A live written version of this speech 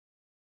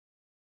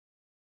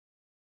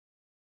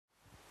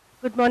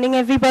Good morning,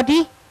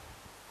 everybody.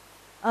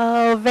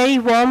 A very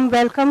warm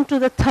welcome to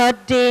the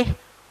third day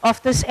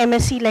of this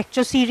M.Sc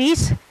lecture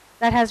series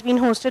that has been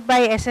hosted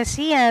by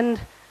SSC,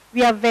 and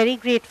we are very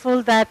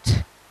grateful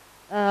that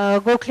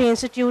Gokhale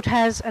Institute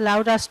has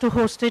allowed us to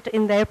host it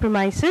in their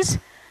premises.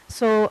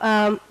 So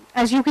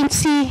as you can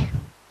see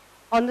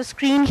on the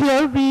screen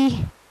here,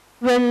 we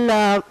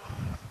will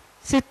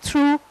sit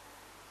through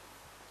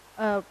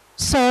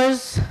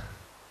Sir's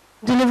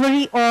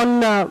delivery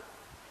on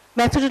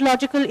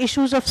methodological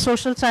issues of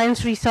social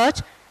science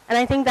research, and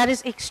I think that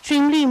is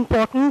extremely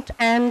important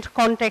and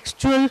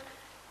contextual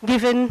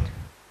given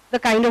the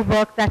kind of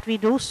work that we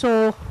do.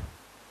 So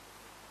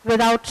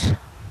without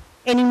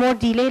any more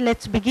delay,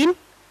 let's begin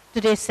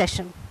today's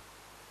session.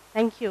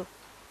 Thank you.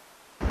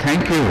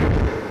 Thank you.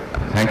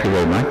 Thank you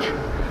very much.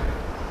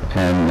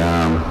 And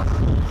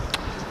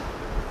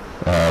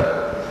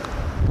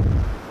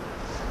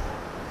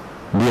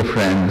dear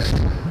friends,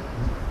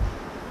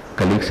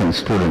 colleagues and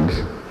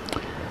students,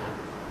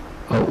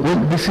 well,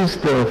 this is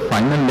the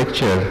final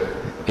lecture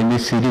in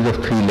this series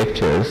of 3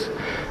 lectures,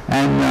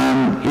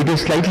 and it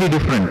is slightly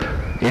different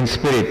in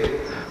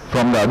spirit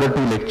from the other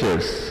 2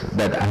 lectures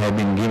that I have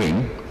been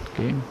giving.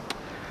 Okay.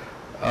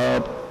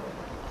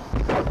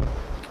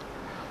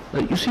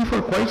 You see,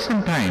 for quite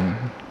some time,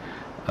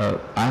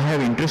 I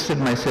have interested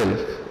myself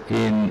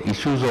in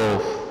issues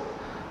of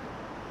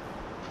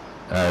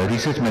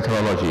research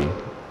methodology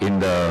in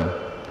the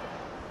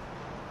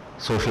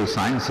social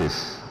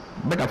sciences,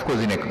 but of course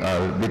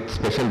with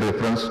special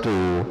reference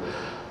to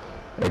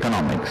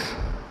economics.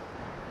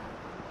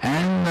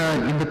 And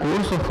in the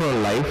course of a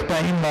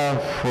lifetime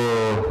of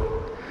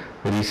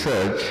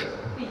research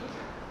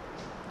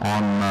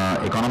on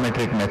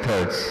econometric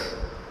methods,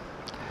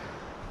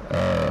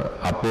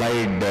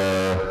 applied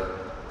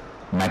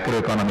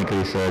macroeconomic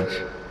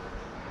research,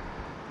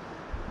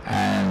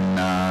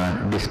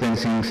 and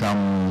dispensing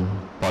some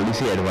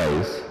policy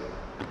advice,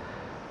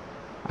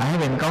 I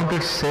have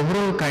encountered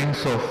several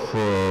kinds of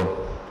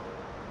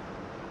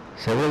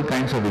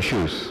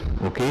issues,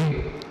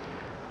 okay,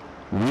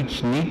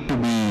 which need to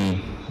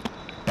be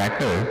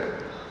tackled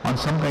on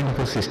some kind of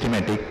a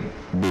systematic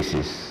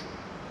basis.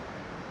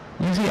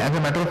 You see, as a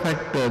matter of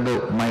fact,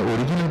 my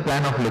original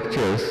plan of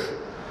lectures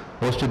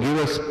was to give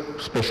a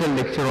special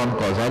lecture on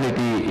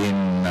causality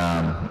in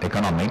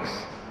economics,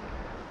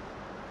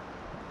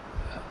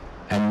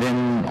 and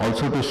then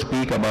also to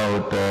speak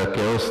about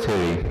chaos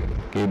theory,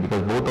 okay,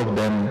 because both of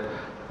them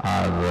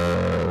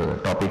are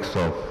topics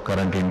of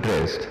current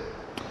interest.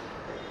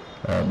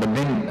 But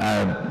then,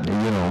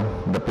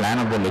 the plan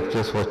of the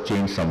lectures was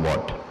changed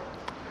somewhat.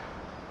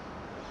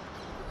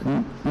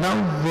 Now,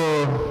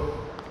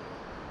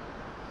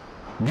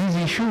 these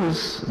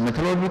issues,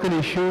 methodological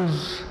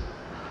issues,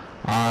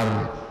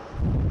 are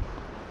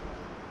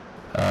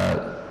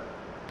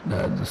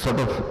sort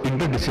of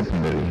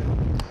interdisciplinary,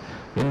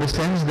 in the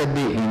sense that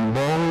they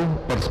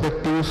involve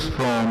perspectives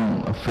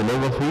from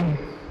philosophy,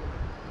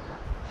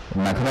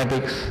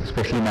 mathematics,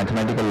 especially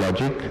mathematical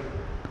logic,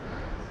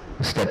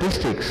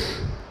 statistics,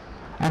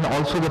 and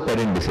also the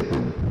parent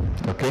discipline.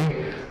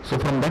 Okay, so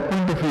from that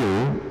point of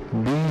view,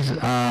 these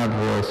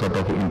are sort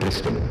of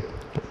interesting.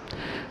 Okay.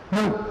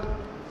 Now,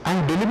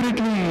 I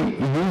deliberately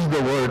use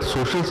the word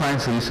social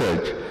science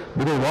research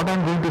because what I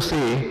am going to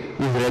say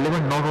is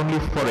relevant not only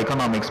for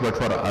economics but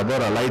for other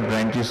allied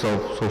branches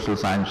of social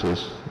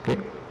sciences. Okay.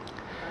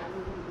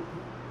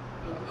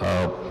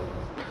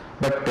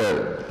 But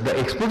the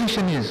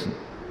exposition is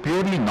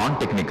purely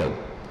non-technical.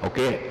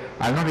 Okay.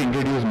 I will not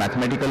introduce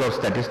mathematical or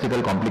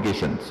statistical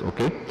complications.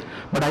 Okay.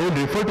 But I will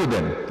refer to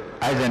them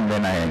as and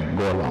when I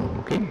go along.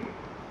 Okay.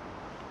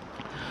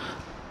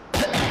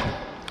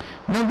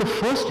 Now, the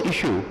first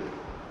issue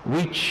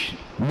which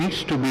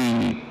needs to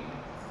be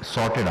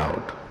sorted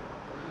out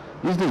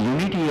is the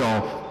unity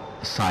of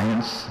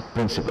science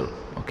principle.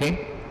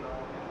 Okay.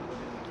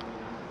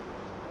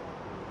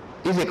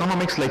 Is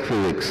economics like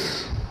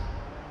physics?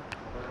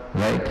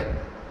 Right?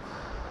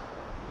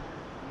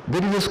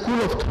 There is a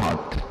school of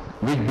thought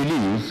which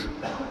believes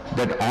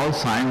that all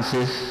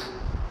sciences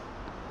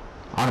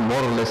are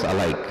more or less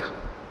alike,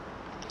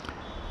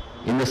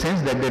 in the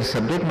sense that their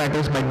subject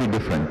matters might be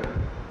different,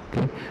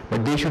 okay,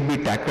 but they should be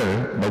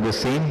tackled by the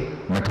same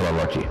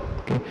methodology.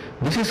 Okay.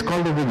 This is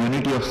called the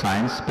unity of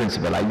science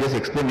principle. I'll just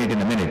explain it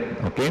in a minute,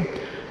 okay,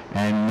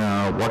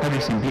 and what are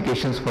its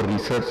implications for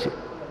research,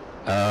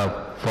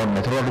 for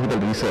methodological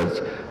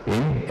research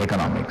in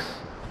economics.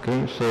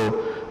 Okay.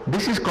 So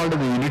this is called the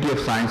unity of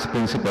science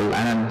principle,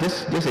 and I'll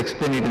just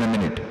explain it in a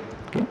minute.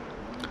 Okay.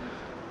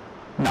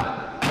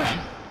 Now,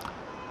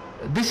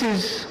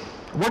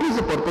 what is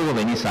the purpose of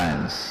any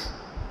science,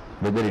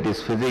 whether it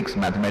is physics,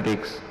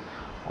 mathematics,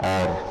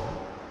 or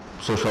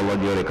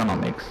sociology or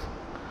economics?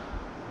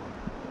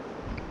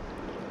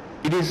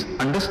 It is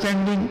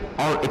understanding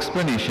or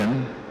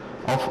explanation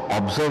of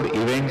observed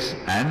events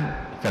and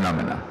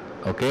phenomena.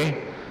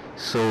 Okay.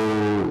 So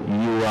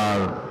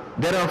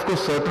there are of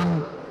course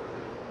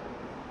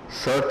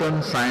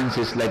certain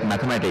sciences like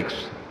mathematics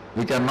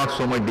which are not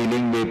so much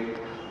dealing with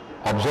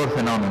observed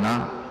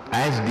phenomena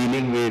as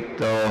dealing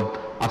with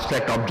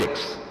abstract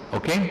objects,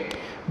 okay?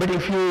 But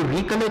if you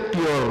recollect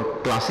your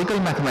classical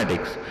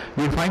mathematics,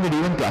 you will find that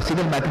even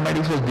classical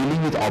mathematics was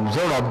dealing with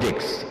observed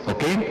objects,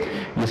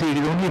 okay? You see, it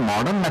is only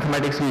modern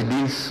mathematics which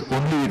deals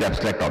only with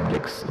abstract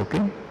objects,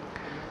 okay?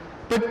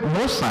 But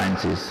most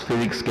sciences,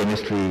 physics,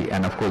 chemistry,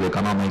 and of course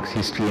economics,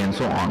 history, and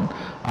so on,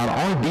 are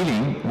all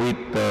dealing with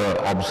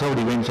observed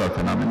events or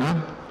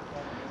phenomena.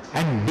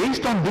 And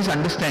based on this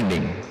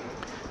understanding,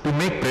 to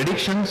make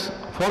predictions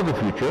for the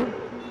future,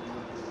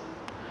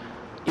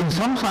 in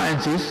some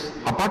sciences,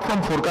 apart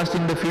from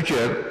forecasting the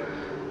future,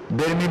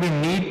 there may be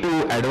need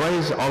to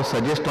advise or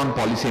suggest on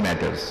policy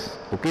matters.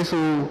 Okay,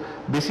 so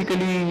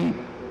basically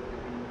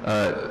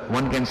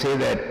one can say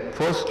that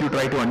first you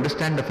try to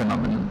understand the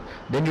phenomenon,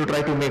 then you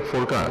try to make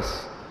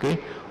forecasts, okay,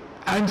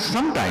 and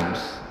sometimes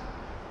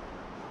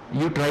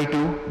you try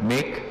to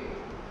make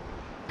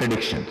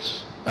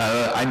predictions.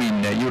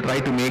 You try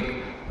to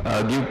make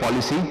give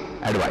policy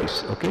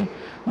advice. Okay,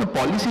 the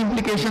policy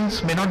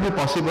implications may not be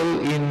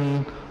possible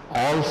in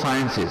all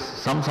sciences.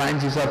 Some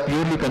sciences are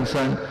purely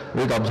concerned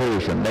with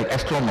observation, like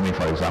astronomy,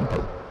 for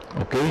example.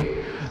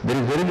 Okay, there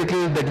is very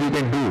little that you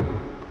can do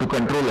to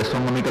control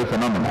astronomical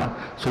phenomena,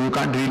 so you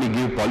can't really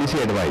give policy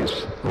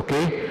advice,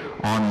 okay,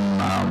 on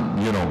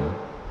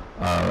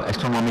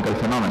astronomical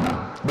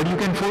phenomena. But you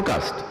can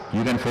forecast.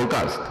 You can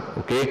forecast,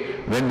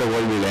 okay, when the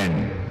world will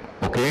end.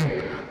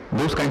 Okay,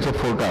 those kinds of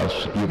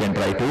forecasts you can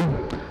try to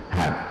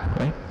have,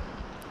 right?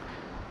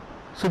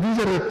 So these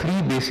are the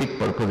three basic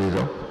purposes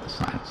of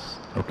science.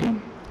 Okay.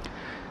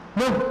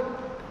 Now,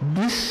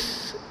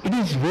 it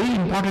is very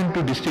important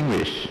to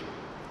distinguish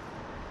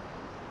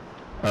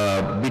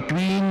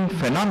between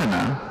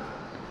phenomena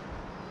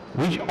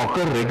which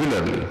occur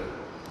regularly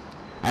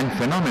and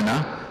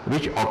phenomena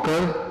which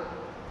occur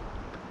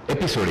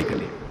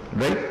episodically,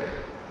 right?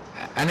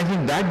 And I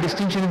think that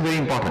distinction is very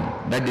important.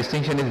 That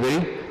distinction is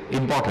very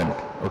important.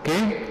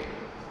 Okay.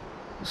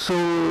 So,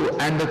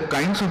 and the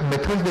kinds of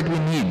methods that we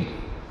need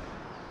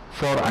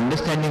for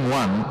understanding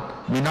one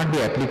may not be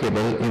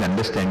applicable in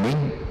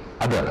understanding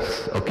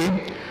others.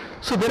 Okay,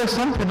 so there are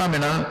some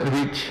phenomena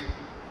which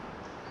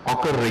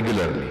occur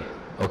regularly,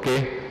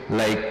 okay,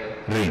 like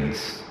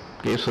rains.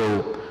 Okay,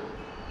 so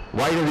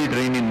why does it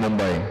rain in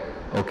Mumbai,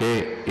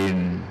 okay,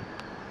 in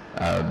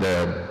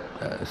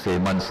say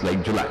months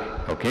like July?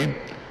 Okay,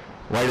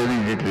 why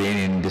doesn't it rain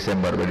in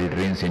December but it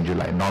rains in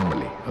July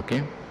normally?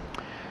 Okay,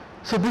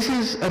 so this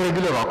is a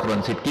regular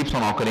occurrence. It keeps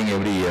on occurring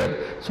every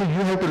year. So you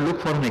have to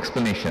look for an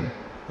explanation,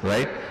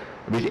 right,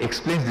 which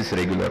explains this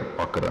regular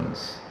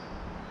occurrence.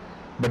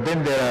 But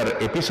then there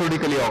are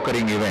episodically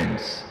occurring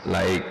events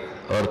like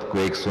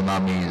earthquakes,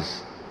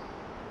 tsunamis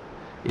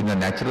in the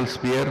natural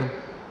sphere,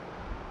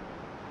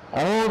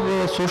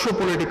 or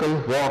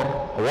socio-political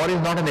war. War is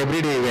not an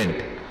everyday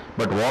event,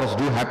 but wars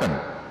do happen,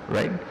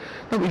 right?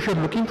 Now, if you're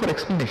looking for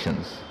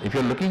explanations,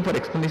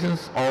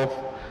 of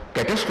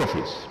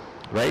catastrophes,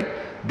 right,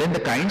 then the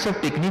kinds of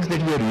techniques that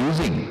you are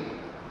using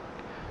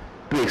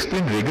to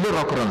explain regular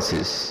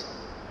occurrences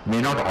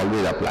may not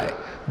always apply.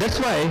 That's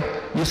why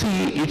you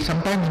see it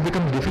sometimes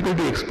becomes difficult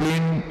to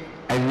explain,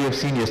 as we have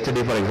seen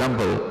yesterday, for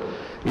example,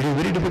 it is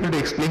very difficult to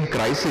explain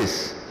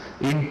crisis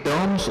in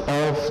terms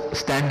of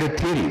standard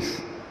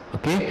theories,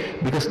 okay,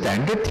 because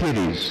standard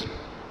theories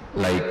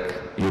like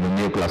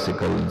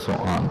neoclassical and so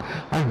on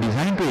are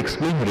designed to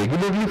explain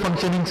regularly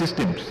functioning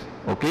systems,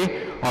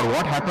 okay, or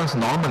what happens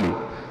normally.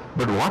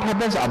 But what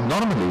happens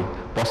abnormally,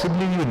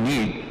 possibly you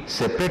need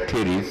separate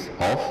theories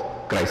of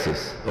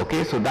crisis.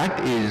 Okay, so that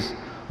is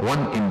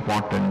one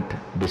important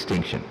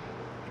distinction.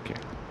 Okay.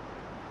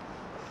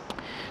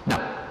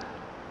 Now,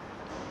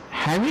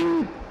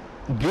 having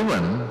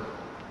given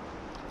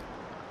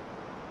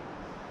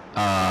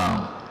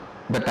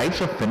the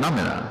types of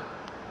phenomena,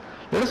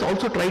 let us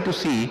also try to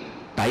see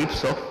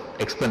types of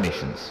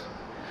explanations.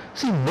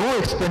 See, no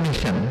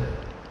explanation.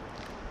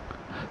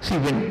 See,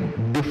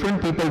 when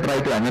different people try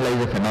to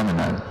analyze a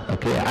phenomenon,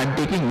 okay, I'm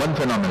taking one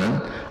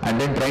phenomenon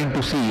and then trying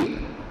to see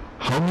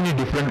how many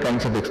different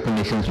kinds of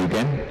explanations you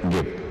can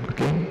give,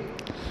 okay.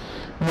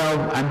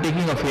 Now, I'm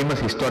taking a famous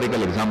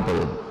historical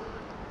example.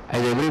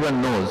 As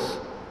everyone knows,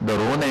 the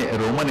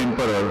Roman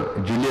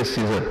Emperor Julius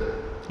Caesar,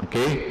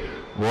 okay,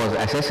 was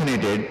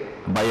assassinated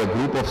by a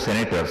group of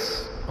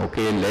senators,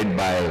 okay, led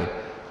by,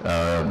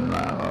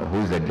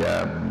 who is that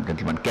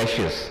gentleman,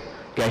 Cassius,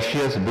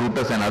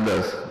 Brutus and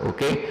others,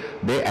 okay.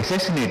 They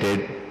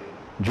assassinated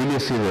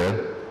Julius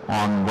Caesar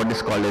on what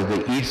is called as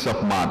the Ides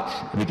of March,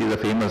 which is a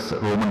famous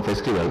Roman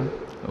festival,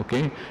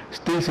 okay,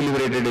 still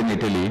celebrated in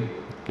Italy,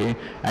 okay,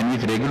 and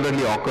which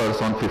regularly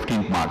occurs on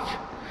 15th March.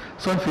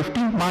 So on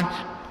 15th March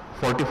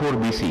 44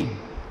 BC,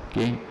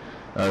 okay,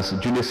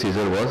 Julius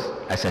Caesar was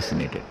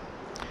assassinated.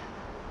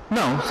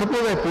 Now,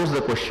 suppose I pose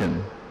the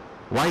question,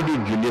 why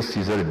did Julius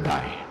Caesar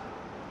die?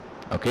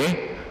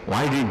 Okay,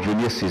 why did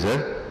Julius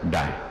Caesar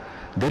die?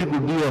 There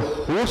could be a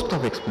host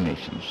of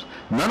explanations,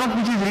 none of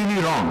which is really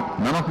wrong.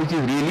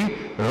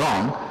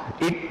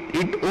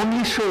 It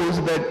only shows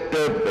that,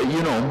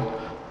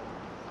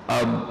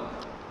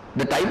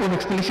 the type of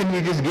explanation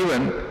which is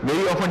given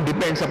very often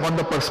depends upon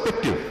the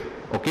perspective,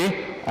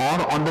 okay,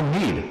 or on the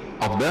need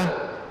of the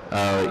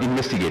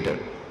investigator.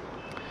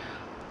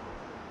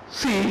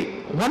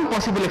 See, one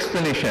possible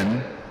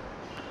explanation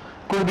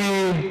could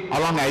be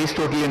along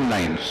Aristotelian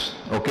lines,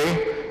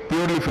 okay,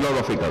 purely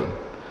philosophical.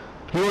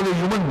 He was a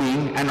human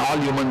being and all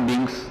human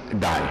beings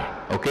die,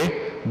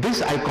 okay.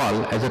 This I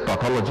call as a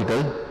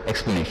tautological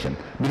explanation,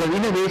 because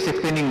in a way it's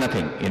explaining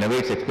nothing. In a way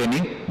it's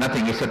explaining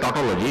nothing. It's a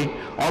tautology.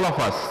 All of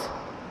us.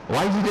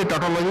 Why is it a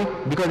tautology?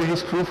 Because it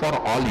is true for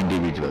all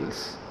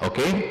individuals,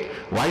 okay.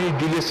 Why did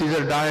Julius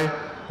Caesar die?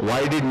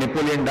 Why did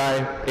Napoleon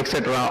die,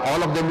 etc.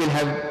 All of them will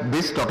have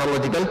this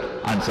tautological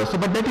answer. So,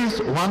 but that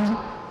is one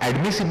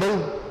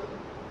admissible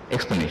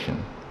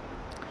explanation.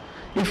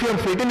 If you are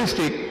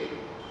fatalistic,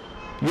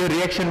 your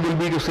reaction will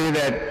be to say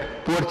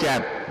that poor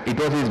chap, it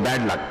was his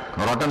bad luck,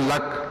 rotten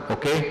luck,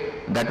 okay,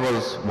 that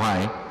was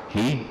why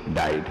he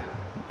died,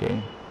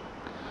 okay.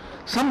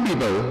 Some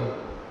people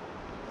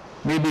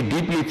may be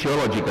deeply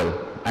theological,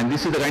 and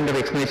this is the kind of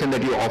explanation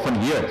that you often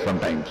hear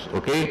sometimes,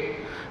 okay.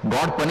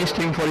 God punished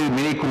him for his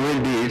many cruel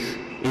deeds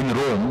in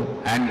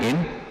Rome and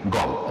in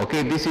Gaul,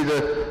 okay. This is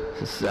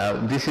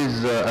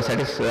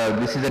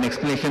an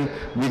explanation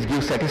which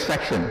gives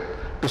satisfaction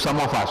to some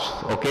of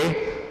us,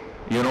 okay.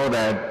 You know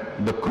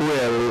that the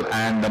cruel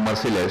and the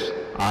merciless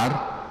are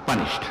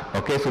punished,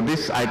 okay. So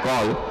this I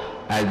call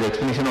as the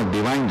explanation of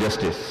divine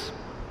justice.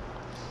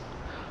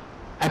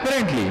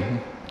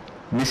 Apparently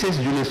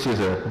Mrs. Julius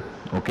Caesar,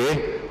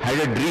 okay, had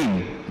a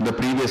dream the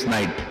previous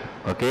night,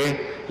 okay,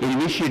 in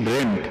which she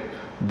dreamt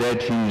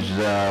that he's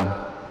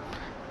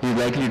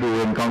likely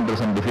to encounter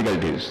some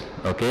difficulties,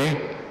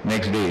 okay,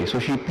 next day. So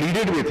she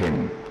pleaded with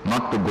him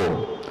not to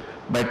go,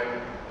 but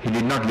he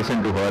did not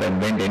listen to her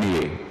and went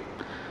anyway.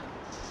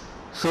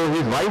 So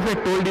his wife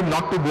had told him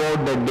not to go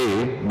out that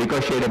day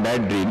because she had a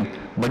bad dream,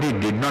 but he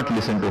did not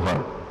listen to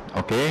her,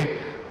 okay.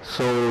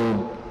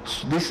 So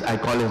this I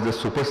call as the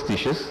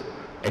superstitious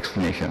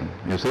explanation.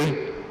 You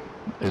see,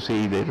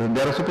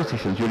 there are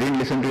superstitions. You didn't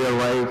listen to your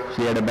wife,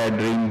 she had a bad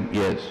dream,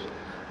 yes,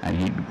 and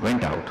he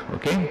went out,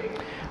 okay.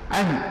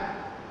 And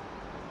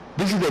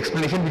this is the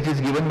explanation which is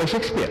given by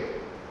Shakespeare,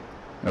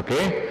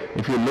 okay.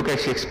 If you look at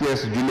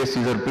Shakespeare's Julius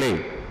Caesar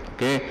play,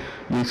 okay,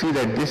 you see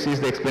that this is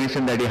the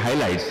explanation that he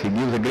highlights. He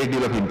gives a great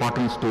deal of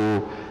importance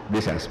to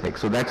this aspect.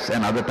 So that's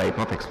another type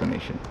of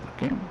explanation,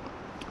 okay.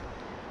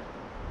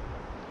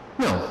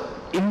 Now,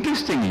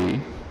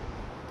 interestingly,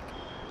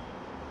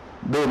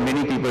 though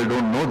many people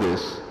don't know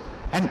this,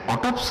 an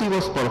autopsy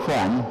was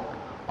performed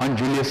on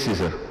Julius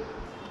Caesar,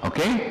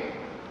 okay,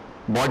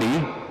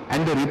 body,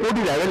 and the report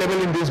is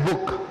available in this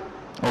book,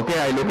 okay.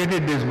 I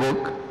located this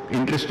book,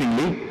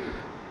 interestingly,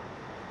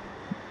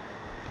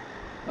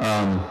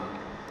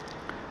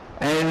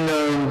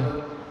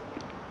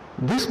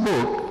 this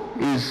book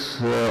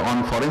is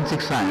on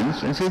forensic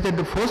science and says that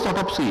the first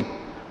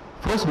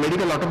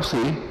medical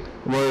autopsy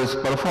was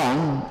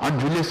performed on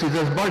Julius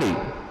Caesar's body.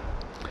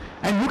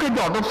 And look at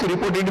the autopsy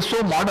report, it is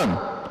so modern,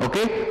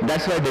 okay.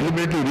 That's why I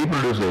deliberately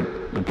reproduced it,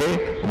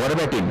 okay,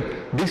 verbatim.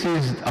 This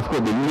is, of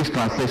course, the English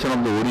translation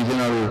of the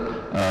original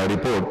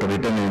report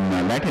written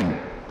in Latin.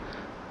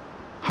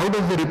 How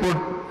does the report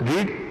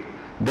read?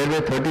 There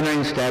were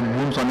 39 stab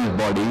wounds on his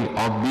body.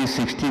 Of these,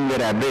 16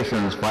 were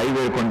abrasions, 5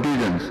 were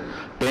contusions,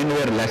 10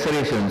 were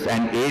lacerations,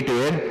 and 8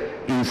 were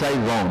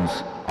incise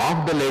wounds.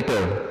 Of the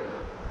latter,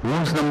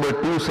 wounds number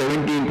 2,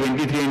 17,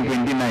 23 and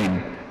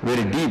 29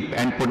 were deep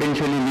and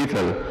potentially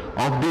lethal.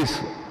 Of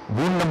this,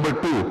 wound number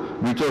 2,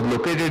 which was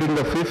located in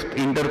the 5th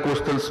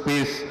intercostal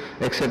space,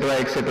 etc.,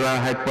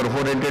 had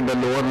perforated the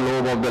lower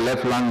lobe of the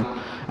left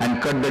lung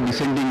and cut the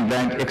descending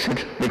branch,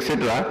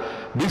 etc.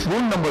 This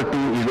wound number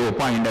 2 is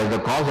opined as the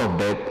cause of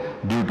death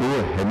due to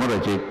a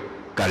hemorrhagic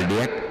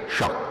cardiac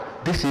shock.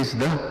 This is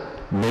the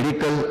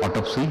medical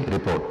autopsy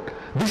report.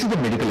 This is the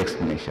medical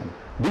explanation.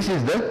 This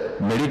is the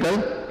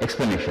medical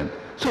explanation.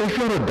 So if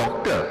you are a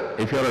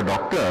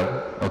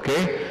doctor,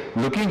 okay,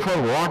 looking for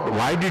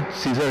why did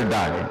Caesar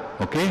die,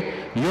 okay,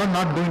 you are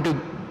not going to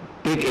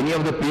take any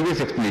of the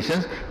previous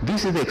explanations.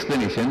 This is the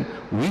explanation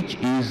which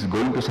is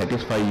going to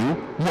satisfy you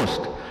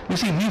most. You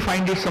see, we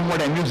find it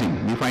somewhat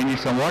amusing.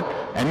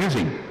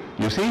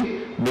 You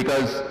see,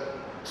 because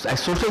as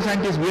social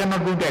scientists, we are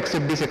not going to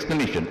accept this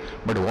explanation.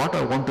 But what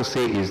I want to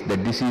say is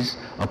that this is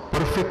a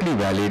perfectly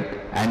valid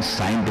and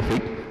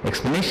scientific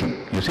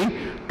explanation. You see,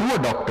 to a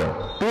doctor,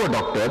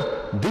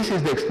 this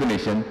is the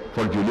explanation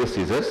for Julius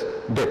Caesar's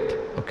death.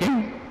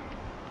 Okay.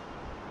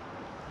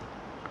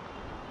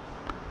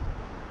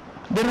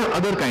 There are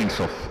other kinds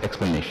of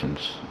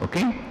explanations.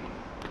 Okay.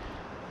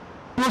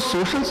 To a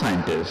social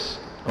scientist,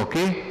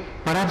 okay,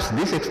 perhaps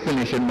this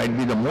explanation might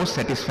be the most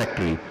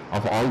satisfactory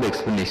of all the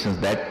explanations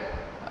that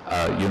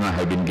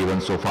have been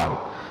given so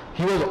far.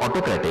 He was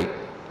autocratic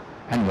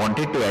and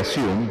wanted to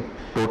assume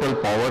total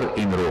power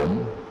in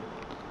Rome.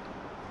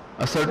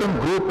 A certain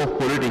group of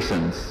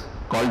politicians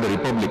called the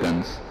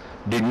Republicans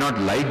did not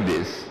like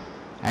this,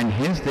 and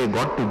hence they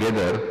got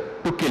together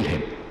to kill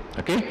him.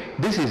 Okay,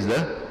 this is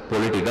the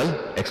political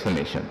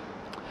explanation.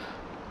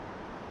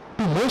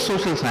 To most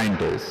social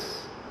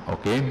scientists,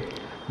 okay,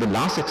 the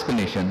last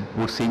explanation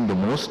would seem the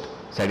most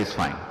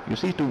satisfying. You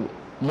see, to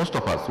most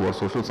of us who are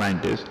social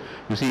scientists,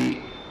 you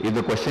see, if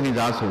the question is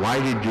asked, why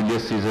did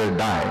Julius Caesar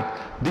die?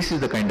 This is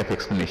the kind of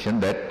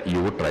explanation that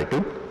you would try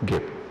to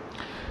give.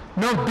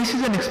 Now, this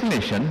is an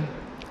explanation,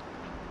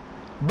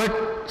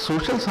 but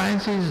social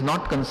science is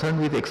not concerned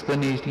with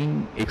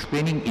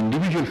explaining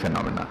individual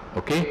phenomena,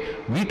 okay?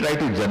 We try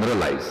to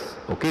generalize,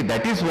 okay?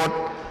 That is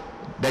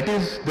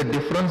the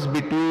difference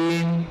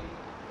between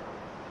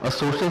a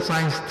social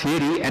science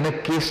theory and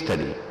a case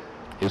study.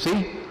 You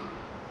see,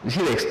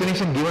 the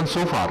explanation given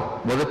so far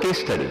was a case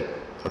study,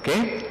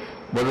 okay?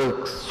 Was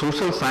a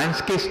social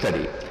science case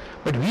study.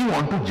 But we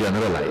want to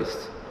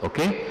generalize,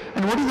 okay?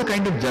 And what is the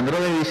kind of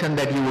generalization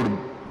that you would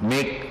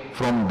make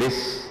from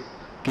this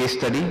case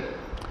study?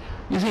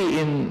 You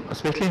see,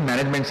 especially in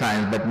management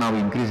science, but now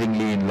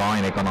increasingly in law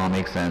and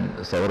economics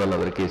and several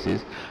other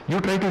cases, you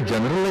try to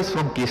generalize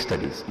from case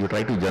studies. You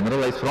try to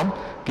generalize from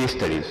case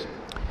studies.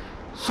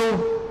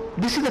 So,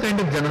 this is the kind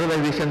of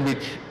generalization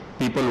which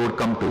people would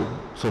come to,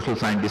 social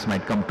scientists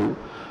might come to.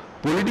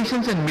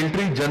 Politicians and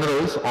military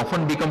generals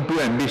often become too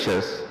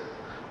ambitious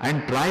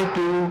and try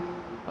to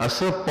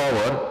usurp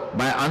power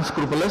by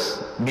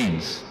unscrupulous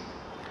means.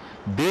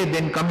 They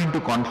then come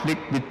into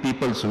conflict with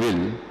people's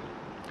will,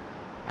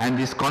 and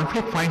this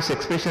conflict finds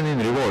expression in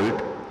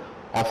revolt,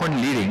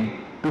 often leading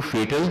to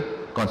fatal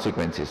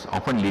consequences.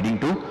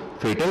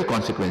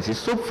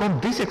 So from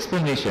this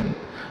explanation,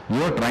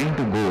 you are trying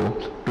to go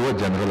to a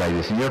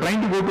generalization. You are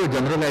trying to go to a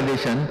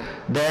generalization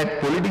that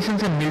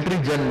politicians and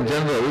military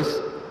generals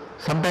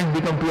sometimes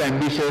become too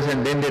ambitious,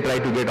 and then they try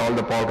to get all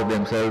the power to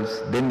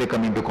themselves, then they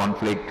come into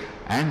conflict,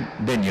 and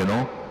then, you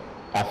know,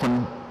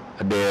 often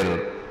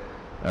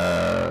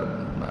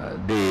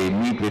they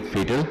meet with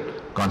fatal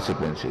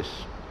consequences.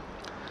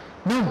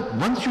 Now,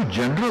 once you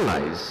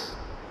generalize,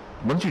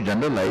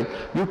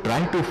 you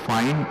try to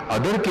find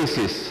other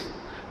cases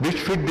which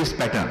fit this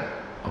pattern,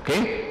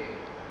 okay?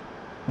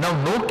 Now,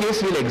 no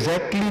case will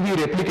exactly be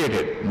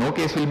replicated. No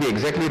case will be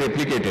exactly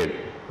replicated,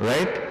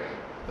 right?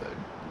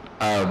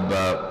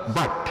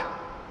 But,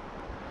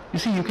 you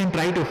see, you can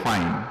try to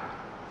find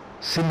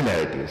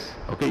similarities,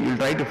 okay? You'll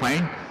try to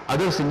find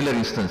other similar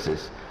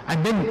instances.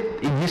 And then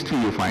in history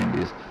you find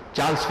this.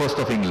 Charles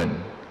I of England,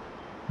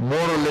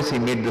 more or less he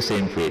made the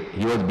same fate.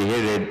 He was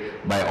beheaded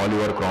by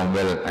Oliver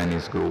Cromwell and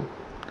his group.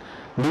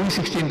 Louis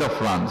XVI of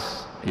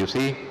France, you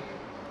see,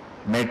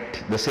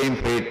 met the same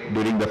fate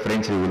during the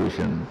French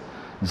Revolution.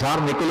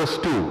 Tsar Nicholas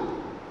II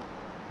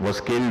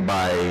was killed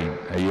by,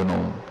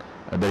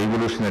 the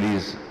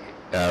revolutionaries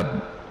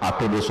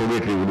after the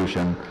Soviet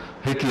Revolution.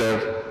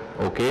 Hitler,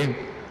 okay,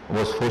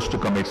 was forced to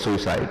commit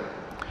suicide.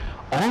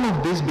 All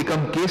of these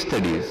become case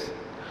studies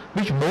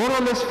which more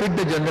or less fit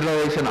the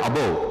generalization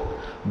above,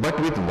 but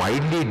with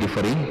widely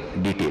differing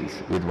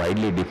details.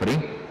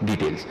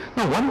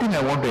 Now, one thing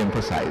I want to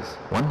emphasize,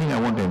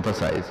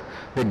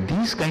 that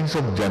these kinds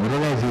of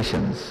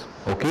generalizations,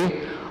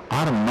 okay,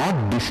 are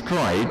not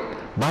destroyed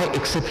by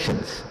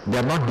exceptions. They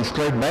are not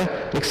destroyed by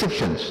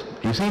exceptions.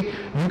 You see,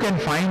 you can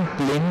find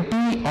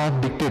plenty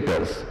of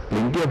dictators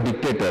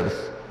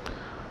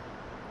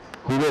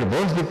who were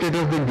worse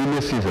dictators than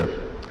Julius Caesar,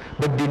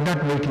 but did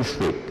not meet his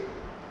fate.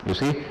 You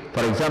see,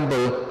 for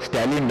example,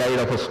 Stalin died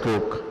of a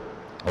stroke.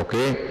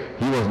 Okay,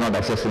 he was not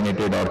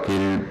assassinated or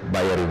killed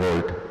by a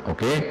revolt.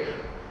 Okay,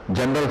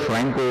 General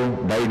Franco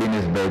died in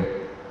his bed.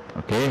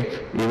 Okay,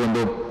 even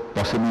though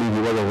possibly he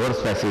was a worse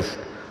fascist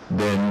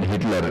than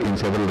Hitler in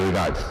several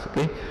regards.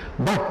 Okay,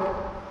 but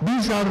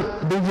these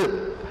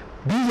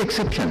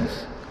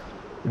exceptions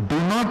do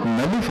not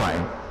nullify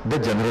the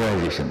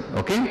generalization.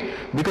 Okay,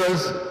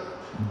 because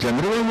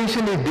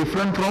generalization is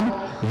different from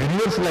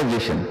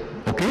universalization.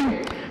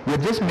 Okay, we are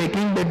just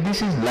making that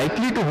this is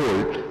likely to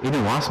hold in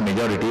a vast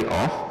majority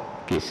of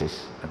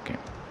cases. Okay.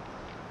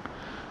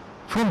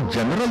 From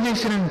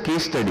generalization and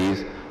case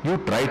studies, you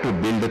try to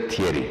build a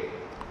theory.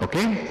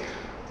 Okay.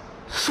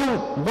 So,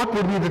 what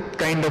would be the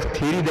kind of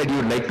theory that you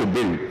would like to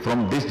build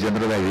from this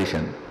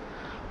generalization?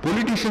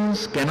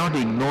 Politicians cannot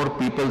ignore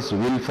people's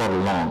will for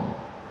long.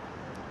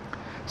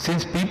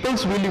 Since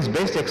people's will is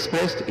best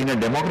expressed in a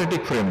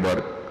democratic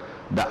framework,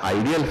 the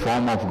ideal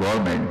form of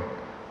government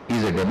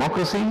is a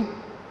democracy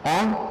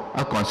or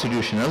a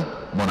constitutional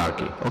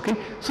monarchy. Okay?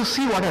 So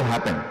see what has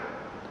happened.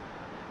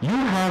 You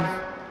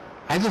have,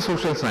 as a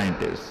social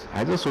scientist,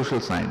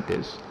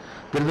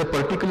 there is a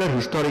particular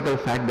historical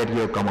fact that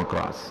you have come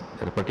across.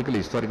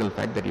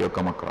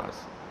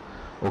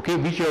 Okay,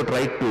 which you have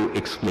tried to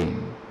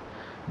explain.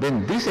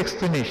 Then this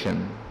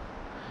explanation,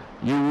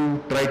 you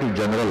try to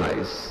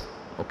generalize.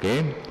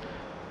 Okay?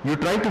 You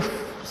try to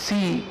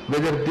see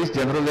whether this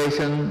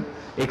generalization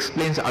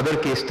explains other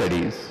case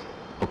studies.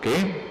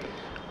 Okay?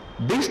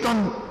 Based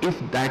on if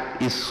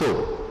that is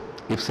so,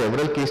 if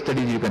several case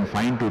studies you can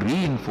find to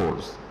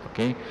reinforce,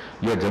 okay,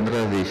 your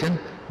generalization,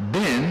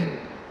 then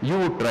you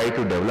would try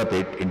to develop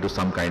it into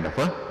some kind of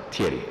a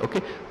theory.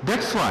 Okay,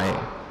 that's why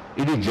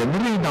it is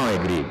generally now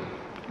agreed,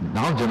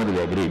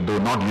 though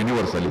not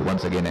universally,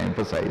 once again I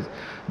emphasize,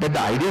 that the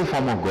ideal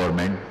form of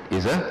government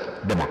is a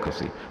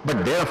democracy.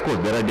 But there, of course,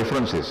 there are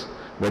differences,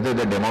 whether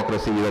the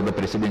democracy is of the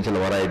presidential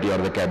variety or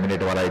the cabinet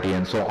variety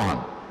and so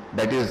on.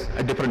 That is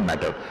a different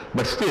matter.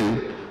 But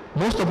still,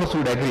 most of us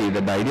would agree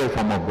that the ideal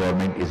form of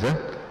government is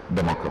a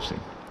democracy.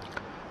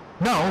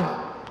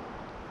 Now,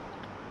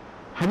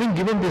 having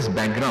given this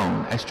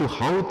background as to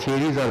how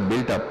theories are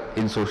built up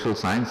in social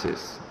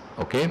sciences,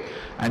 okay,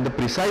 and the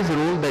precise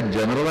role that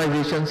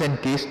generalizations and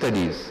case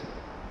studies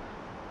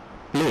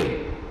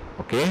play,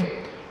 okay,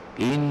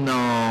 in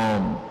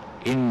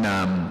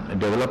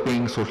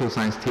developing social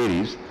science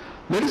theories,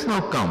 let us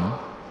now come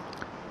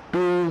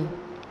to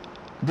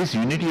this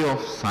unity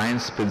of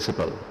science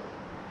principle.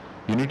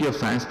 Unity of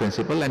science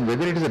principle, and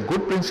whether it is a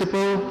good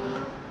principle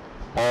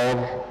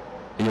or,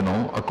 you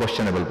know, a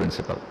questionable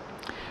principle.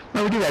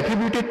 Now, it is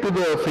attributed to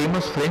the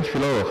famous French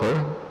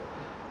philosopher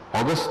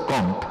Auguste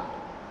Comte,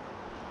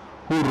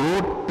 who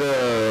wrote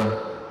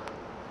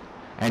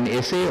an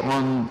essay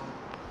on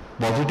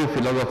positive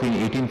philosophy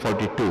in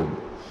 1842,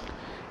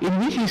 in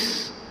which he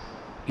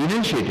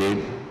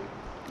enunciated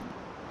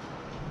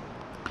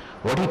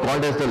what he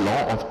called as the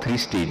law of three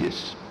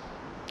stages,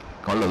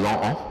 called the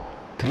law of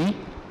three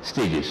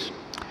stages.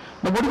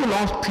 Now, what is the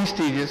law of three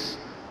stages?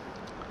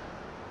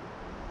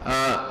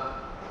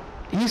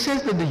 He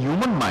says that the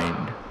human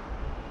mind,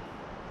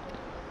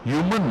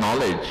 human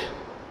knowledge,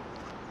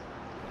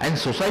 and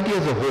society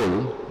as a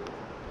whole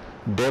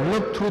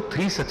develop through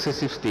three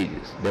successive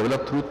stages.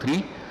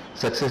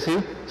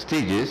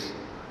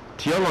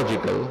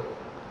 Theological,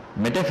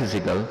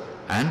 metaphysical,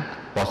 and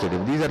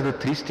positive. These are the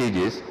three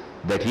stages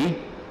that he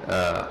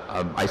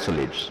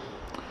isolates.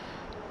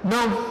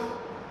 Now,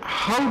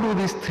 how do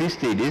these three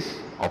stages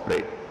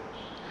operate?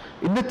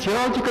 In the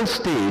theological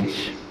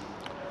stage,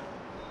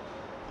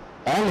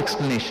 all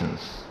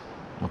explanations,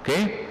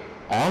 okay,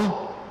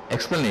 all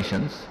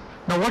explanations.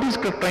 Now, what he's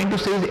trying to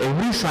say is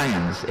every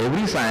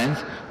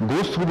science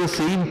goes through the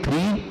same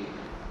three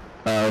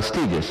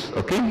stages,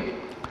 okay.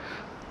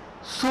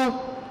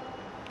 So,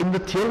 in the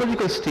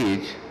theological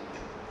stage,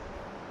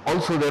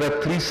 also there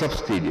are three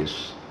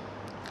sub-stages.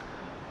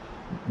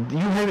 You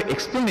have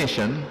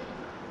explanation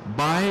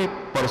by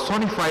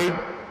personified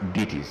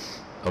deities,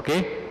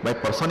 okay, by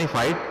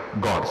personified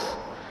gods.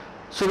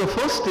 So the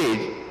first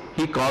stage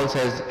he calls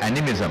as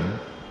animism,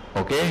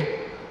 okay,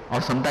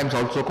 or sometimes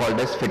also called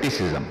as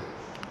fetishism,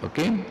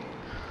 okay,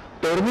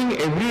 turning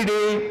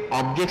everyday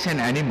objects and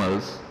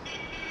animals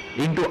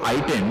into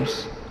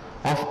items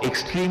of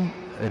extreme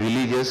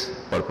religious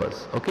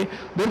purpose, okay.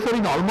 Therefore,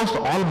 in almost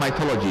all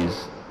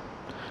mythologies,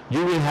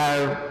 you will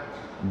have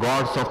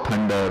gods of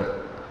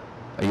thunder,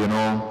 you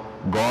know,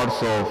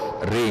 gods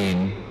of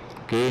rain,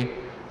 okay,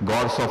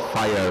 gods of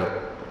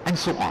fire, and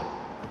so on,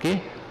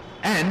 okay,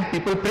 and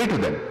people pray to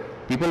them,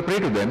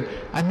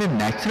 and then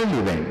natural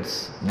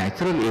events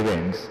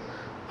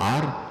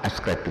are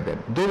ascribed to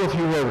them. Those of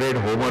you who have read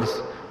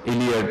Homer's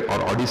Iliad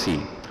or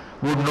Odyssey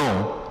would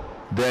know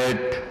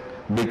that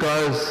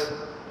because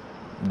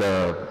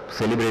the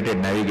celebrated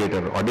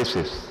navigator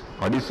Odysseus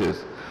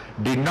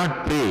did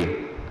not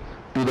pray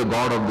to the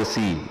god of the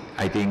sea,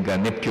 I think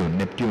Neptune,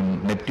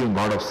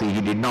 god of sea,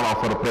 he did not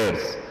offer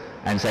prayers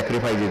and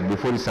sacrifices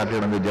before he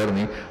started on the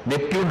journey.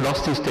 Neptune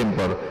lost his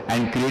temper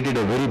and created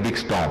a very big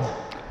storm,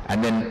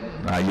 and then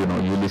you know,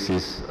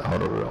 Ulysses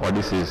or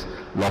Odysseus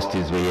lost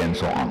his way and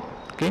so on,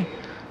 okay.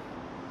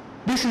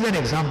 This is an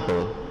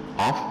example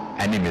of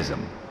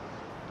animism.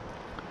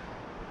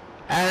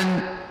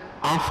 And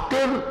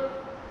after,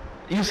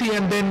 you see,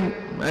 and then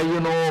you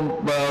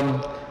know,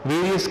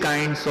 various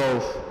kinds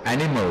of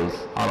animals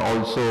are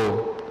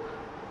also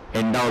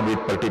endowed with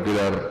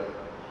particular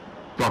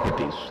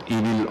properties,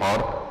 evil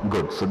or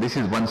good. So this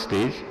is one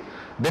stage.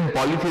 Then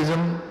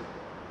polytheism,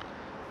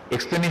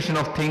 explanation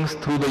of things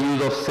through the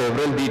use of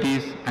several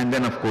deities, and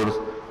then of course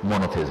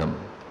monotheism.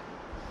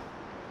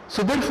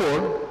 So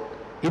therefore,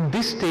 in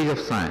this stage of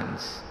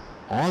science,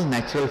 all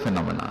natural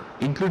phenomena,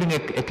 including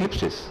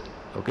eclipses,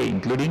 okay,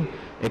 including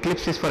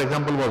eclipses, for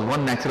example, was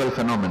one natural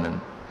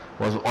phenomenon,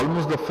 was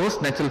almost the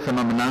first natural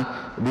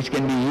phenomena which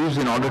can be used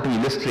in order to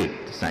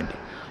illustrate the scientific.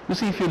 You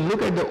see, if you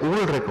look at the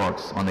old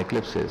records on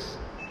eclipses,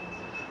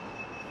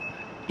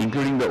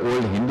 including the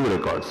old Hindu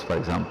records, for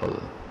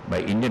example, by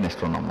Indian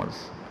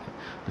astronomers,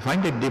 you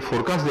find that they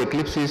forecast the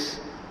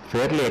eclipses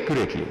fairly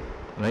accurately,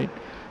 right?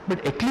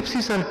 But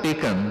eclipses are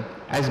taken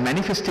as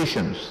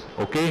manifestations,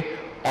 okay,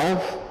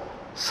 of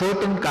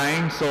certain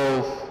kinds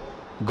of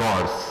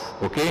gods,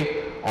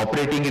 okay,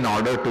 operating in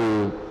order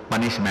to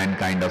punish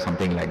mankind or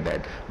something like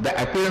that. The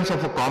appearance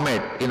of a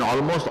comet in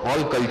almost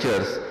all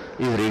cultures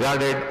is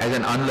regarded as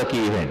an unlucky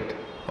event,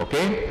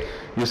 okay.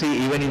 You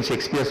see, even in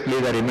Shakespeare's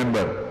plays, I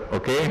remember,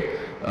 okay,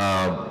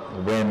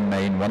 when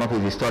in one of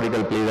his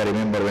historical plays, I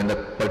remember when the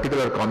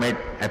particular comet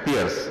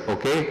appears,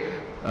 okay,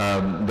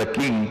 the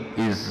king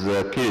is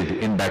killed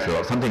in battle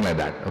or something like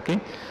that, okay.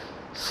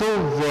 So,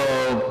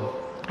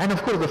 and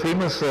of course the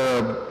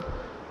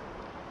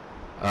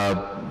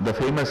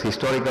famous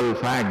historical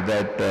fact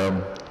that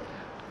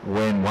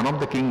when one of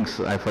the kings,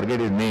 I forget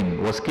his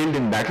name, was killed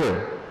in battle,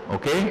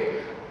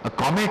 okay, a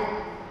comet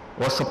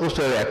was supposed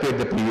to have appeared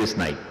the previous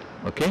night.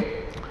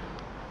 Okay?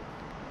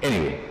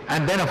 Anyway,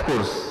 and then of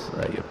course,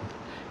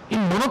 in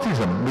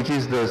monotheism, which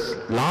is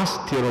the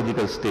last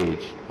theological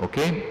stage,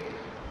 okay,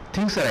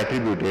 things are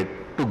attributed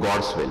to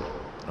God's will.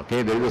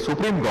 Okay, there is a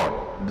supreme God,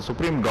 the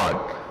supreme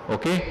God,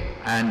 okay,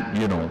 and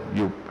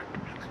okay.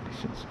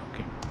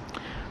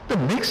 The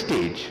next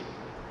stage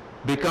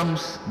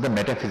becomes the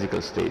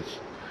metaphysical stage,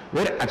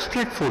 where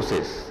abstract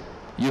forces,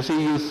 you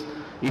see,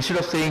 instead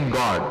of saying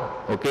God,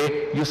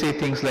 okay, you say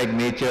things like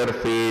nature,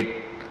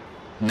 fate,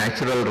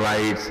 natural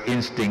rights,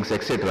 instincts,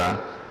 etc.,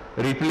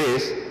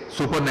 replace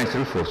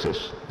supernatural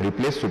forces,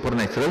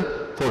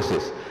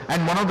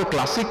 And one of the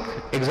classic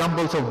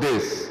examples of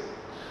this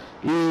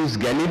is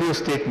Galileo's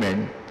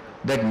statement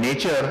that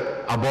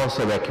nature abhors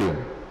a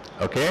vacuum.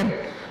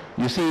 Okay?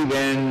 You see,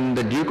 when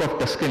the Duke of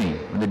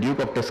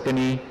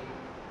Tuscany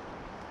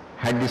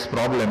had this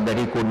problem that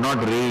he could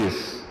not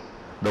raise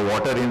the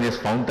water in his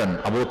fountain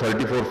above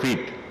 34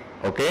 feet,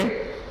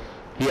 okay?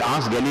 He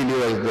asked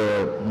Galileo, as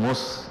the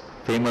most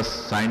famous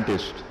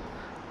scientist,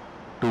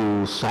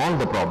 to solve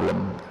the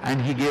problem,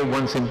 and he gave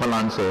one simple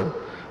answer: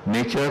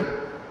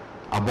 nature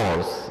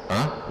abhors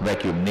a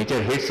vacuum,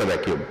 nature hates a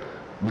vacuum,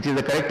 which is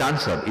the correct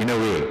answer in a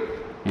way,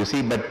 you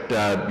see, but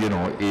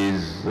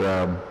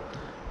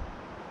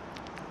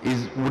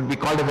would be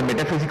called as a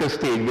metaphysical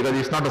stage because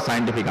it's not a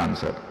scientific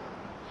answer.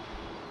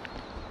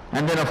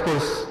 And then of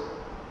course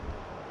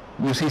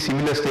you see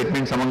similar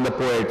statements among the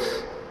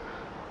poets: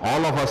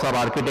 all of us are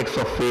architects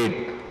of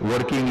fate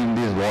working in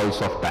these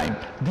walls of time.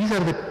 These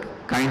are the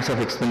kinds of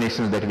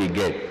explanations that we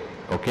get,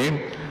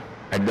 okay,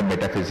 at the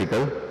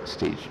metaphysical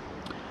stage.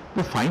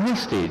 The final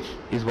stage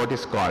is what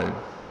is called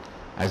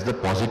as the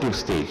positive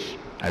stage.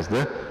 As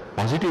the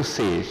positive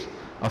stage,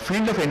 a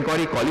field of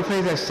inquiry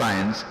qualifies as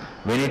science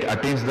when it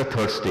attains the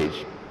third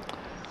stage.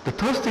 The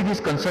third stage is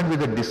concerned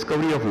with the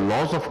discovery of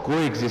laws of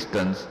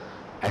coexistence,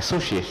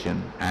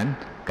 association and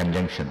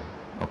conjunction.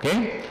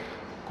 Okay?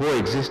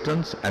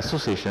 Coexistence,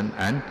 association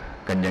and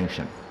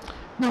conjunction.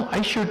 Now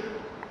I should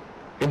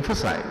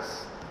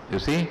emphasize, you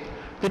see,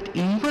 that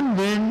even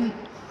when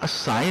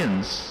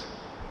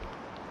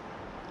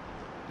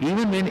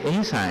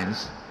any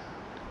science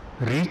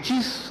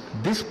reaches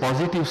this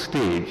positive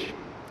stage,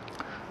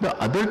 the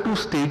other two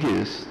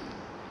stages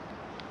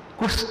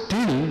could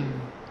still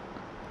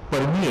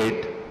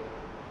permeate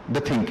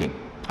the thinking.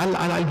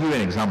 I'll give you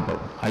an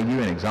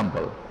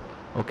example.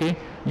 Okay?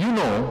 You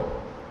know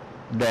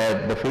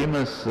that the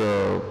famous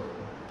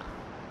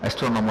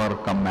astronomer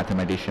cum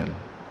mathematician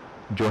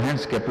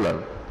Johannes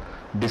Kepler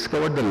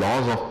discovered the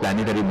laws of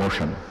planetary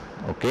motion.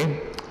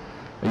 Okay?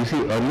 You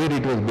see, earlier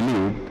it was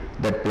believed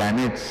that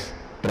planets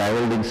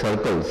traveled in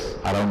circles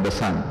around the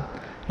sun.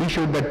 He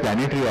showed that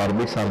planetary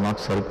orbits are not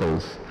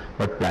circles,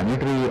 but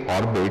planetary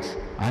orbits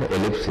are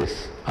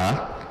ellipses.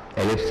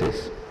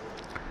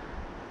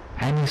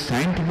 And his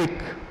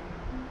scientific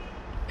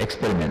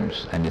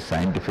experiments and his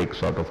scientific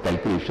sort of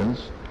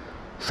calculations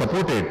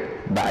supported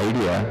the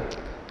idea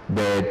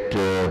that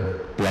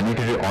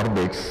planetary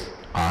orbits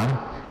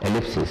are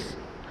ellipses.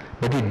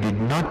 But he did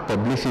not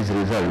publish his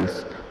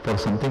results for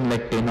something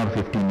like 10 or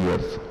 15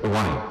 years.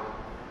 Why?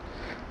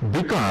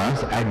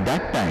 Because at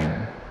that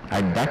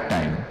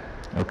time,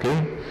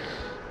 okay,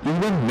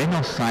 even men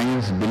of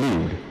science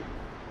believed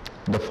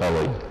the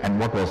following. And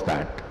what was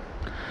that?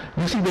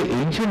 You see, the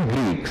ancient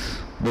Greeks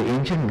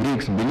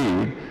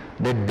believed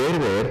that there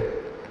were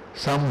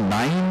some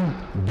 9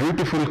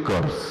 beautiful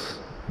curves.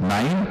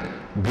 9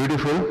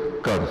 beautiful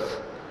curves.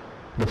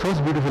 The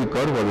first beautiful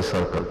curve was a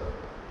circle.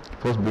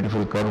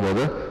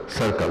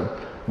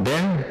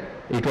 Then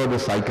it was the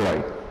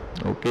cycloid.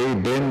 Okay,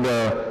 then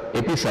the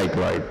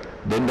epicycloid,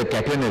 then the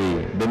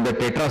catenary, then the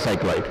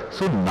tetracycloid.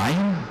 So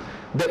 9.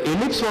 The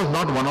ellipse was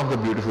not one of the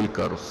beautiful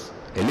curves.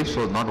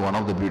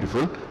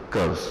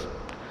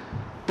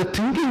 The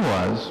thinking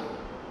was,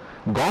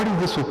 God is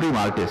the supreme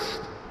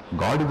artist.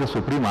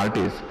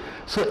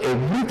 So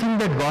everything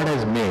that God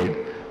has made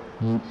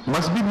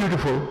must be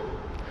beautiful.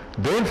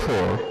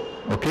 Therefore,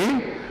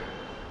 okay,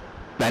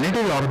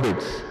 planetary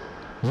orbits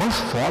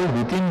must fall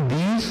within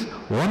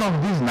one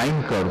of these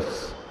 9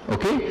 curves.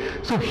 Okay,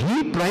 so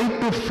he tried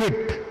to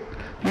fit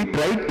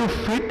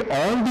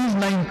all these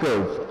 9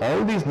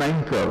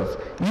 curves,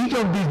 each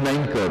of these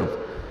 9 curves.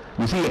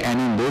 You see, and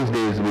in those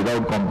days,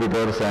 without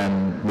computers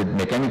and with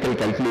mechanical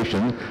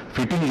calculations,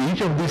 fitting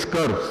each of these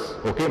curves,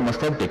 okay,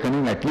 must have taken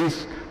him at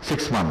least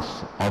 6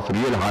 months of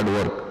real hard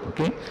work.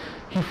 Okay,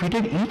 he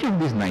fitted each of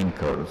these 9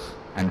 curves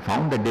and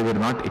found that they were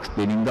not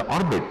explaining the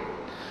orbit.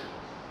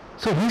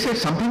 So he said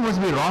something must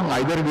be wrong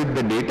either with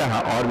the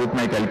data or with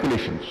my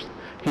calculations.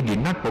 He did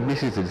not publish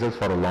his results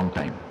for a long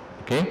time.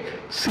 Okay,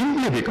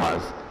 simply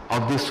because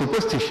of this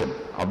superstition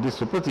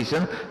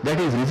that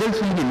his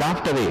results will be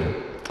laughed away,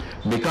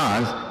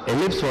 because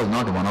ellipse was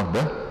not one of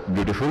the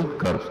beautiful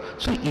curves.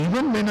 So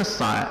even when a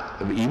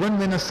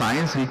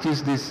science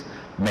reaches this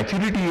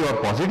maturity or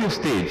positive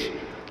stage,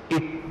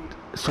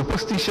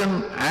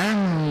 superstition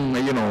and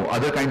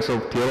other kinds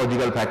of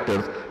theological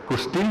factors could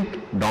still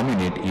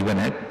dominate even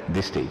at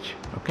this stage.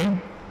 Okay.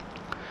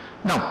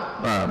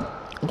 Now,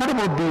 what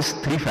about these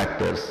three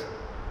factors?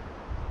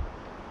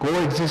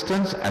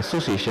 Coexistence,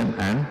 association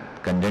and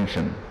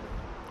conjunction.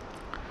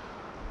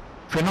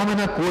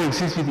 Phenomena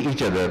coexist with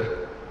each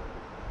other.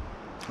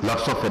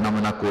 Lots of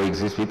phenomena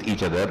coexist with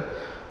each other,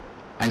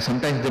 and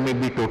sometimes they may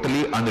be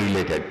totally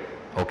unrelated.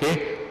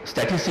 Okay?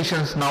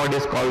 Statisticians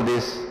nowadays call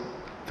this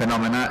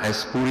phenomena as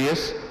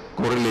spurious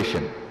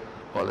correlation.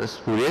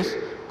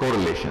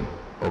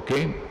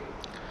 Okay?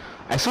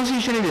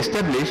 Association is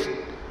established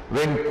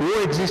when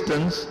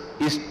coexistence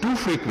is too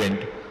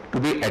frequent to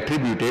be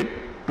attributed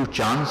to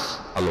chance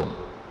alone.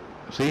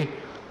 See,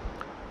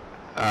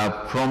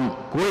 from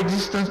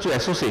coexistence to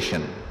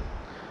association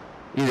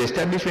is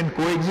established when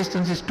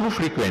coexistence is too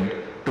frequent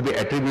to be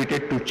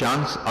attributed to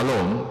chance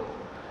alone,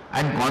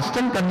 and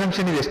constant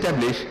conjunction is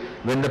established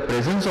when the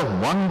presence of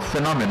one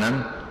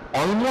phenomenon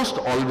almost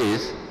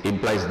always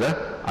implies the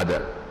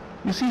other.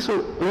 You see,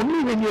 so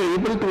only when you are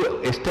able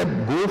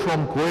to go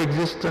from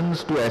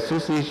coexistence to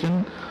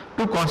association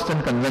to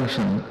constant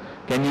conjunction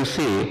can you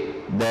say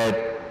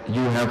that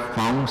you have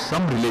found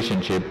some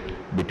relationship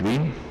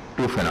between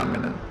two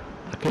phenomena.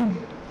 Okay?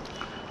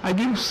 I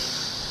give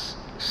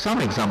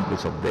some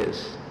examples of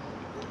this.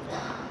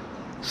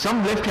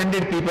 Some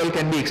left-handed people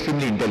can be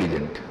extremely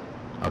intelligent.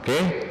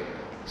 Okay?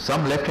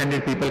 Some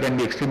left-handed people can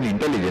be extremely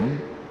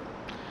intelligent,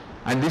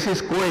 and this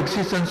is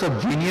coexistence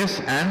of genius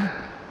and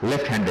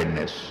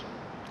left-handedness.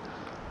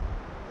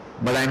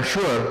 But I am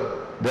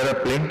sure there are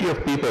plenty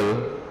of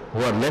people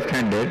who are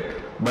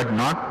left-handed but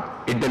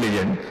not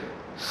intelligent.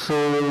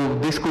 So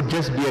this could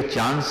just be a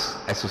chance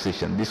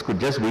association. This could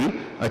just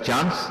be a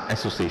chance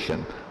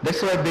association.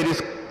 That's why there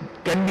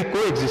can be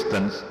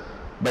coexistence,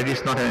 but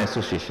it's not an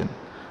association.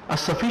 A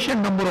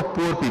sufficient number of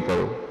poor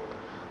people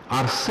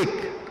are sick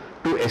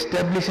to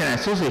establish an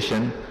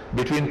association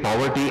between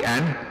poverty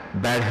and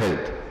bad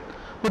health.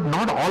 But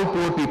not all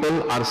poor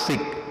people are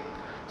sick.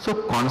 So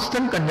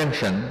constant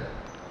conjunction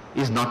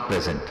is not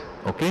present.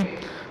 Okay?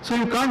 So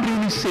you can't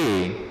really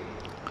say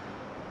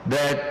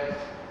that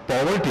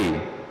poverty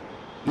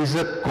is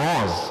a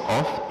cause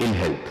of ill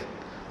health.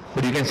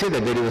 But you can say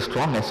that there is a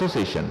strong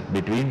association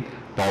between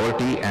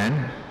poverty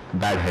and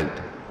bad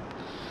health.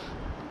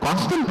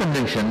 Constant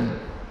conjunction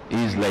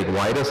is like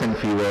virus and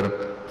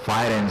fever,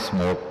 fire and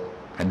smoke,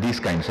 and these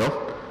kinds of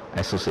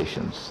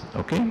associations.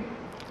 Okay?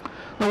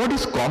 Now what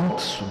is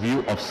Comte's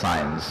view of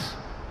science?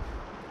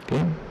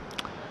 Okay?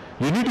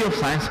 Unity of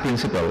science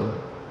principle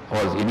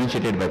was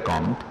initiated by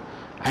Comte,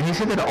 and he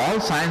said that all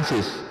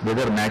sciences,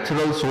 whether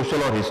natural,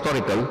 social or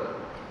historical,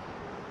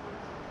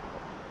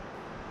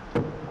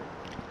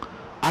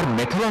 are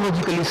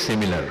methodologically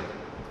similar.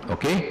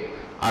 Okay?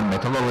 Are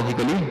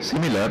methodologically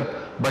similar,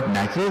 but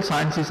natural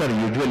sciences are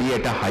usually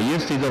at a higher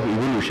stage of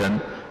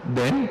evolution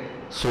than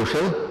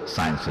social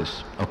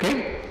sciences.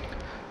 Okay?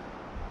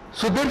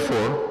 So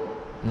therefore,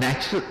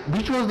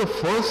 which was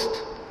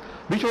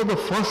the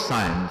first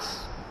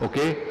science,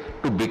 okay,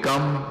 to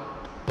become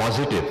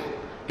positive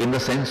in the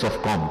sense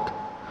of Comte?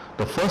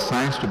 The first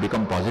science to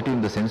become positive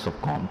in the sense of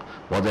Comte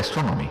was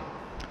astronomy.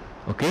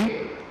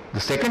 Okay? The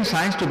second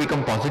science to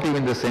become positive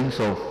in the sense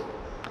of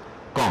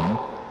Comte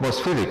was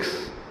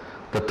physics.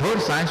 The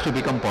third science to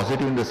become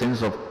positive in the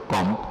sense of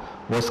Comte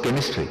was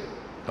chemistry.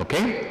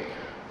 Okay?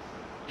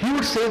 He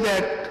would say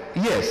that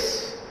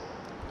yes,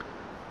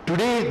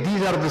 today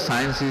these are the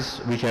sciences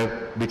which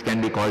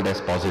can be called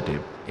as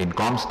positive. In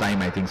Comte's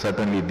time, I think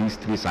certainly these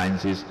three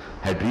sciences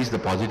had reached the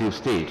positive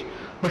stage.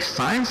 But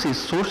sciences,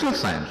 social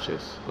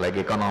sciences like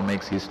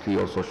economics, history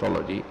or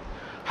sociology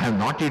have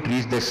not yet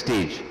reached that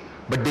stage.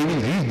 But they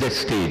will reach that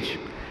stage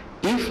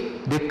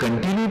if they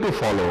continue to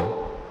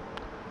follow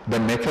the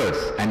methods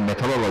and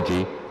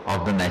methodology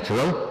of the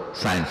natural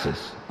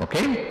sciences.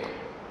 Okay?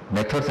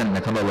 Methods and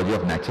methodology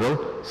of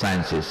natural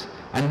sciences.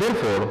 And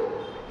therefore,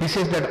 he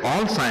says that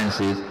all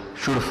sciences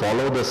should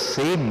follow the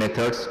same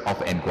methods of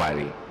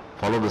inquiry.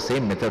 Follow the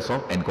same methods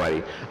of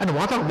inquiry. And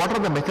what are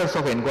the methods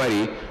of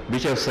inquiry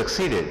which have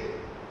succeeded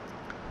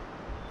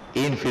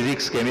in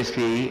physics,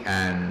 chemistry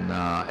and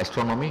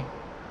astronomy?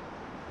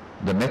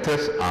 The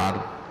methods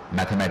are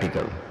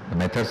mathematical. The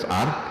methods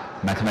are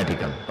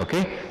mathematical.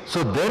 Okay?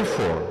 So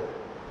therefore,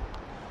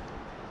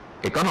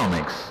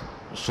 economics,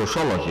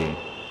 sociology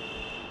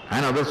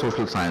and other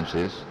social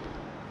sciences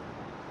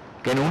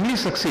can only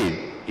succeed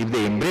if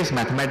they embrace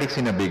mathematics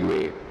in a big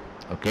way.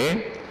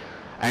 Okay?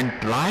 And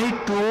try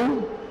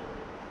to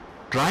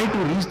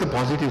reach the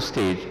positive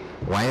stage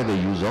via the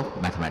use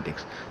of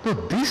mathematics. So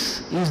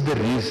this is the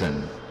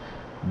reason,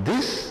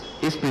 this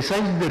is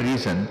precisely the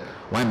reason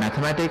why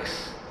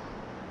mathematics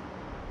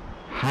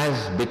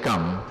has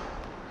become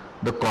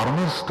the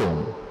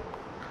cornerstone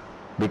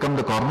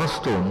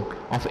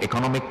of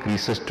economic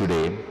research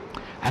today,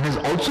 and has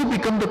also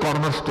become the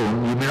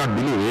cornerstone, you may not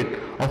believe it,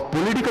 of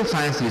political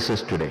science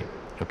research today.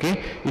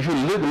 Okay? If you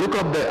look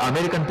up the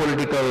American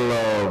political,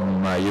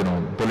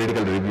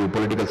 political review,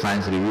 political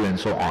science review and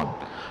so on,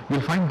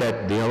 you'll find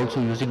that they are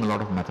also using a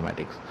lot of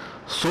mathematics.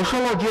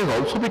 Sociology has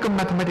also become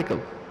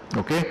mathematical,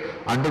 okay,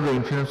 under the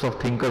influence of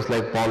thinkers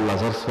like Paul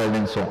Lazarsfeld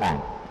and so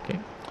on. Okay?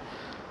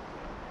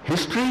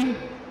 History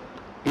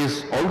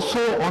is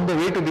also on the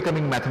way to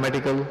becoming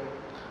mathematical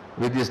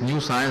with this new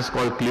science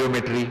called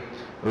cliometry,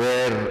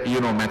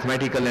 where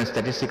mathematical and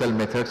statistical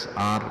methods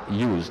are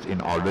used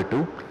in order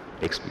to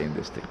explain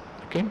this thing.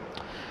 Okay,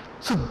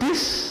 so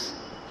this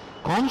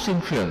Comte's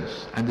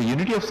influence and the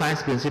unity of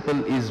science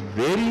principle is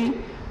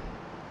very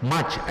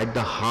much at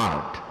the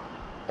heart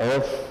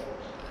of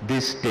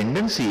this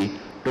tendency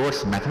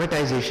towards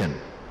mathematization,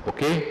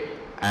 okay,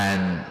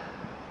 and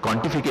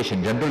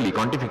quantification, generally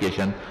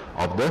quantification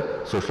of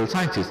the social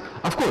sciences.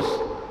 Of course,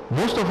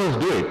 most of us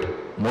do it.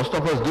 Most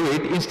of us do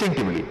it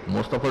instinctively.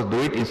 Most of us do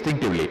it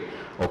instinctively.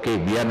 Okay,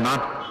 we are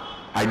not,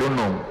 I don't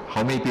know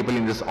how many people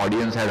in this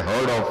audience had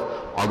heard of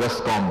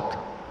Auguste Comte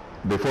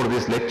before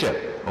this lecture,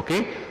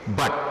 okay,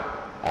 but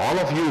all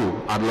of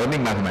you are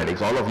learning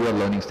mathematics, all of you are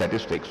learning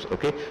statistics,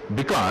 okay,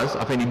 because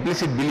of an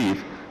implicit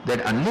belief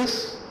that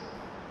unless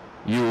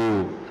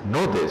you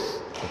know this,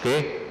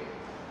 okay,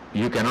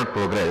 you cannot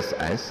progress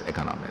as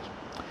economists.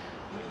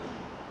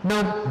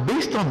 Now,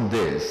 based on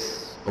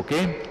this,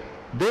 okay,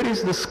 there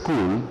is the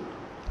school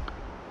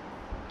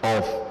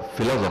of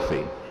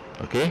philosophy,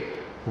 okay,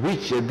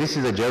 which this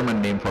is a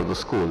German name for the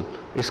school.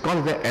 It's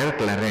called the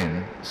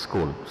Erklärung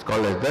school. It's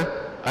called as the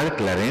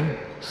Erklärung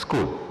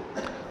school.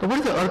 So what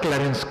is the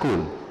Erklärung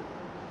school?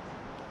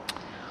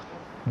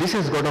 This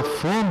has got a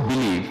firm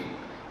belief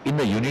in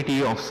the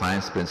unity of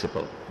science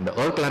principle. The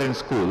Erklärung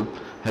school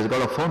has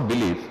got a firm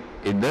belief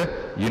in the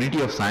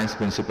unity of science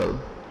principle.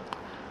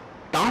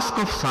 Task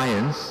of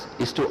science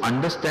is to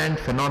understand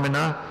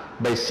phenomena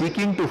by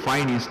seeking to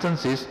find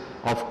instances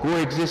of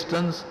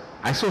coexistence,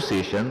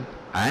 association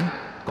and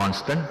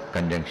constant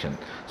conjunction.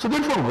 So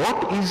therefore,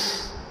 what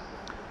is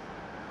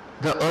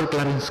the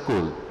Erklärung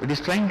school? It is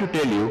trying to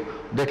tell you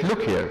that,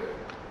 look here,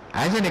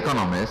 as an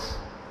economist,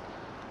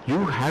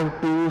 you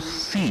have to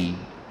see,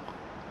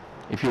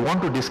 if you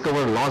want to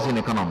discover laws in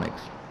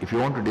economics, you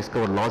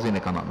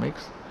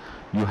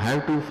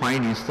have to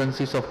find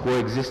instances of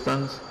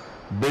coexistence,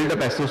 build up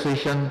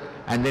association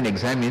and then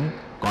examine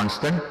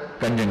constant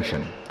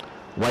conjunction.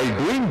 While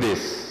doing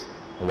this,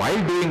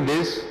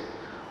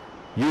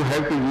 you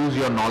have to use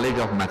your knowledge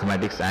of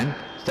mathematics and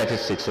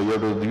statistics. So you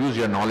have to use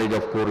your knowledge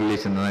of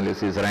correlation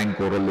analysis, rank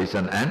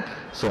correlation and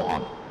so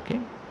on. Okay.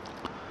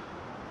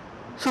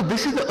 So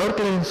this is the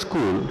Erklärung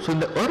school. So in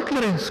the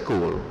Erklärung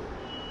school,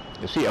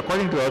 you see,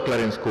 according to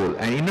Erklärung school,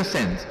 and in a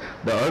sense,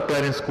 the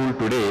Erklärung school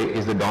today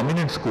is the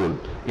dominant school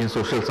in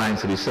social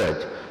science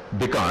research,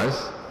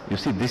 because you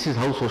see, this is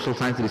how social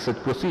science research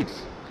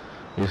proceeds.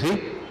 You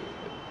see,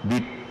 we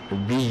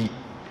do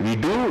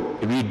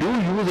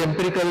use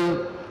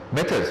empirical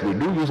methods. We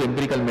do use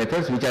empirical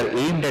methods which are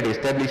aimed at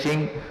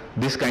establishing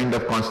this kind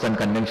of constant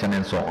conjunction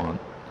and so on.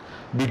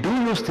 We do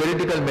use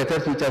theoretical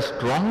methods which are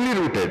strongly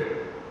rooted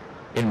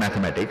in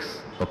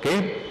mathematics,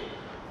 okay?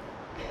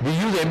 We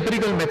use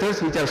empirical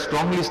methods which are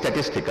strongly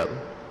statistical.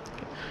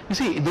 You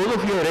see, those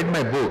of you who have read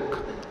my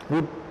book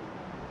would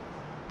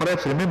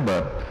perhaps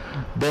remember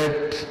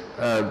that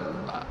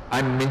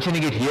I'm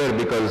mentioning it here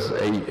because,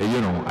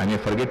 I may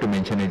forget to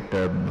mention it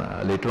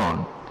later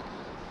on,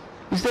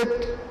 is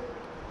that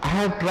I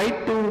have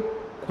tried to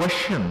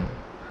question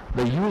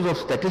the use of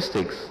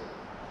statistics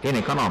in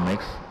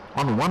economics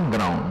on one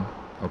ground,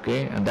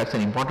 okay, and that's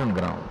an important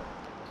ground.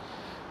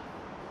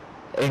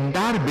 The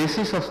entire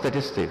basis of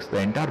statistics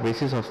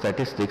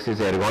is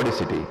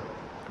ergodicity,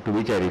 to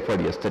which I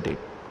referred yesterday.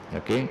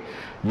 Okay,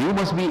 you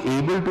must be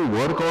able to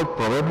work out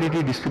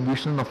probability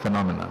distribution of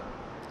phenomena,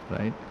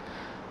 right?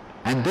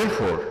 And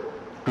therefore,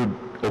 to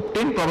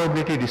obtain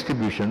probability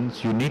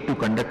distributions, you need to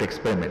conduct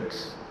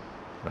experiments,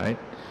 right?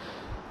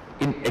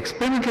 In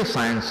experimental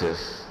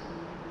sciences,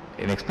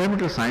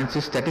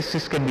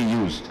 statistics can be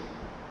used,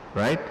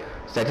 right?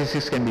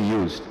 Statistics can be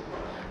used.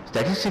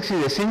 Statistics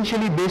is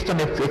essentially based on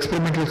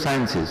experimental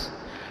sciences.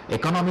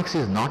 Economics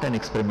is not an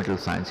experimental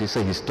science, it's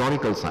a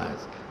historical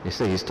science.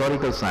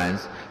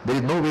 There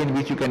is no way in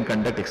which you can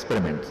conduct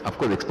experiments. Of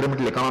course,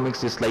 experimental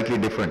economics is slightly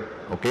different,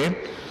 okay?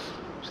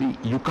 See,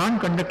 you can't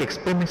conduct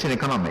experiments in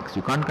economics.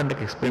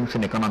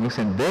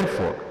 And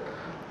therefore,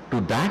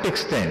 to that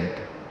extent,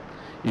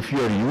 if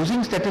you are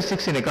using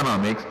statistics in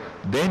economics,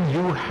 then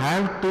you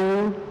have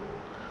to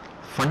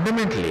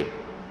fundamentally,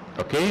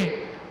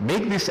 okay,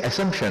 make this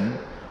assumption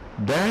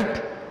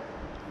that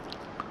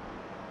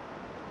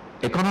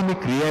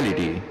economic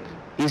reality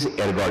is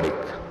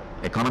ergodic.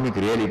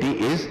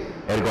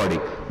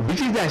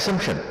 Which is the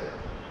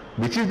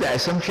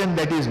assumption?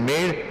 That is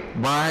made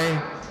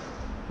by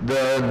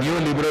the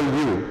neoliberal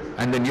view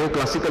and the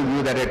neoclassical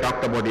view that I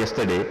talked about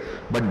yesterday,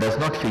 but does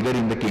not figure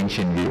in the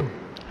Keynesian view.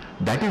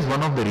 That is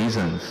one of the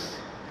reasons.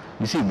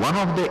 You see, one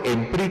of the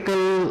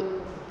empirical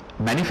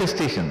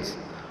manifestations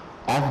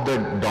of the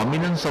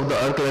dominance of the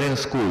Erklärung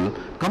school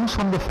comes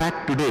from the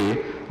fact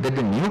today that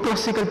the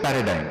neoclassical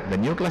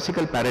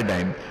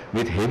paradigm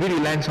with heavy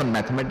reliance on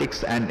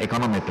mathematics and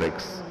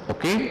econometrics,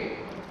 okay,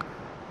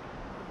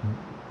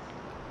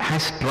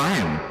 has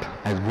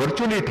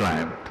virtually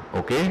triumphed,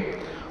 okay,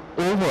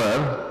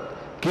 over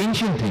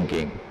Keynesian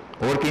thinking,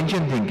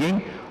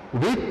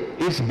 with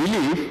its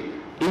belief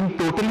in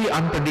totally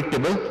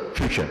unpredictable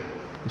future.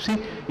 You see,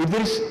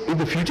 if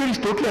the future is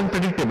totally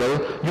unpredictable,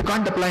 you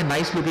can't apply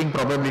nice looking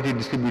probability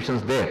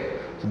distributions there.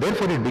 So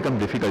therefore it becomes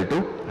difficult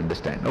to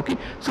understand. Okay,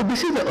 so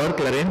this is the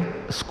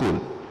Erklären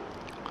school.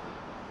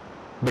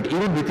 But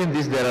even within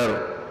this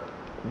there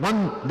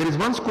is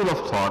one school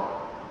of thought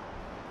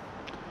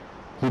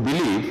who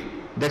believe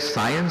that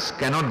science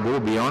cannot go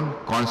beyond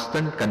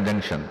constant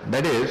conjunction.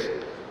 That is,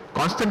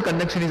 constant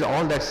conjunction is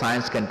all that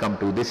science can come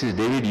to. This is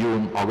David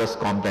Hume, Auguste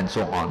Comte and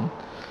so on.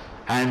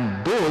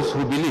 And those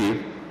who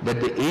believe that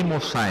the aim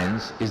of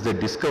science is the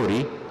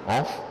discovery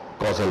of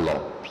causal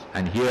laws.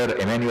 And here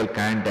Immanuel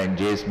Kant and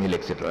J.S. Mill,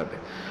 etc.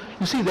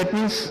 You see, that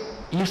means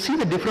you see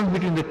the difference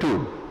between the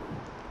two.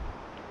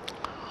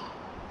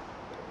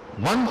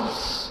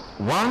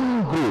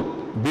 One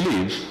group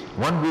believes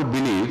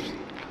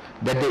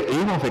that the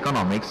aim of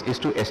economics is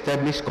to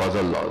establish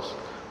causal laws.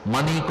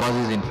 Money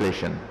causes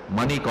inflation,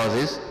 money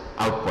causes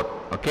output,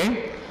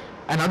 okay?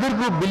 Another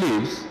group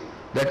believes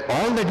that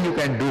all that you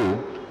can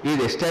do is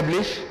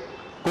establish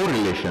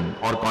correlation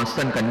or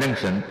constant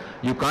conjunction.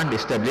 You can't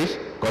establish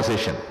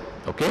causation,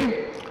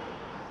 okay?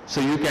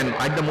 So you can,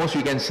 at the most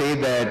you can say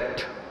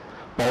that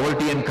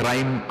poverty and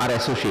crime are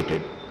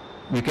associated.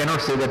 You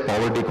cannot say that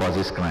poverty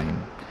causes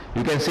crime.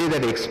 You can say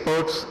that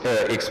exports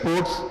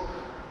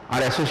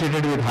are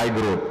associated with high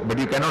growth, but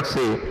you cannot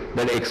say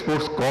that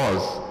exports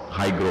cause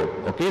high growth.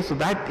 Okay, so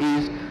that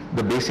is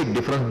the basic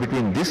difference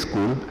between this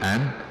school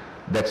and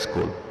that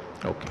school.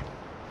 Okay.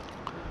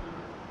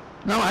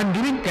 Now I am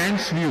giving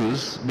Kant's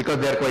views because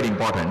they are quite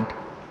important.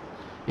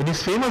 In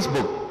his famous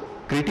book,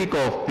 Critique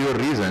of Pure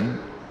Reason,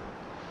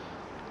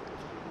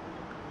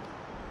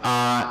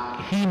 I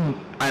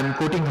am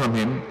quoting from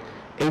him,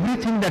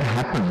 everything that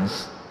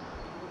happens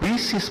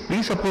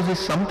presupposes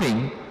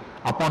something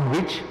upon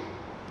which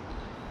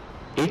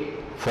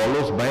it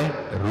follows by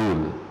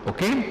rule.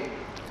 Okay?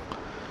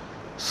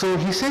 So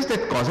he says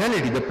that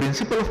causality, the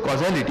principle of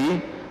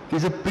causality,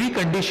 is a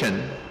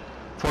precondition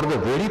for the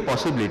very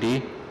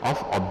possibility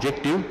of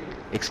objective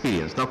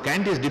experience. Now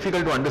Kant is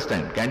difficult to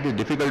understand.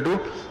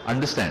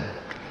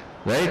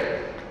 Right?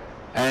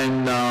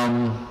 And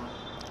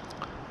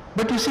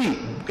but you see,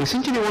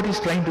 essentially what he's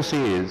trying to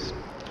say is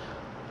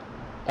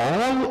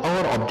all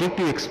our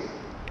objective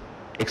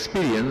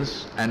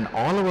experience and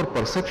all our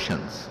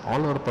perceptions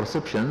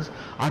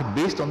are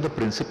based on the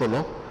principle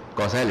of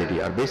causality,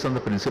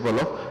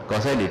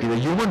 The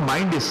human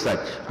mind is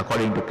such,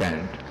 according to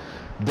Kant,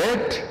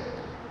 that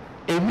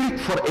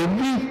for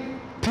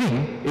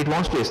everything it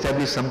wants to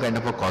establish some kind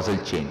of a causal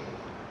chain,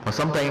 or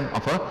some kind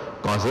of a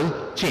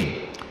causal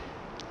chain.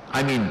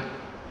 I mean,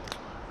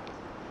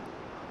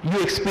 you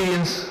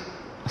experience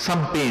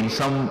some pain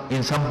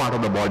in some part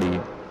of the body.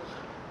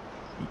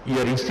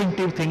 Your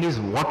instinctive thing is,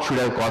 what should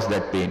have caused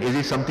that pain? Is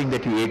it something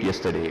that you ate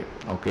yesterday,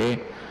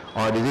 okay,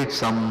 or is it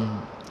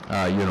some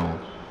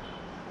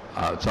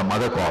some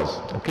other cause,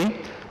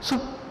 okay? So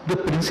the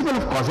principle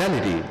of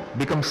causality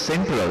becomes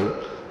central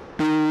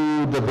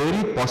to the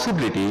very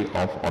possibility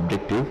of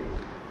objective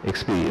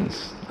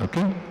experience,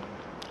 okay?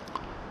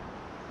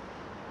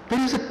 There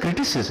is a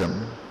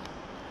criticism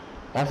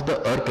of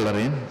the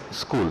Erklären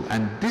school,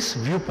 and this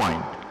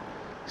viewpoint,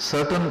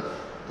 certain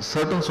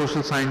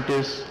social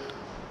scientists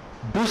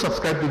do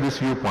subscribe to this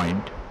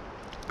viewpoint.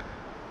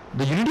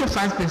 The unity of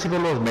science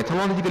principle was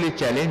methodologically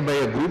challenged by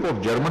a group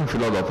of German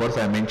philosophers,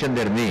 I mentioned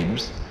their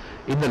names,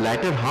 in the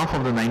latter half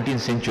of the 19th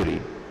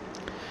century.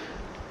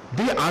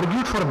 They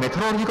argued for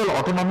methodological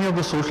autonomy of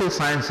the social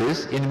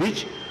sciences, in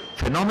which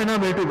phenomena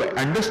were to be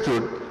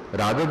understood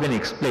rather than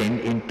explained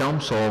in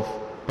terms of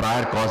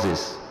prior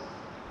causes.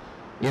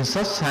 In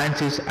such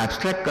sciences,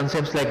 abstract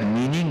concepts like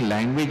meaning,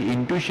 language,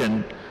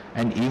 intuition,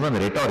 and even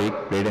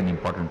rhetoric played an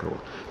important role.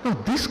 Now,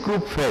 this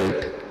group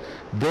felt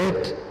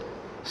that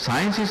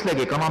sciences like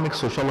economics,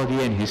 sociology,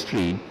 and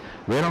history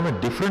were on a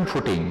different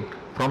footing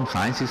from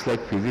sciences like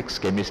physics,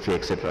 chemistry,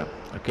 etc.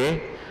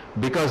 Okay?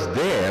 Because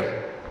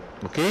there,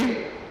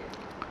 okay,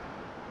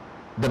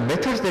 the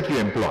methods that you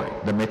employ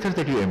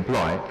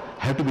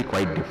have to be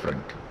quite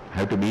different.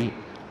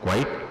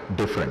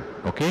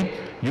 Okay?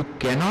 You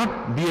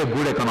cannot be a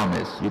good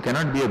economist.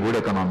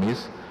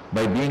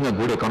 By being a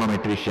good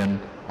econometrician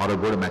or a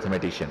good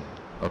mathematician.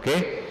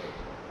 Okay?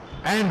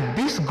 And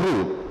this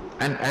group,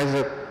 and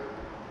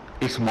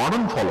its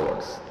modern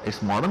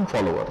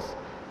followers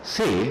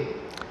say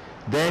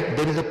that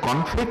there is a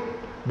conflict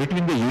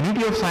between the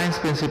unity of science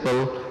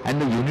principle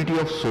and the unity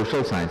of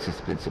social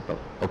sciences principle.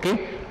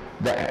 Okay?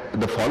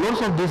 The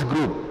followers of this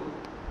group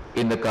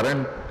in the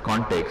current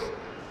context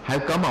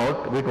have come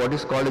out with what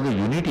is called as the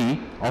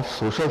unity of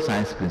social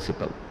science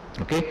principle.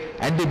 Okay?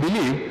 And they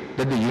believe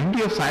that the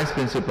unity of science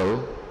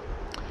principle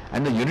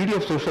and the unity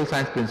of social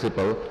science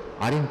principle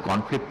are in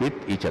conflict with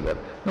each other.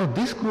 Now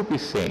this group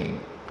is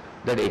saying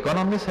that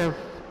economists have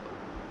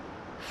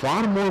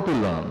far more to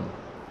learn,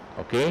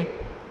 okay,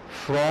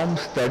 from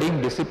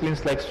studying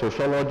disciplines like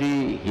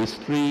sociology,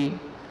 history,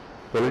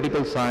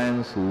 political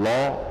science,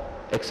 law,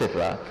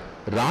 etc.,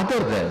 rather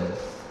than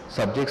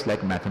subjects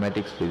like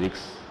mathematics,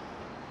 physics,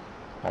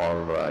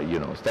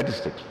 or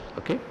statistics.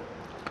 Okay.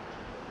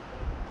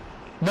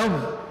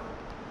 Now,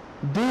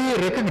 they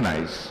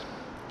recognize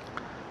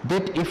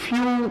that if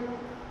you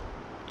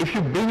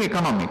bring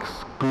economics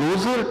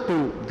closer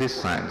to these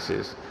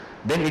sciences,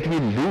 then it will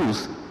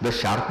lose the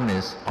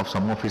sharpness of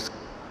some of its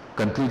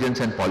conclusions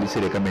and policy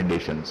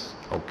recommendations.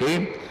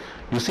 Okay?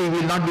 You see, we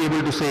will not be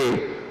able to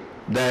say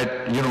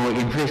that,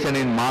 inflation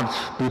in March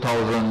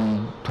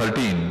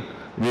 2013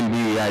 will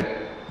be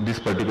at this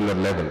particular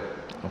level.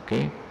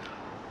 Okay?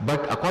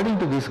 But according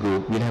to this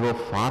group, we'll have a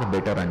far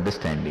better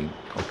understanding,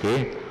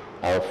 okay,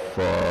 of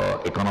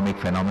economic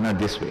phenomena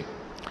this way.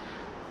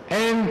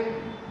 And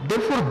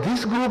therefore,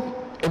 this group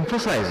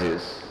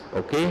emphasizes,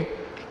 okay,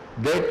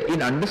 that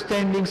in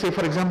understanding, say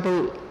for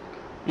example,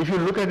 if you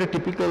look at a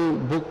typical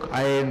book,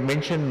 I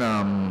mentioned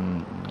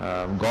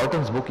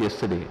Gorton's book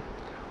yesterday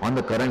on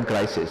the current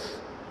crisis,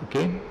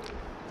 okay.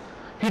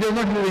 He does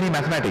not use any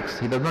mathematics.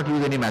 He does not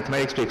use any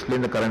mathematics to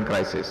explain the current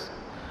crisis.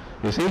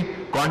 You see,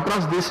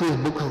 contrast this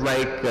with books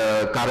like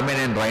Carmen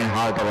and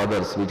Reinhardt or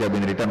others which have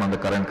been written on the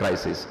current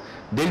crisis.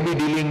 They'll be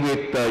dealing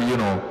with,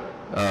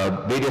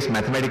 various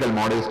mathematical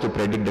models to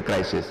predict the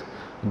crisis.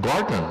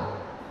 Gorton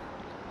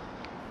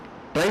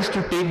tries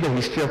to take the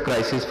history of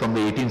crisis from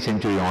the 18th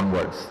century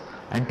onwards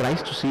and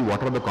tries to see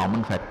what are the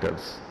common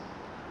factors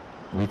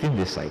within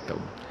this cycle.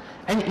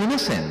 And in a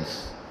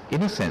sense,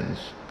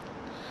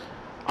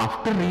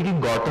 after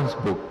reading Gorton's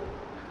book,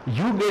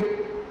 you get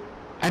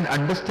an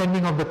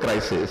understanding of the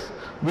crisis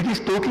which is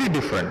totally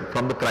different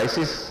from the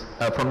crisis,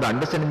 from the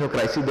understanding of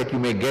crisis that you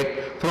may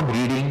get from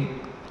reading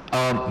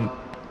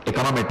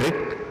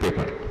econometric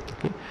paper.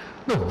 Okay?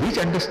 Now, which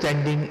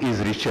understanding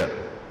is richer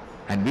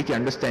and which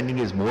understanding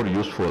is more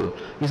useful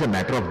is a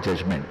matter of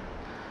judgment.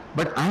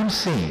 But I am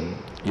saying,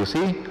 you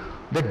see,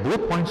 that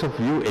both points of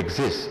view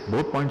exist,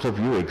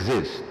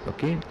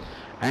 okay,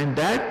 and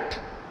that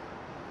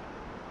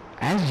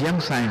as young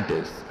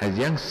scientists,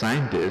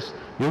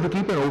 you have to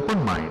keep an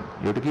open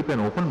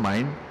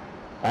mind,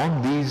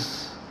 on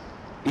these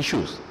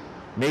issues.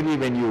 Maybe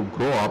when you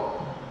grow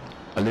up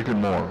a little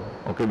more,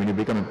 okay, when you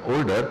become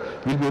older,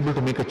 you'll be able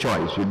to make a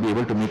choice,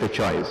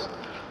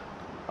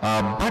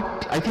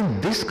 but I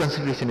think this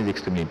consideration is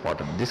extremely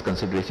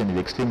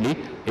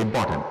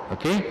important.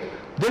 Okay.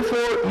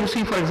 Therefore, you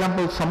see, for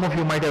example, some of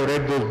you might have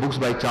read those books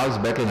by Charles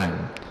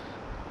Bettelheim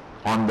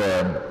on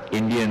the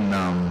Indian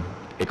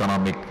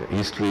economic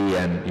history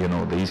and,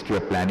 the history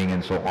of planning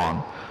and so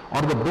on,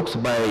 or the books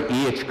by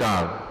E.H.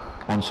 Carr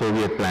on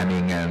Soviet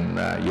planning and,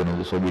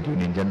 the Soviet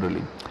Union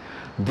generally.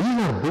 These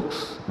are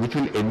books which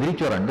will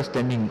enrich your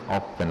understanding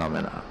of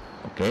phenomena,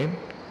 okay?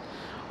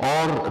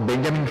 Or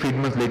Benjamin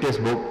Friedman's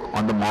latest book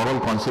on the moral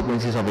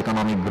consequences of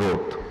economic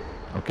growth,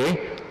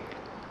 okay?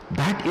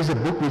 That is a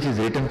book which is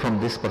written from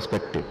this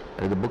perspective.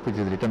 It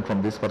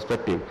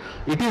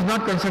is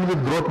not concerned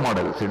with growth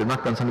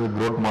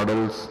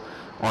models.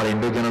 Or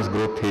endogenous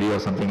growth theory or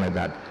something like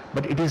that.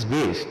 But it is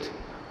based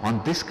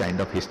on this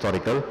kind of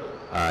historical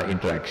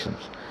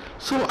interactions.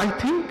 So I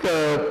think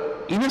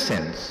in a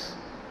sense,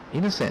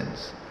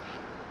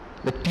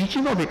 the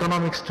teaching of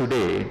economics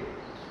today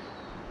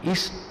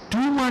is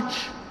too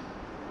much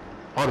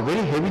or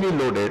very heavily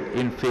loaded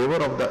in favor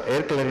of the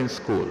air clearance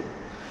school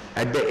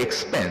at the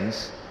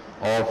expense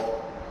of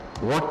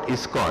what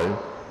is called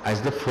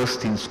as the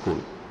first-in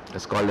school.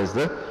 It's called as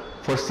the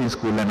first-in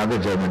school, another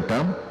German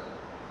term.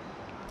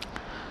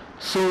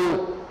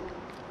 So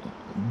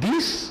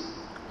this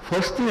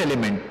first-in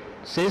element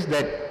says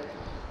that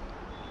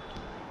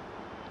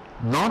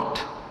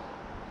not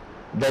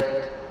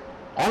that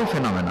all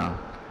phenomena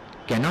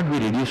cannot be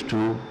reduced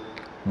to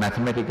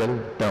mathematical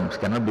terms,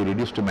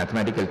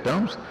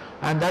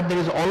 and that there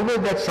is always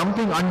that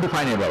something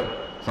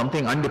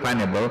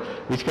undefinable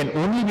which can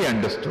only be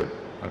understood.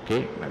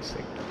 Okay, that's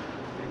it.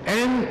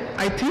 And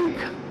I think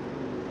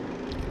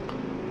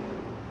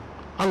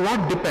a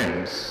lot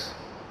depends,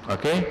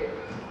 okay?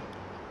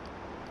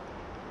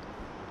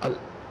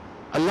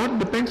 A lot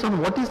depends on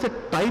what is the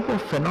type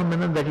of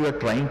phenomenon that you are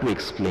trying to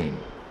explain,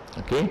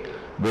 okay?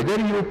 Whether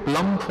you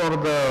plumb for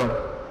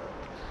the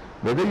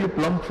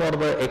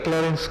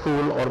Ekleren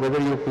school or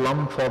whether you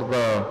plumb for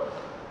the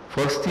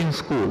first-in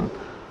school,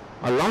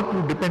 a lot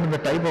will depend on the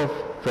type of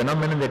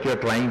phenomenon that you are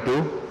trying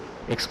to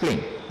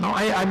explain. Now,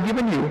 I've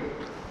given you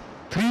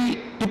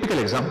 3 typical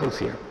examples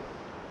here.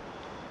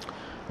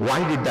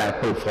 Why did the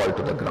apple fall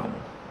to the ground?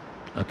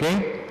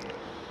 Okay?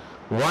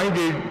 Why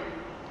did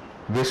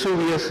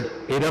Vesuvius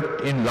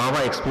erupt in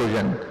lava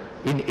explosion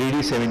in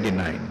AD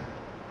 79?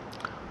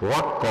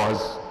 What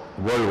caused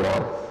World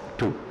War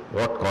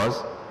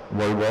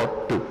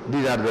II?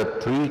 These are the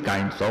 3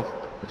 kinds of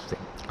this thing.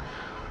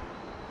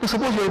 So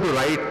suppose you have to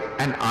write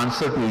an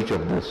answer to each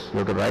of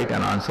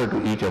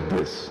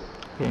this.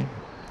 Okay?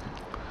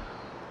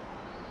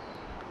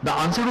 The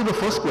answer to the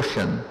first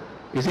question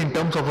is in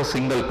terms of a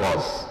single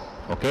cause.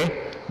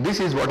 Okay? This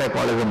is what I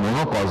call as a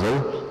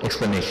monocausal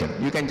explanation.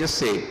 You can just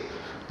say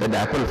that the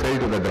apple fell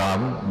to the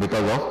ground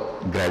because of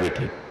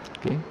gravity.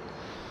 Okay?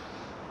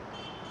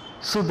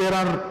 So there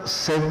are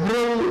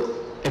several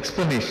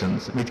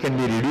explanations which can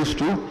be reduced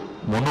to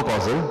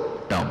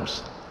monocausal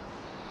terms.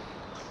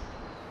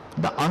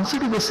 The answer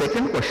to the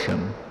second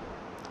question,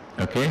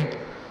 okay,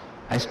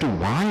 as to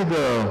why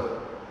the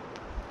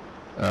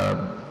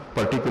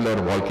particular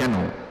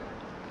volcano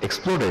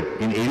exploded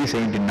in AD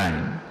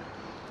 79,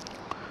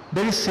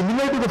 that is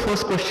similar to the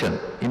first question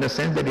in a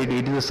sense that it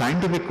is a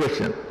scientific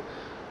question,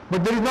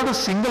 but there is not a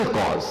single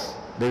cause.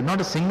 There is not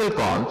a single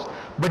cause,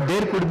 but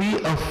there could be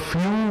a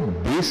few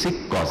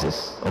basic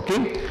causes.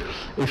 Okay,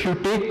 if you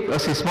take a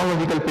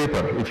seismological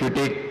paper, if you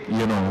take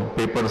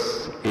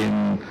papers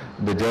in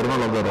the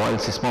Journal of the Royal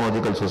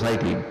Seismological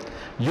Society,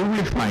 you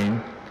will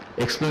find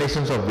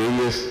explanations of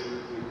various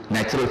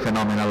natural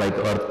phenomena like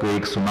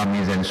earthquakes,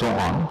 tsunamis, and so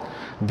on.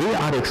 They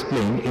are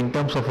explained in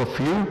terms of a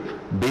few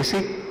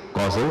basic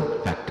causal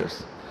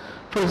factors.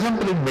 For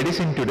example, in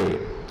medicine today,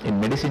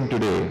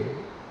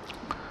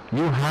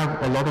 you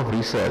have a lot of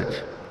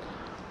research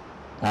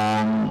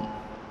on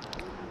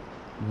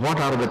what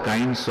is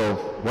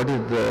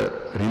the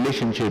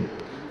relationship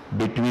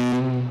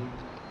between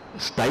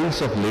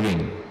styles of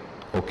living,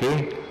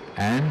 okay,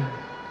 and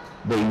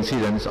the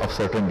incidence of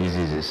certain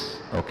diseases,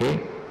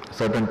 okay,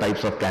 certain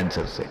types of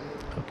cancer, say,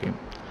 okay.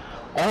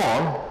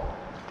 Or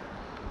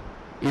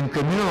in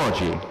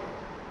criminology,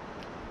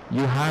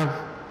 you have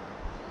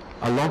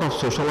a lot of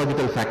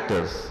sociological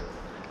factors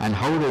and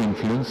how they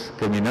influence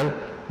criminal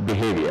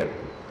behavior.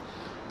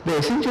 The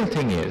essential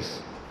thing is,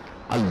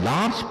 a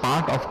large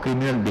part of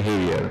criminal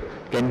behavior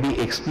can be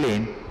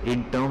explained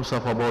in terms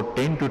of about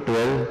 10 to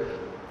 12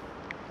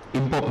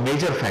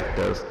 major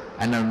factors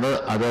and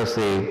another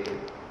say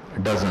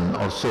dozen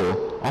or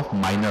so of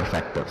minor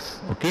factors.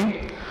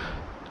 Okay?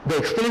 The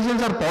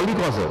explanations are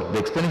polycausal.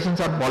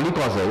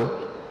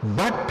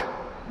 But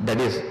that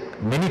is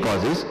many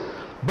causes,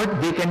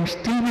 but they can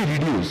still be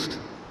reduced.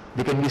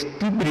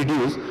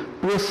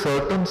 To a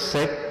certain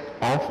set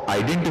of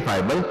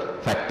identifiable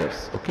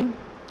factors. Okay?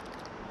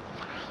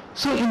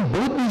 So in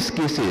both these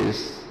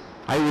cases,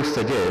 I would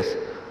suggest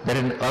that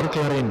an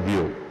Erklarian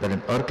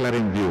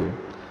view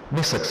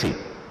may succeed.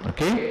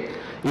 Okay?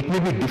 It may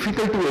be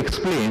difficult to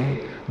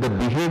explain the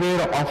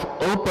behavior of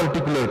a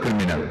particular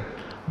criminal,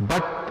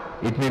 but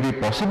it may be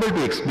possible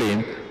to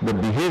explain the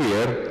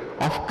behavior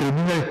of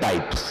criminal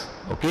types.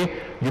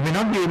 Okay? You may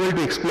not be able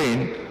to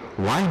explain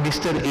why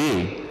Mr.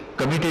 A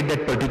committed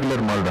that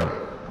particular murder.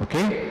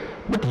 Okay?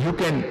 But you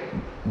can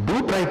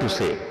try to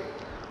say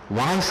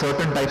why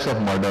certain types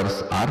of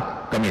murders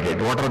are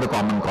committed. What are the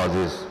common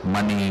causes?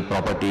 Money,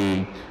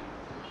 property,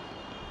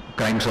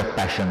 crimes of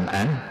passion,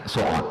 and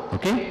so on.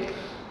 Okay?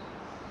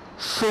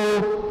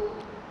 So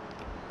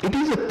it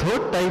is a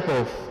third type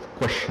of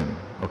question.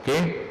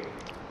 Okay?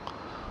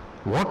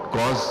 What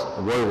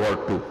caused World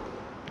War II?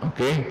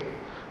 Okay?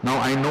 Now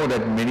I know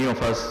that many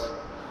of us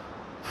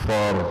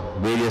for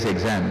various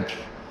exams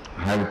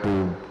have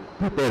to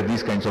prepare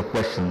these kinds of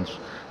questions,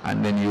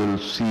 and then you will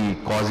see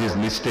causes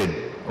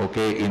listed,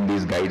 okay, in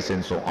these guides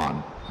and so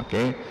on.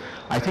 Okay?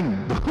 I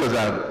think those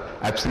are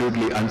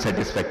absolutely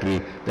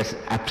unsatisfactory. That's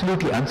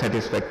absolutely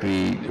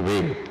unsatisfactory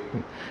way.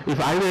 If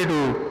I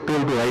were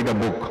told to write a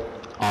book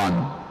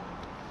on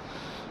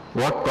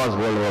what caused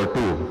World War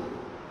II,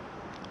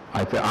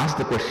 if I ask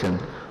the question,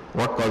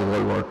 what caused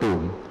World War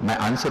II, my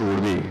answer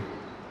would be,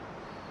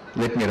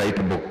 let me write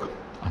a book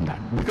on that.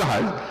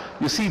 Because,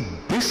 you see,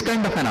 this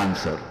kind of an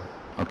answer,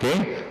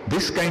 okay,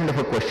 this kind of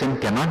a question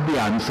cannot be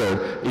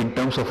answered in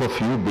terms of a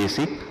few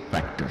basic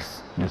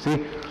factors. You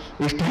see,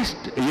 it's just,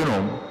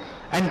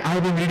 and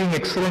I've been reading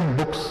excellent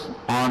books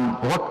on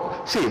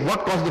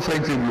what caused the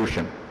French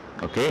Revolution,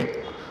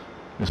 okay.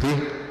 You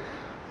see,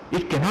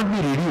 it cannot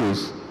be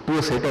reduced to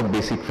a set of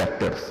basic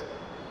factors.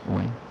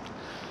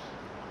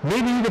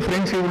 Maybe the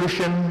French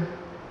Revolution,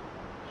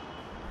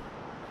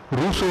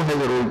 Rousseau has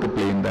a role to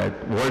play in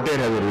that, Voltaire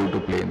has a role to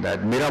play in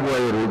that, Mirabeau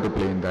has a role to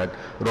play in that,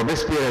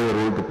 Robespierre has a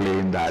role to play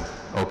in that,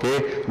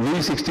 okay, Louis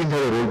XVI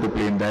has a role to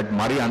play in that,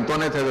 Marie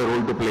Antoinette has a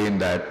role to play in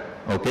that,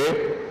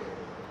 okay,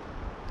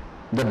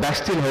 the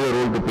Bastille has a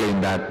role to play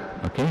in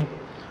that, okay.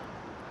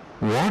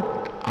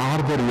 What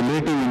are the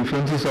relative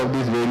influences of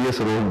these various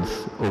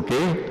roles,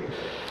 okay,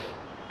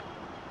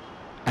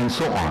 and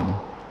so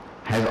on,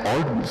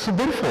 so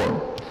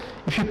therefore,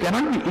 if you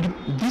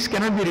these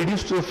cannot be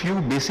reduced to a few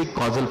basic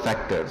causal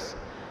factors,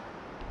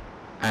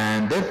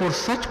 and therefore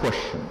such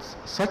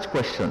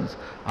questions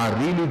are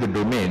really the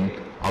domain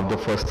of the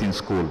first in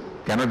school,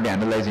 cannot be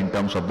analyzed in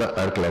terms of the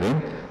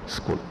Erklarian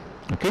school.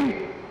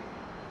 Okay?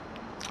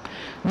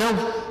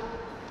 Now,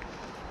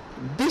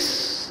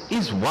 this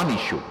is one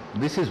issue.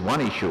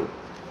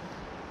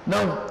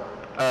 Now,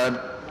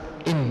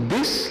 in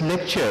this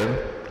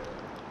lecture,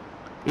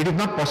 it is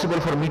not possible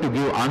for me to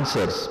give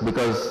answers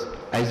because,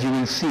 as you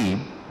will see,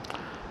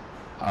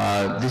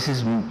 this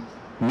is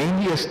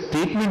mainly a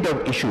statement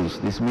of issues.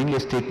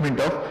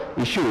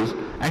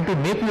 And to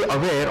make you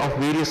aware of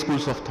various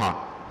schools of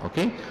thought.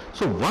 Okay?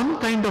 So one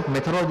kind of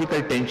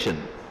methodological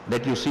tension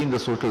that you see in the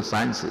social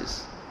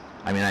sciences,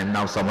 I mean, I'm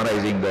now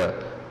summarizing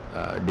the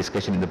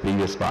discussion in the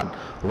previous part.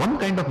 One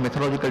kind of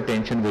methodological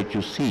tension which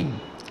you see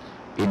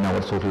in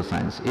our social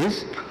science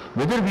is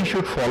whether we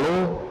should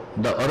follow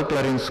the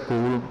Earth-learning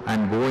school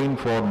and go in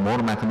for more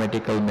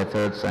mathematical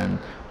methods and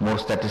more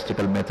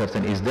statistical methods,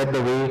 and is that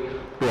the way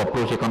to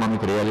approach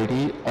economic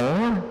reality,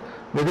 or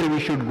whether we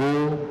should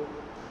go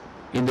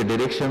in the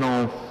direction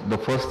of the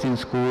first in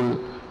school,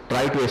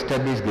 try to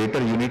establish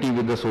greater unity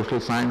with the social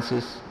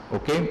sciences,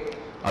 okay,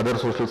 other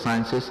social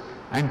sciences,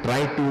 and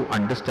try to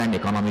understand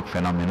economic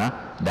phenomena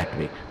that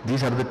way.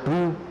 These are the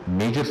two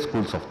major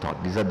schools of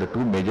thought. These are the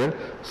two major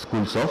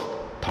schools of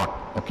thought,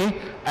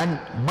 okay. And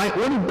my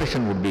own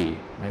impression would be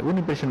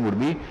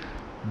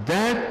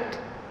that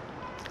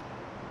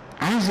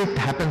as it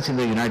happens in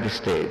the United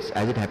States,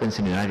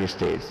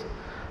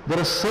 there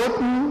are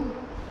certain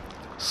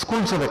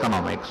schools of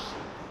economics,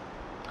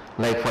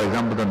 like for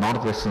example the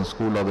Northwestern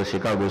School or the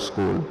Chicago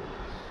School,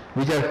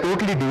 which are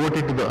totally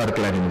devoted to the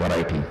earth-learning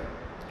variety.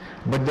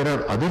 But there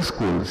are other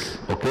schools,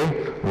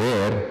 okay,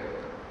 where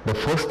the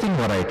first-in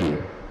variety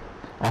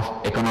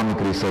of economic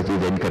research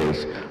is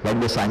encouraged, like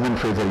the Simon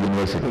Fraser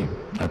University,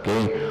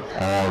 okay,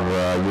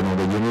 or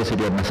the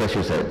University of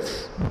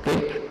Massachusetts,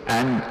 okay,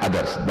 and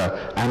others,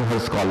 the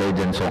Amherst College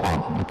and so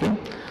on, okay.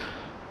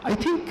 I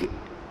think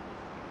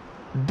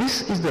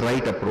this is the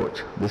right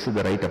approach.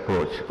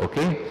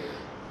 Okay.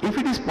 If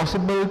it is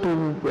possible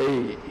to,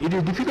 it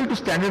is difficult to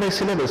standardize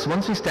syllabus.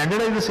 Once we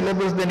standardize the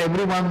syllabus, then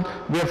everyone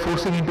we are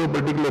forcing into a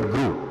particular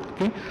group.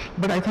 Okay.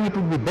 But I think it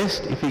would be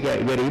best if we are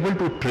able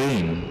to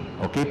train,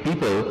 okay,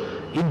 people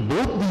in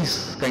both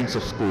these kinds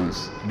of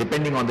schools,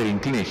 depending on their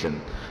inclination,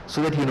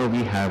 so that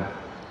we have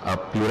a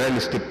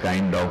pluralistic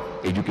kind of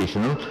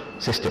educational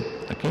system.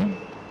 Okay.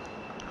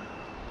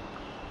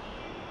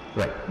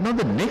 Right. Now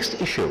the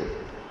next issue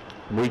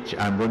which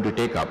I am going to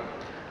take up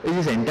is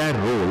this entire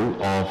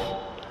role of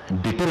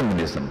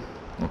determinism,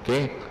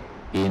 okay,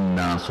 in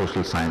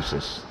social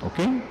sciences,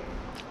 okay.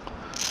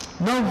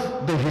 Now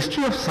the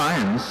history of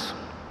science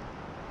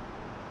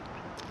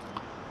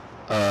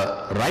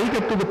right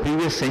up to the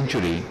previous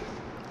century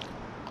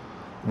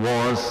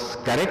was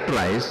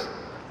characterized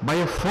by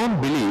a firm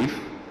belief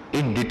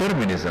in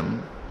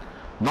determinism,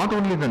 not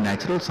only in the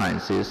natural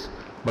sciences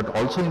but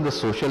also in the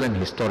social and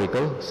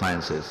historical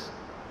sciences.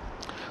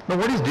 Now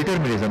what is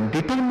determinism?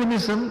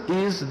 Determinism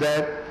is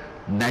that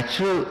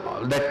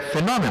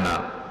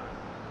phenomena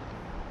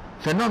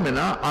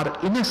are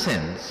in a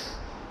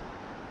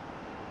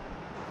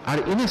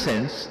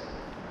sense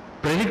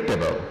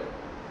predictable,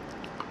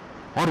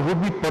 or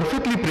would be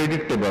perfectly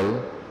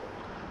predictable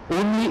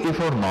only if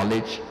our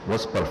knowledge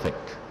was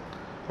perfect.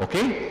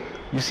 Okay?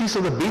 You see,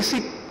 so the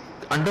basic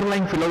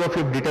underlying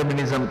philosophy of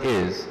determinism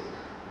is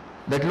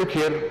that, look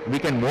here, we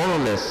can more or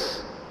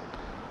less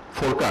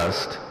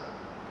forecast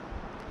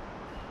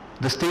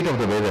the state of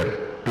the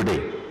weather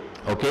today,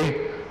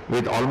 okay,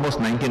 with almost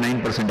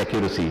 99%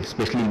 accuracy,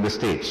 especially in the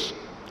States.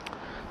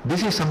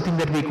 This is something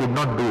that we could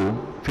not do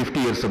 50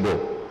 years ago.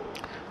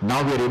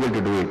 Now we are able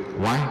to do it.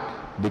 Why?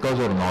 Because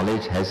our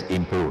knowledge has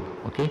improved,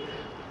 okay.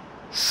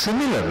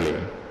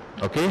 Similarly,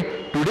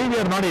 okay, today we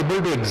are not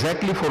able to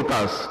exactly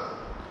forecast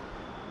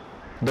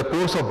the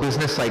course of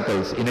business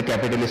cycles in a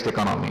capitalist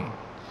economy,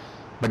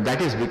 but that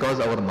is because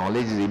our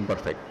knowledge is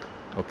imperfect,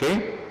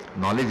 okay.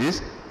 Knowledge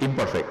is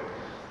imperfect.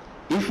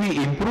 If we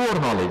improve our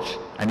knowledge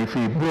and if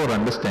we improve our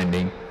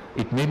understanding,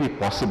 it may be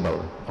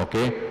possible,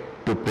 okay,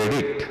 to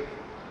predict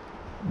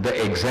the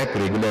exact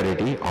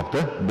regularity of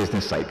the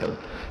business cycle.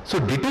 So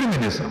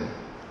determinism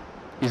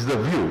is the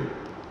view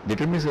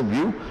that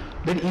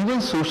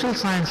even social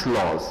science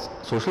laws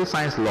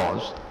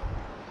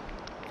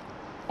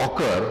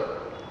occur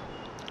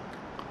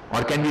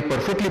or can be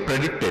perfectly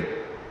predicted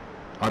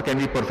or can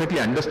be perfectly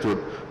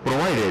understood,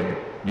 provided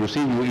you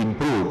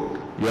improve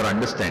your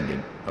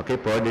understanding, okay,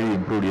 provided you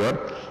improve your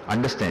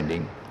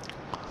understanding.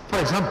 For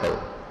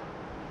example,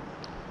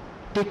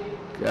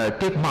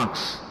 take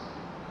Marx.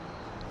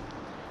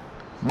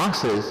 Marx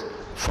says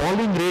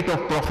falling rate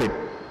of profit.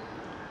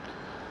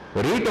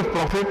 The rate of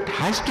profit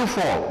has to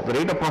fall. The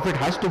rate of profit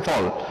has to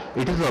fall.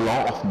 It is a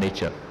law of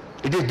nature.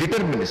 It is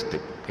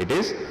deterministic.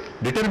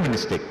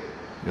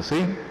 You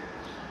see.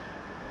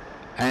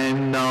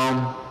 And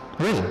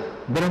well,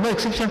 there are no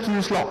exceptions to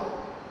this law.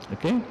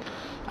 Okay.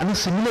 And a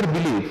similar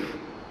belief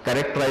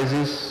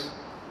characterizes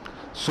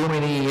so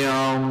many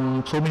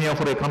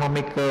of our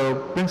economic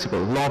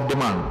principles. Law of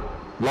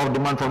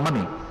demand for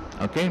money.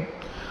 Okay.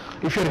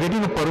 If you are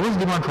getting a perverse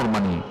demand for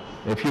money,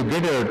 if you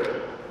get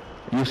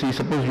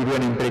suppose you do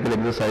an empirical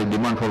exercise,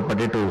 demand for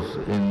potatoes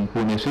in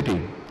Pune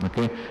city,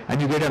 okay,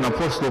 and you get an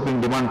upward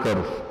sloping demand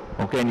curve,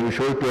 okay, and you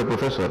show it to a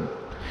professor,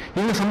 he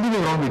will say something is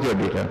wrong with your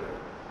data,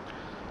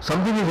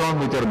 something is wrong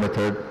with your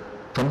method,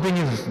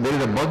 there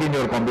is a bug in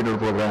your computer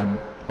program,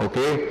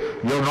 okay,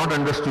 you have not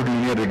understood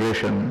linear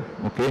regression,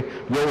 okay,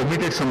 you have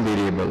omitted some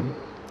variable.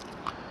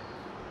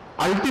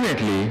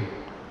 Ultimately,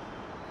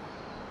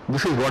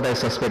 this is what I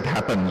suspect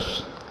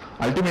happens.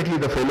 Ultimately,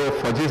 the fellow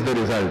fudges the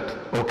result,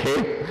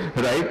 okay,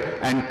 right,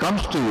 and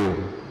comes to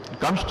you,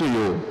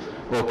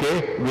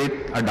 okay, with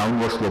a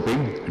downward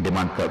sloping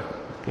demand curve,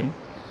 okay.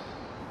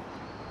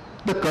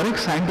 The correct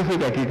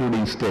scientific attitude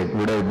instead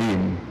would have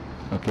been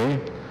Okay?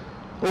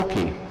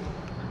 Okay.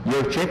 You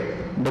have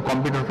checked the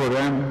computer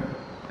program,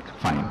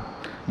 fine.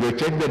 You have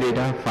checked the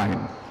data,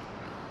 fine.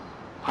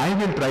 I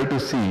will try to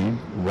see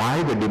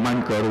why the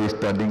demand curve is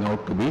turning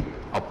out to be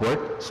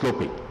upward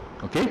sloping.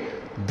 Okay?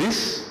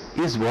 This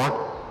is what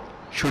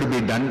should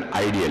be done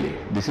ideally.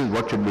 This is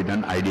what should be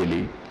done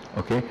ideally.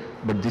 Okay?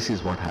 But this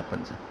is what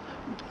happens.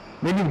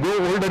 When you go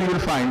older, you will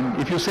find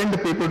if you send a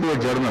paper to a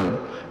journal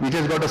which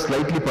has got a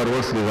slightly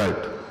perverse result,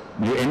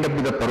 you end up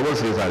with a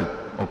perverse result.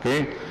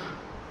 Okay?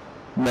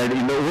 That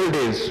in the old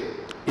days,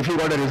 if you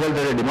got a result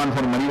that the demand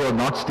for money was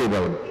not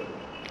stable,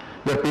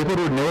 your paper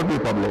would never be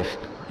published.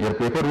 Your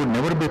paper would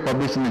never be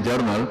published in the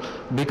journal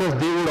because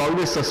they would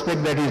always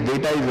suspect that his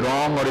data is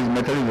wrong or his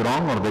method is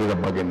wrong or there is a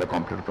bug in the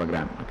computer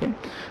program. Okay?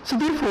 So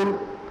therefore,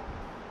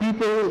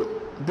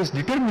 this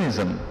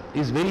determinism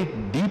is very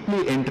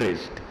deeply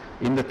entrenched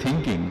in the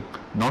thinking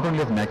not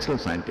only of natural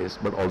scientists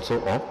but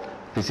also of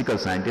physical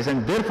scientists,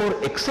 and therefore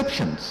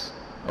exceptions,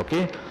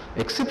 okay,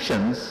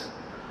 exceptions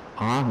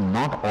are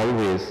not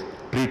always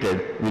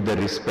treated with the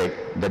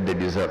respect that they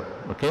deserve.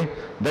 Okay?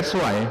 That's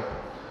why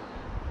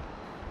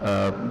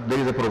there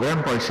is a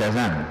program called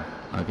Shazam.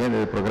 Okay?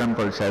 There is a program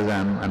called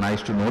Shazam, and I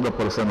used to know the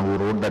person who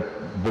wrote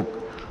that book,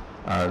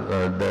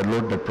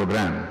 wrote that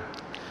program.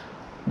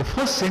 The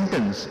first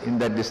sentence in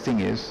that this thing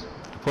is,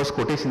 first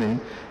quotation is,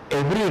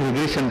 every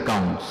regression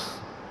counts.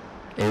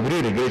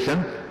 Every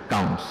regression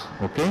counts.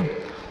 Okay?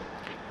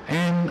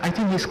 And I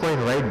think he's quite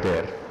right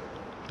there.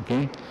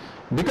 Okay?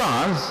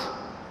 Because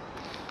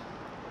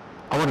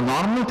our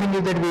normal thing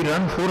is that we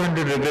run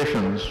 400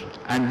 regressions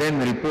and then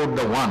report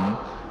the one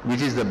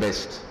which is the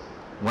best.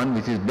 One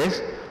which is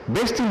best.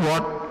 Best in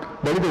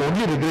what? That is the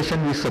only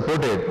regression which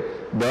supported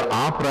the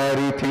a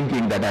priori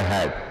thinking that I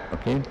had.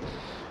 Okay?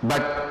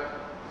 But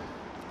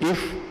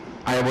if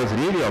I was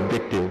really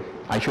objective,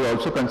 I should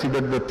also consider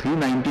the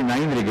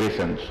 399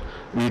 regressions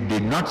which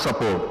did not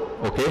support,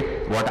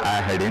 okay, what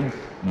I had in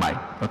mind.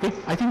 Okay?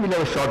 I think we'll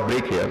have a short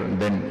break here and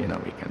then,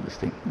 we can this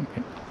thing.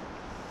 Okay?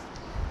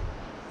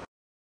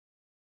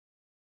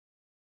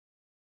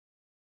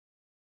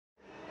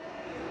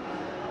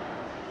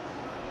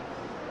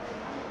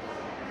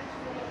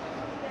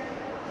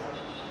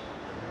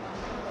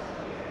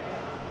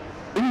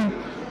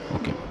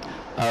 Okay.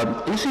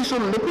 You see, so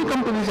let me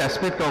come to this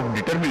aspect of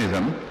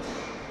determinism.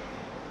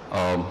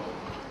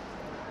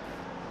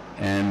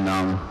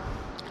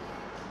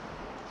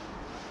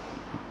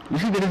 You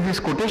see, there is this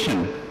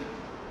quotation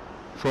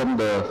from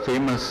the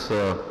famous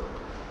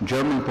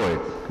German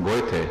poet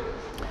Goethe,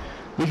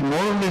 which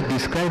more or less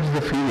describes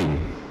the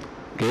feeling,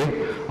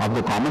 okay, of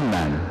the common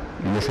man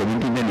in the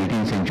 17th and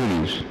 18th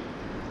centuries.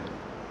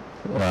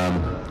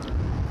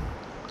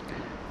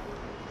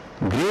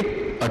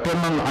 Great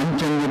eternal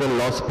unchangeable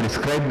laws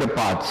prescribe the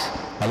paths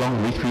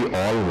along which we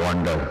all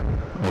wander.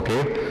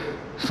 Okay?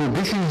 So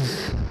this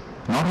is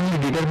not only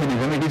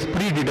determinism, it is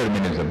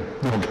predeterminism.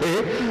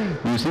 Okay?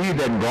 You see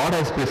that God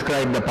has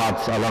prescribed the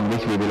paths along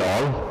which we will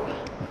all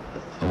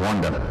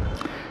wander.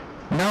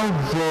 Now,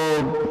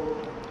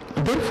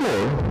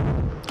 therefore,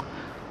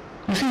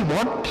 you see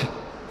what,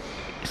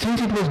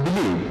 since it was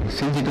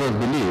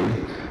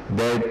believed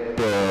that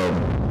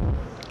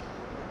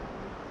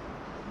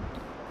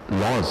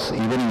laws,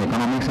 even in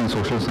economics and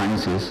social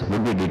sciences,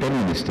 would be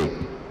deterministic.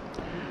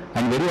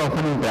 And very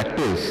often in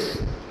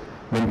practice,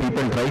 when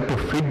people tried to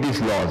fit these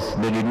laws,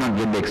 they did not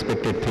get the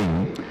expected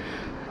thing.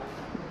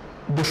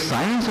 The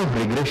science of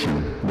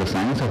regression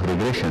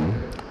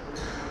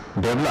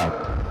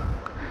developed.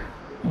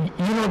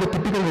 You know the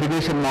typical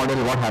regression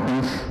model, what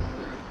happens?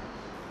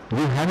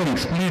 We have an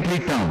explanatory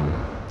term.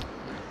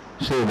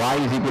 So y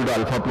is equal to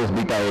alpha plus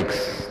beta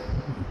x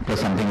plus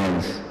something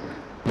else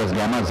plus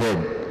gamma z.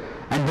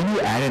 And then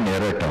you add an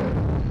error term.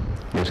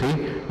 You see,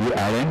 you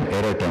add an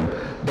error term.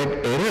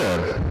 That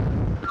error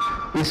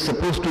is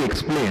supposed to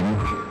explain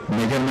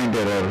measurement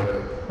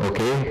error,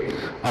 okay,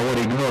 our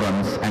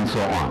ignorance and so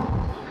on.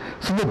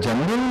 So the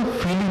general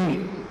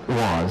feeling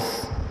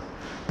was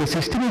the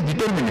system is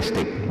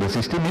deterministic. The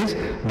system is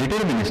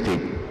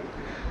deterministic,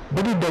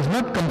 but it does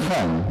not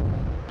conform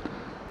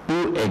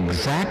to the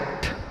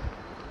exact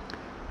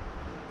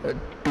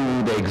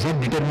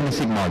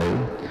deterministic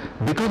model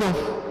because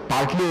of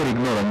partly our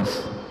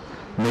ignorance,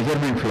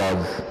 measurement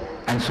flaws,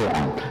 and so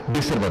on,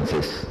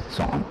 disturbances,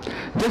 so on.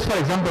 Just for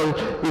example,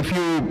 if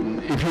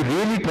you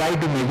really try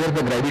to measure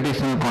the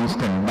gravitational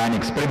constant by an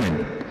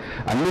experiment,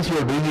 unless you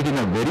are doing it in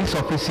a very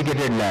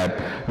sophisticated lab,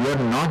 you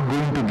are not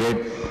going to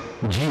get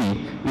G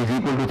is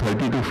equal to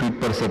 32 feet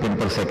per second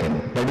per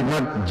second. That is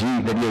not G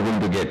that you are going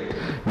to get.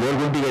 You are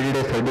going to get it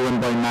as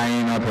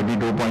 31.9 or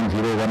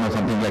 32.01 or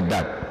something like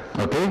that.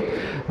 Okay?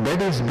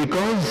 That is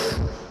because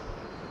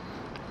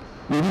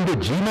even though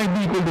G might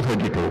be equal to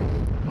 32,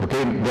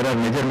 okay, there are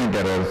measurement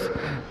errors,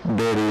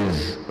 there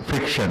is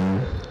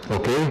friction,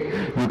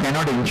 okay, you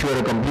cannot ensure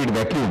a complete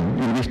vacuum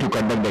in which to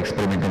conduct the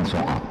experiment and so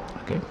on.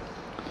 Okay.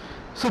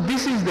 So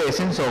this is the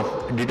essence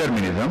of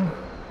determinism.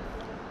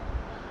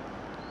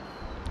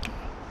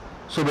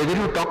 So whether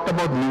you talked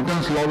about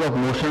Newton's law of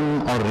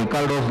motion or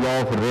Ricardo's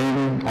law of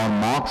rain or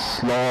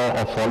Mach's law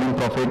of falling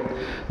profit,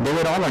 they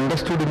were all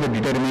understood in the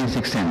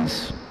deterministic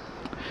sense.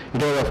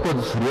 It was of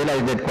course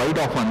realized that quite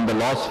often the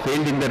laws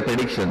failed in their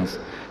predictions.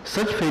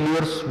 Such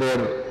failures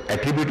were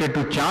attributed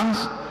to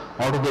chance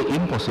or to the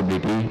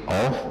impossibility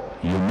of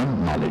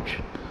human knowledge.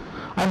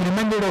 I am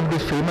reminded of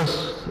this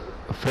famous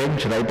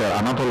French writer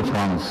Anatole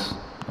France,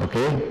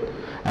 okay,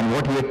 and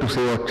what he had to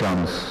say of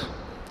chance.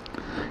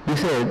 He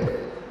said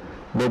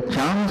that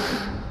chance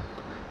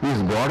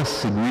is God's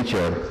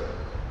signature,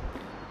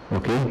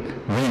 okay,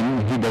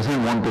 when he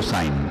doesn't want to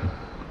sign,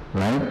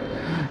 right?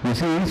 You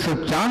see,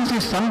 so chance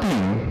is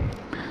something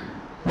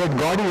that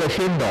God is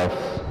ashamed of,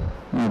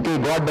 okay,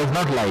 God does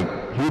not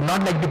like, he would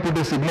not like to put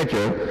a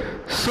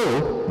signature,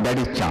 so that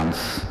is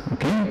chance,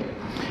 okay.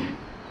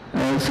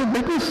 So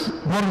that was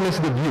more or less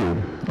the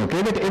view,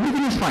 okay, that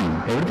everything is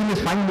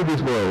fine with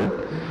this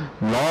world,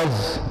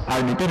 laws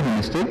are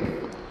deterministic,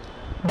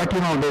 but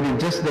there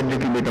is just that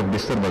little bit of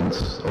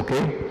disturbance,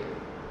 okay,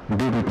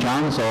 due to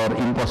chance or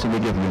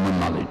impossibility of human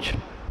knowledge.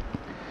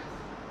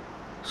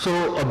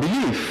 So a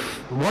belief,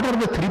 what are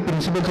the three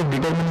principles of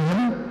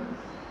determinism?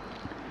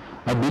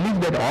 A belief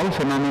that all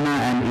phenomena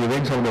and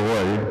events of the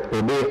world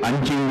obey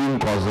unchanging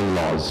causal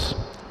laws,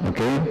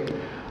 okay,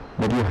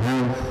 that you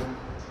have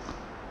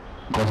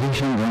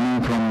causation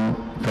running from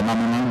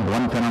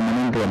one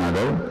phenomenon to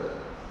another,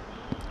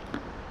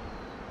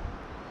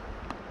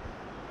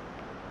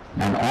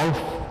 and all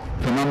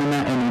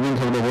phenomena and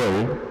events of the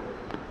world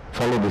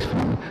follow this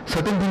phenomenon.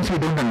 Certain things we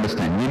don't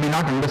understand. We may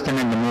not understand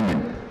at the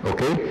moment.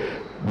 Okay?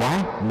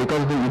 Why?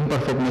 Because of the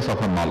imperfectness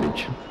of our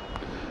knowledge.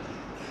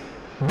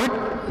 But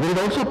there is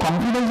also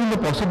confidence in the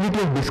possibility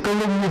of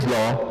discovering this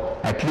law,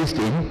 at least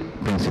in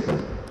principle.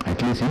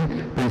 At least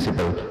in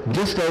principle.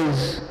 Just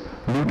as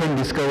Newton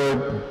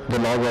discovered the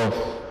laws of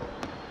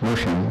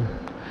motion,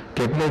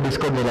 Kepler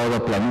discovered the laws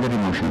of planetary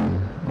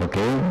motion.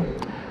 Okay?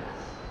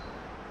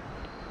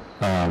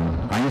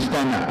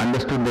 Einstein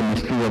understood the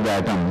mystery of the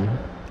atom,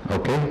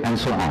 okay, and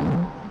so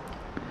on.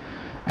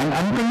 And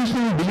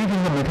unconditional belief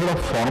in the method of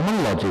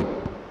formal logic,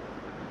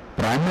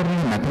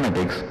 primarily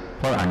mathematics,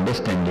 for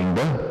understanding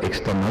the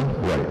external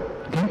world.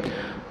 Okay?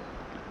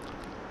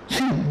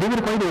 See, they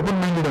were quite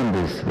open-minded on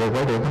this.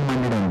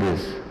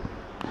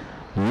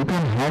 You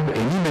can have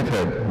any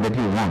method that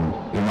you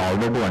want in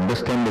order to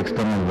understand the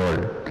external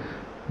world,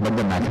 but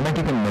the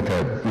mathematical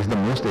method is the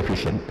most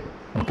efficient,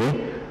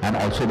 okay, and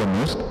also the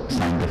most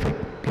scientific.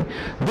 Okay?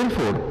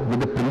 Therefore, with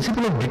the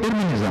principle of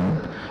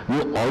determinism,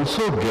 you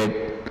also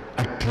get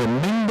a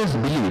tremendous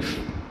belief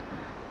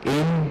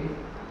in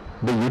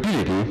the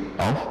utility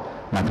of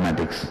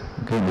mathematics.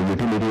 Okay? The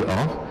utility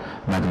of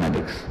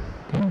mathematics.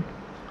 Okay?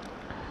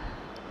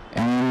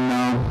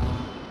 And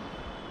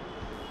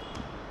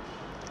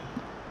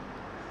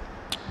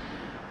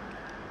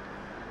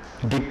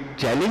the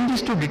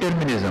challenges to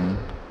determinism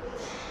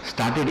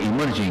started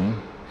emerging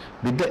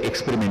with the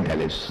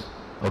experimentalists.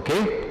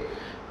 Okay?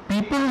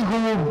 People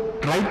who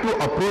try to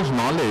approach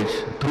knowledge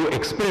through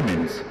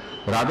experiments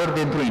rather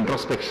than through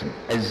introspection,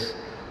 as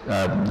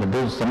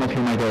some of you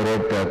might have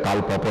read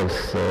Karl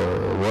Popper's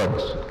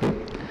works. Okay?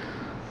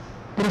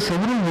 There are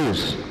several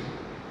ways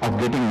of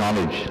getting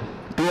knowledge.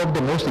 Two of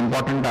the most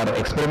important are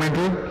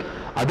experimental,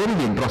 other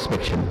is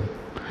introspection.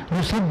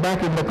 You sit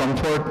back in the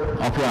comfort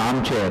of your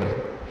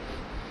armchair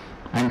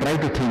and try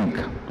to think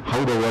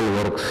how the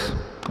world works.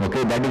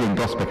 Okay, that is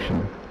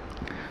introspection.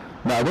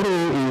 The other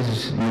way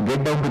is you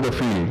get down to the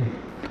field,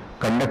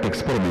 conduct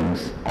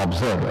experiments,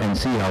 observe and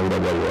see how the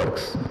world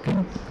works. Okay?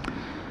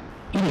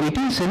 In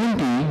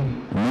 1870,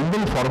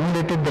 Mendel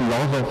formulated the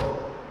laws of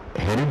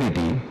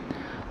heredity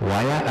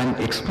via an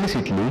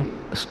explicitly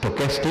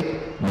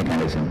stochastic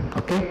mechanism.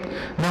 Okay?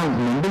 Now,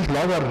 Mendel's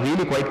laws are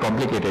really quite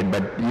complicated,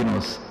 but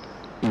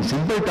in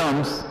simple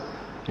terms,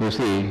 you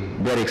see,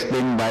 they are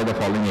explained by the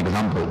following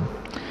example.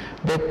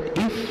 That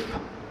if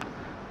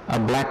a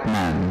black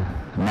man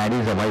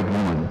marries a white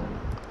woman,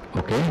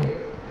 okay,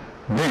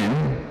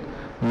 then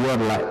you are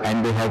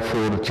and they have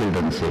 4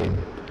 children, say.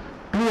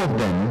 One of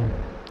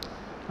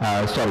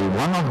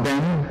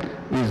them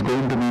is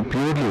going to be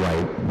purely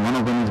white, one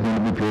of them is going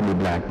to be purely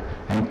black,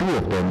 and 2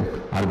 of them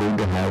are going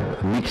to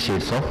have mixed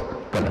shades of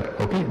color.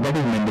 Okay, that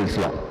is Mendel's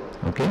law.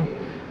 Okay,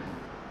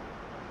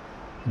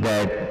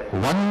 that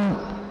 1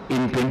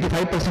 in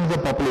 25% of the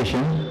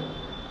population,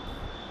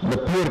 the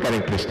pure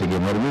characteristic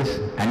emerges,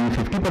 and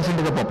in 50%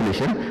 of the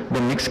population, the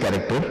mixed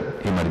character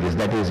emerges.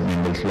 That is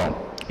Mendel's law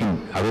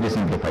in a very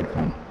simplified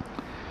form.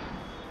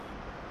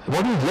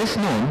 What is less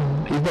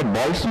known is that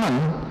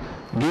Boltzmann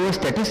gave a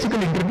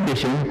statistical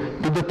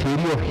interpretation to the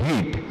theory of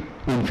heat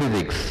in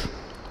physics.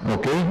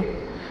 Okay?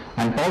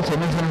 And Paul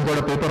Samuelson has got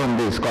a paper on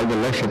this called the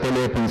Le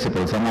Chatelier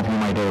principle. Some of you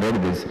might have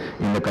read this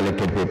in the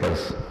collected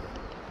papers.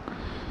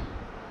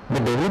 The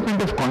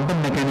development of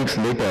quantum mechanics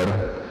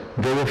later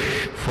gave a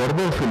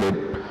further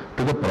fillip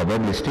to the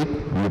probabilistic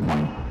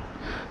viewpoint.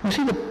 You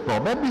see, the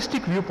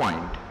probabilistic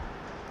viewpoint,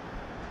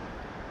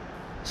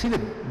 see the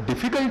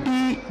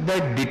difficulty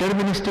that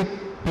deterministic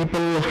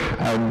people,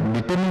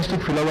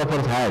 deterministic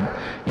philosophers had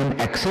in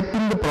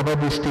accepting the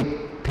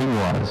probabilistic thing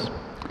was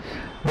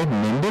that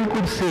Mendel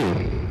could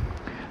say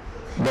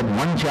that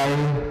one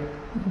child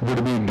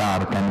would be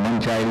dark and one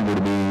child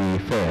would be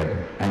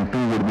fair and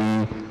two would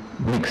be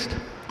mixed.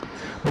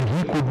 But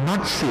he could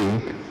not say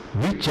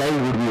which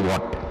child would be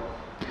what.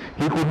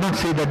 He could not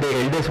say that the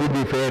eldest would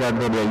be fair or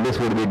the eldest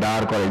would be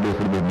dark or eldest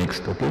would be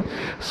mixed. Okay?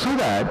 So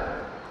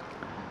that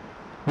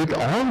with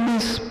all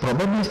these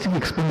probabilistic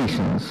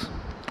explanations,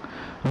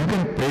 you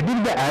can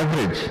predict the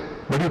average,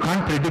 but you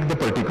can't predict the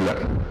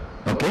particular.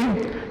 Okay?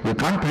 You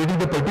can't predict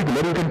the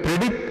particular, you can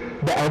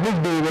predict the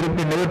average behavior, you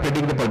can never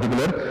predict the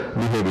particular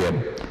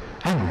behavior.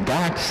 And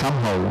that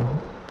somehow,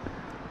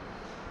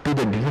 to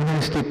the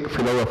deterministic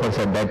philosophers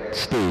at that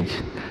stage,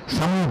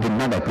 somehow did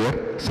not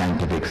appear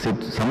scientific.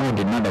 Somehow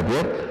did not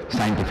appear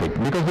scientific.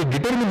 Because with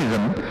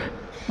determinism,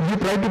 you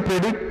try to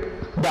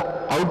predict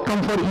the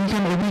outcome for each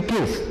and every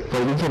case.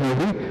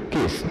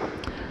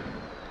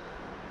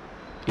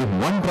 If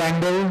one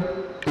triangle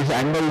is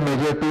angle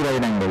measure two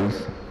right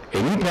angles,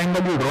 any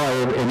triangle you draw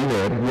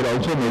anywhere will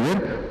also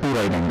measure two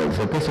right angles.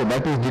 Okay, so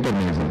that is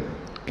determinism.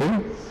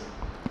 Okay.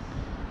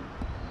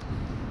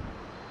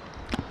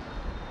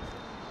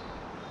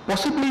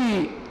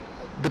 Possibly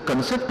the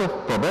concept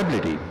of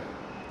probability,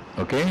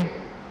 okay,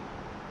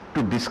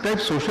 to describe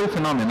social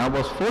phenomena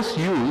was first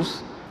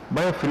used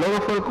by a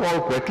philosopher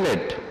called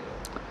Quetelet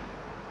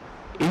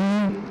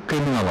in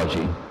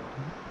criminology.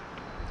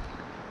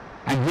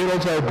 And here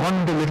also I have gone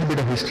into a little bit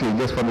of history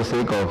just for the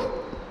sake of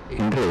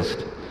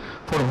interest.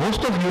 For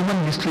most of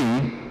human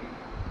history,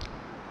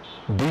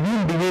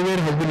 deviant behavior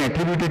has been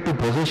attributed to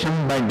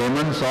possession by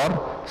demons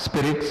or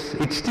spirits.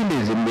 It still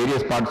is in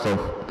various parts of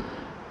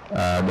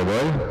the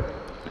world.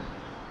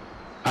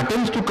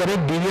 Attempts to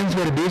correct deviance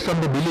were based on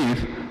the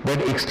belief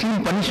that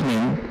extreme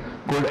punishment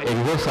could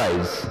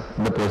exorcise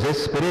the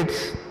possessed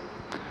spirits.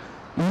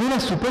 Even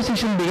as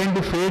superstition began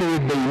to fade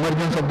with the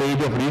emergence of the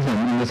age of reason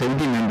in the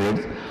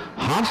 1700s,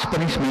 harsh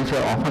punishments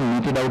were often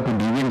meted out to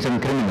deviants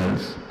and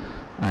criminals.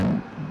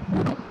 And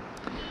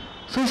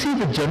so you see,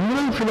 the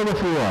general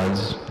philosophy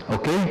was,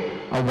 okay,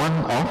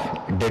 one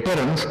of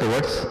deterrence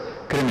towards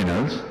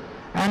criminals,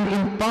 and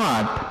in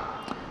part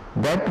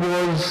that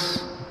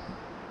was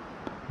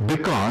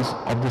because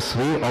of the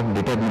sway of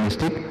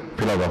deterministic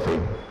philosophy.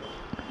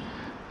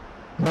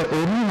 By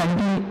early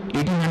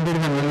 1800s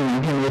and early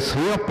 1900s, the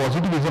sway of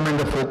positivism and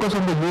the focus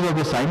on the use of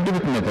the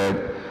scientific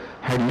method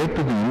had led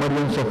to the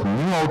emergence of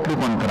new outlook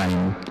on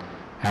crime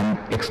and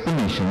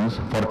explanations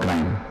for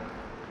crime.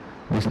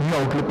 This new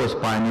outlook was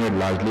pioneered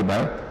largely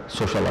by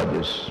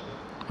sociologists.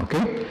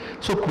 Okay?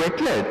 So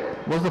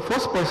Quetelet was the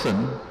first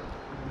person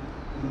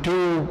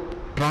to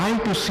try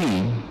to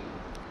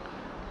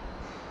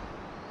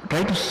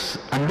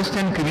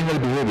understand criminal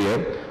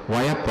behavior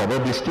via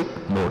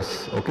probabilistic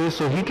modes. Okay,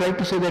 so he tried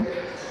to say that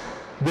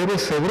there were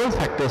several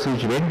factors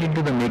which went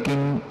into the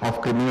making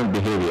of criminal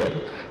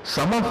behavior,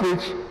 some of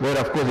which were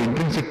of course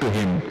intrinsic to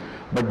him,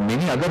 but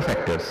many other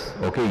factors,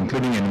 okay,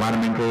 including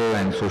environmental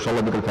and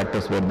sociological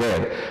factors were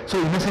there. So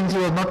in a sense he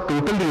was not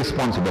totally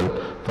responsible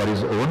for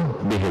his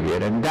own behavior,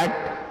 and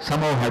that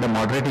somehow had a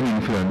moderating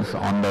influence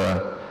on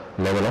the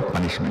level of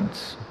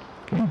punishments.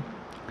 Okay.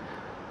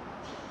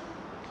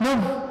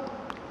 Now,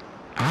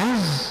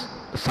 as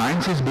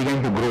sciences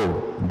began to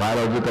grow,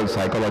 biological,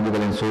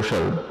 psychological and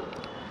social,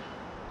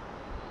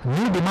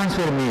 new demands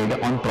were made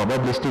on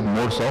probabilistic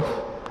modes of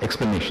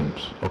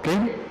explanations.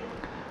 Okay?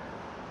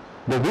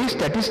 The way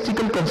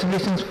statistical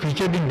considerations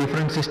featured in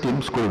different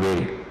systems could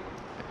vary.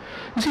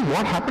 You see,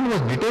 what happened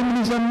was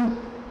determinism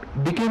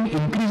became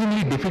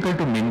increasingly difficult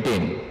to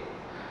maintain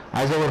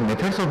as our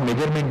methods of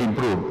measurement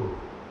improved.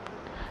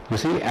 You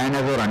see, and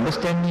as our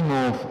understanding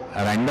of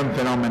random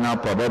phenomena,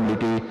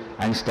 probability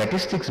and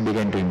statistics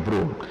began to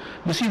improve.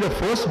 You see, the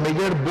first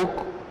major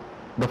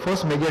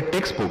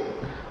textbook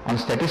on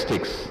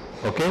statistics,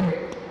 okay,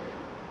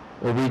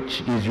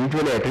 which is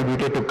usually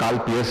attributed to Carl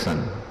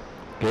Pearson,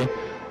 okay,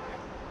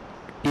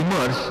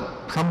 emerged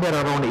somewhere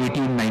around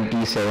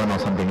 1897 or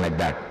something like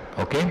that.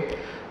 Okay.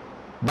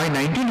 By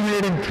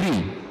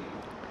 1903,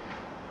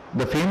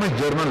 the famous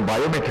journal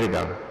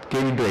Biometrica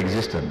came into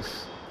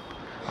existence.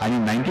 And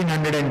in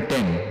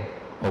 1910,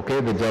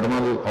 okay, the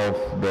Journal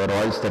of the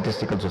Royal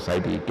Statistical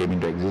Society came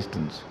into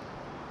existence.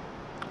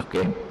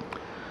 Okay.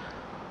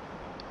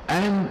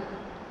 And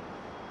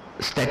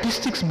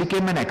statistics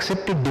became an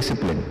accepted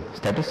discipline.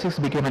 Statistics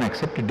became an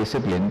accepted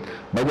discipline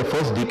by the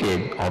first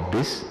decade of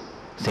this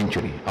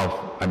century,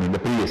 the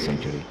previous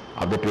century,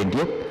 of the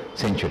 20th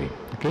century.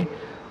 Okay.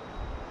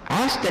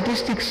 As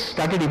statistics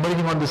started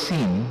emerging on the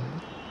scene,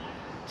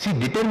 see,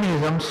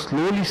 determinism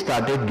slowly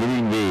started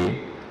giving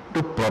way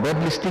to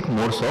probabilistic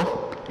modes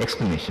of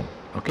explanation.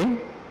 Okay?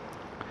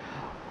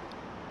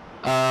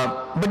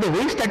 But the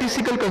way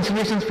statistical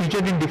considerations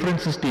featured in different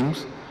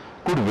systems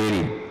could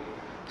vary.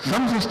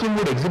 Some systems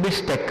would exhibit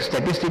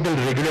statistical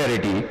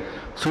regularity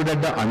so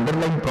that the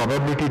underlying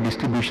probability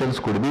distributions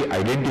could be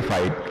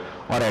identified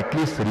or at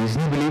least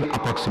reasonably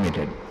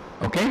approximated.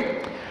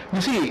 Okay?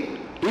 You see,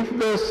 if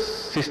the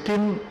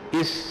system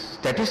is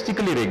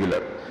statistically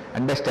regular.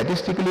 And by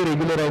statistically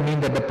regular I mean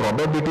that the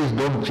probabilities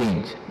don't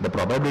change. The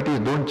probabilities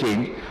don't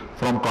change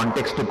from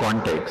context to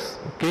context.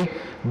 Okay?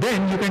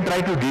 Then you can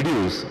try to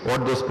deduce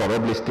what those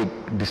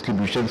probabilistic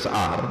distributions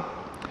are.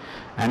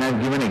 And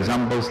I've given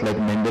examples like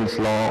Mendel's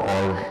law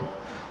or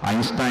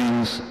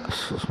Einstein's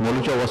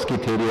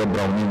Smoluchowski theory of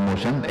Brownian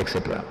motion,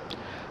 etc.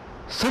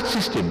 Such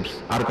systems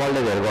are called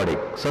as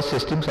ergodic. Such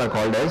systems are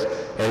called as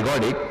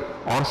ergodic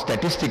or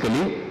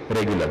statistically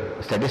regular.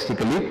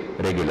 Statistically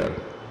regular.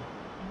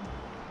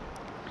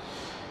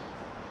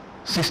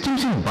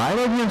 Systems in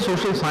biology and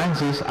social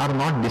sciences are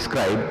not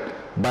described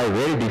by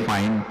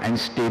well-defined and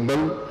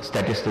stable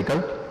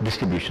statistical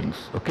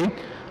distributions. Okay?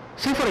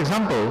 Say for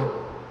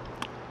example,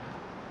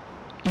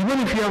 even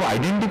if you have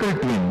identical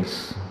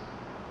twins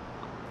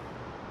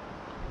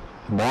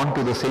born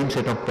to the same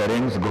set of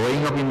parents,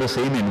 growing up in the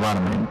same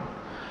environment,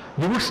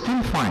 you would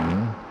still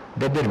find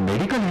that their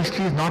medical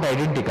history is not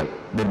identical.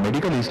 Their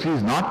medical history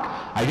is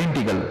not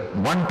identical.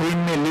 One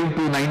twin may live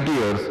to 90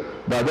 years,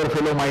 the other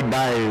fellow might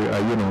die,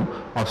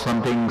 of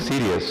something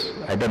serious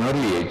at an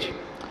early age.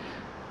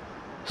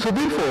 So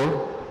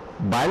therefore,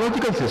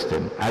 biological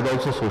system, as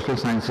also social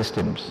science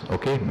systems,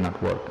 okay,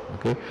 not work,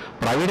 okay.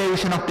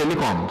 Privatization of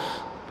telecoms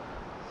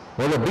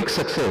was a big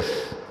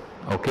success,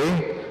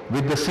 okay,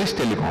 with the Swiss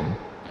Telecom,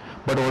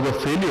 but was a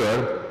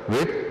failure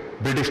with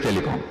British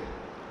Telecom.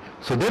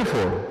 So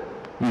therefore,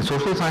 in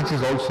social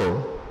sciences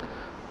also,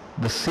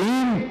 the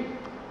same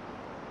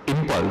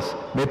impulse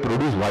may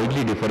produce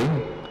widely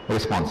differing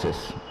responses.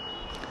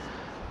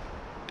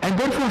 And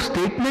therefore,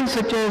 statements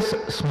such as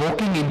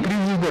smoking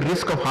increases the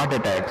risk of heart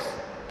attacks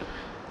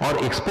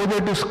or exposure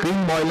to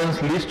screen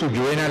violence leads to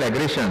juvenile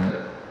aggression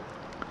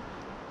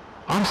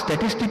are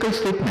statistical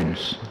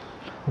statements,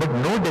 but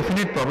no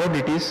definite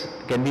probabilities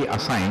can be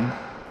assigned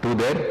to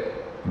their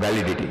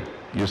validity.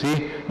 You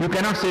see, you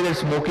cannot say that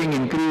smoking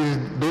increases,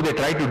 though they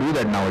try to do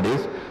that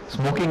nowadays,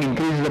 smoking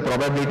increases the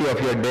probability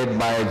of your death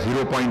by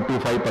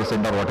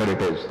 0.25% or whatever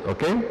it is,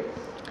 okay?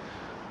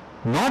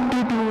 Not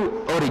due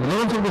to our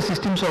ignorance of the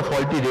systems or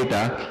faulty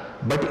data,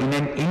 but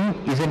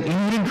is an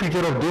inherent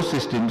feature of those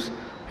systems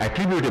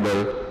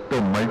attributable to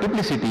a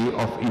multiplicity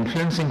of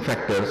influencing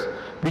factors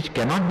which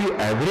cannot be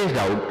averaged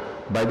out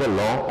by the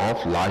law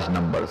of large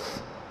numbers.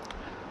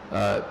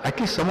 At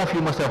least some of you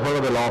must have heard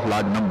of the law of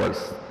large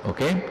numbers,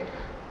 okay?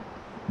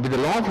 With the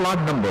law of large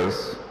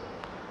numbers,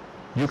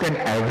 you can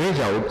average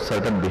out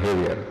certain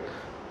behavior,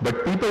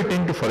 but people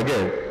tend to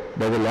forget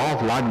that the law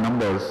of large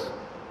numbers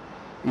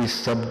is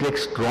subject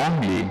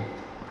strongly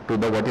to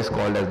the what is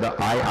called as the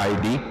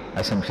IID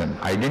assumption,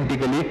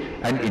 identically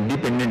and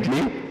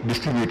independently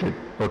distributed.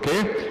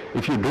 Okay?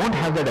 If you don't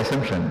have that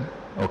assumption,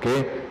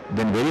 okay,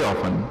 then very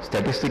often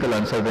statistical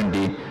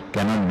uncertainty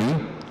cannot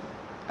be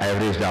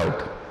averaged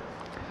out.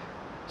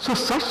 So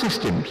such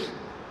systems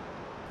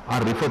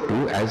are referred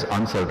to as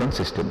uncertain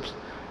systems.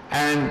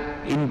 And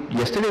in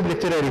yesterday's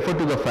lecture I referred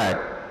to the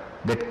fact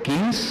that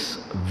Keynes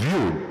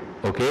viewed,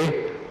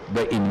 okay,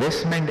 the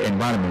investment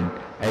environment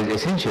as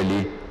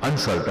essentially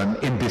uncertain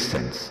in this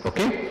sense,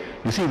 okay?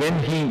 You see,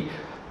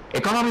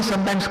 economists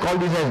sometimes call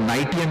this as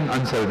Knightian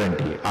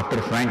uncertainty, after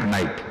Frank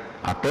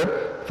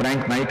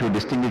Knight who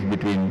distinguished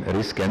between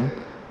risk and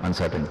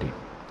uncertainty,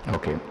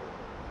 okay?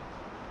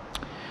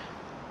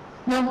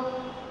 Now,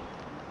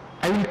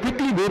 I will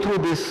quickly go through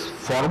this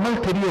formal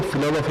theory of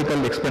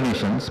philosophical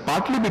explanations,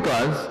 partly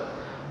because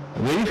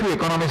very few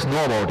economists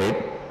know about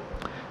it,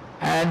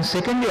 and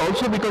secondly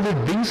also because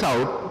it brings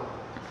out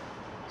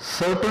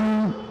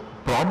certain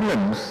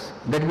problems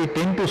that we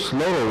tend to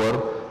slur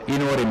over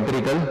in our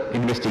empirical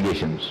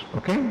investigations.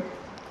 Okay?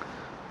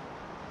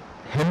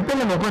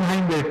 Hempel and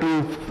Oppenheim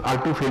are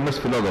two famous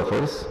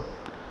philosophers,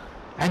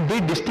 and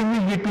they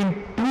distinguish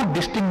between two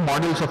distinct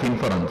models of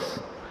inference,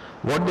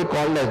 what they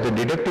call as the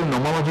deductive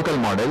nomological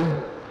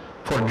model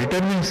for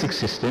deterministic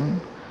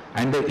system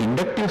and the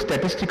inductive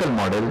statistical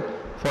model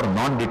for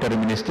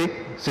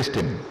non-deterministic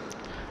system.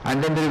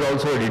 And then there is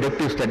also a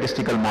deductive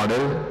statistical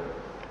model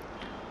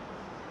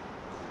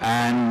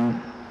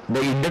and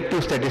the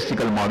inductive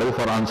statistical model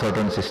for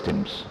uncertain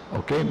systems.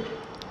 Okay?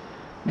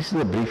 This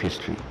is a brief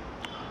history.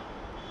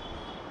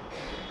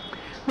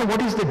 Now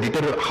what is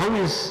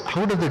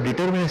how does the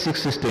deterministic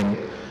system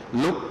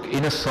look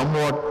in a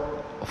somewhat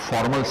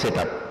formal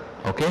setup?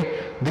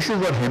 Okay? This is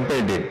what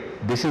Hempel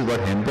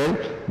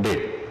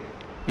did.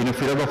 In a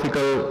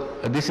philosophical,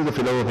 this is a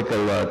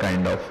philosophical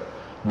kind of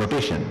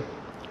notation.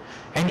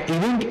 An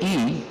event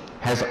E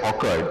has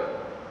occurred.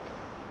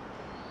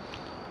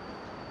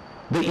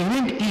 The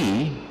event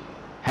E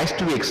has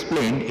to be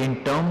explained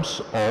in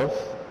terms of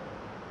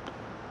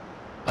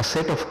a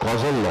set of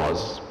causal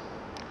laws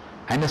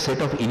and a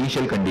set of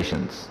initial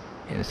conditions,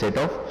 a set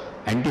of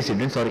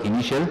antecedents or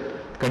initial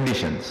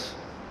conditions.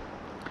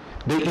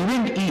 The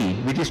event E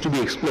which is to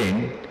be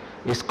explained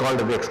is called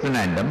the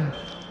explanandum.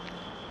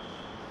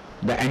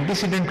 The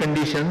antecedent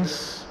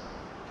conditions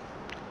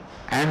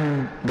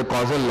and the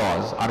causal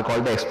laws are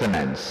called the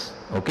explanans.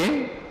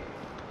 Okay?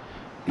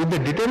 In the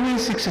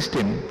deterministic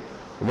system,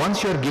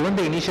 once you are given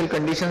the initial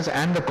conditions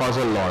and the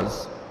causal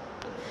laws,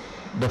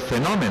 the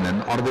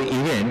phenomenon or the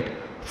event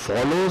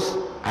follows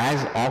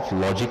as of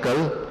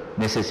logical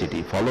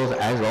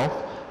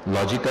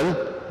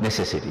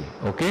necessity,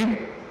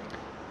 okay?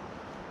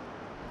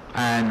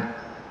 And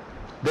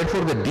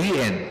therefore the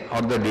DN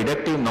or the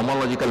deductive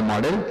nomological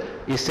model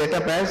is set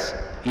up as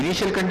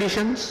initial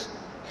conditions,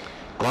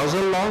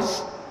 causal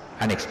laws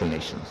and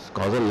explanations.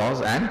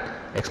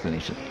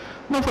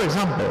 Now for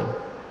example,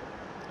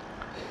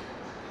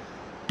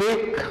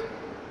 take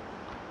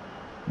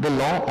the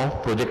law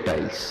of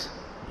projectiles.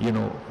 You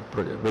know,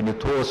 when you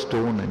throw a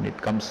stone and it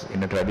comes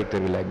in a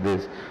trajectory like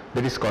this,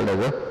 that is called as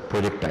a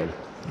projectile,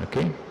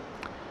 okay?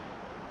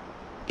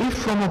 If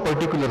from a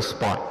particular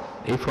spot,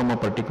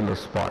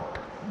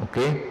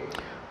 okay,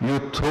 you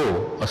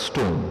throw a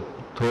stone,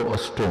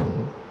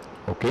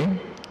 okay,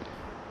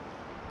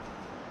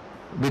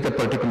 with a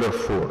particular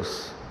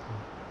force,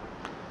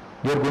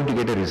 you are going to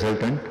get a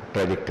resultant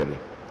trajectory,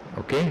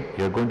 okay?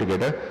 You are going to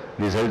get a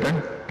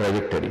resultant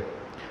trajectory.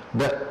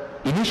 The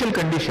initial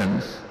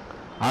conditions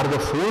are the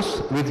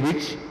force with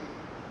which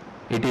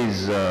it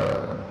is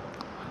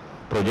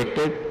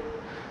projected,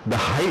 the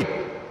height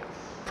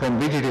from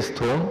which it is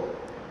thrown,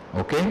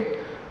 okay,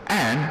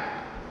 and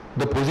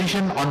the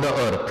position on the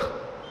earth,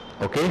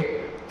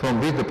 okay, from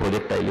which the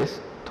projectile is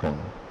thrown,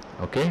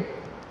 okay.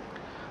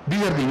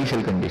 These are the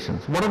initial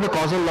conditions. What are the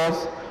causal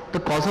laws?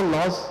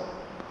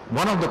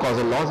 One of the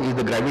causal laws is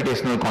the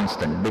gravitational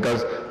constant,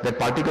 because that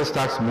particle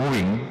starts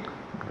moving.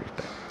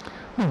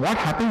 Now what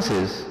happens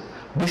is,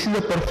 this is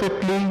a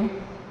perfect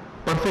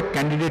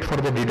candidate for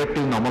the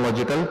deductive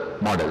nomological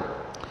model,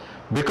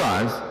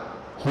 because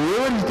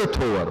whoever is the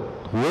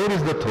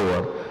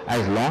thrower,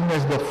 as long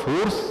as the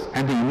force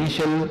and the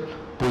initial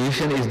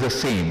position is the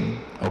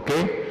same,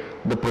 okay,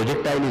 the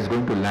projectile is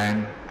going to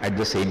land at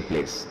the same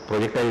place.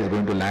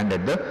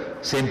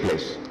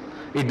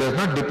 It does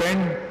not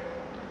depend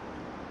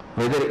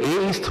whether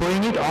A is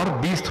throwing it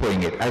or B is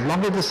throwing it, as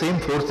long as the same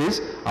force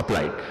is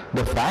applied.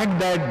 The fact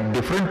that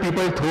different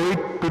people throw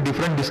it to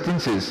different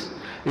distances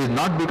is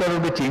not because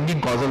of the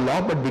changing causal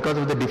law, but because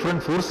of the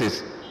different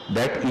forces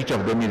that each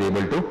of them is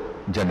able to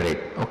generate.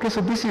 Okay,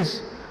 so this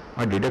is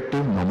a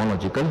deductive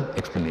nomological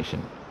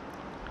explanation.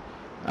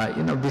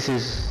 This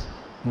is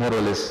more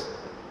or less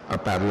a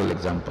parallel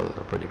example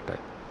of projectile.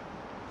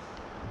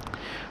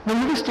 Now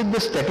let us take the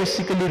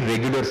statistically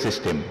regular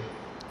system.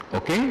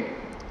 Okay,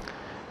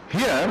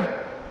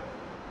 here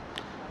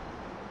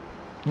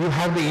you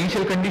have the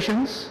initial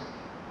conditions,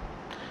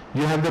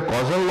 you have the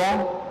causal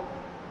law,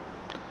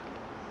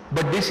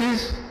 but this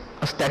is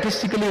a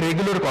statistically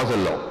regular causal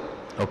law.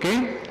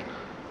 Okay,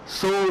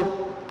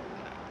 so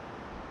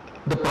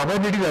the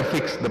probabilities are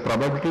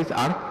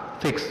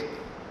fixed.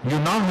 You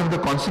now have the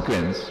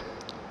consequence.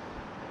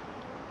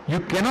 You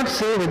cannot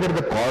say whether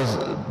the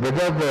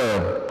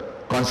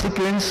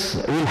consequence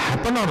will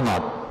happen or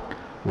not.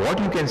 What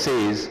you can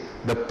say is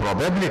the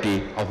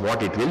probability of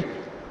what it will,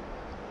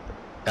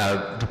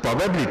 the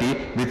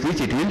probability with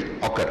which it will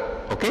occur.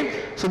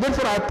 Okay, so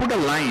therefore I put a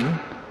line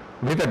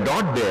with a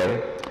dot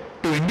there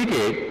to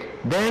indicate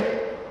that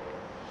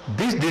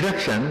this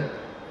deduction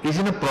is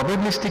in a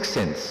probabilistic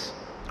sense.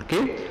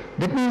 Okay,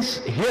 that means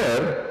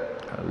here,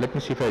 let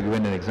me see if I give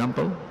an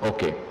example.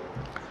 Okay,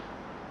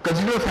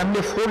 consider a family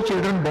of 4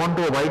 children born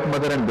to a white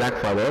mother and black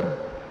father.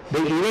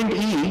 The event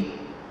E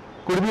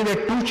could be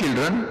that 2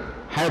 children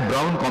have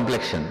brown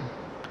complexion,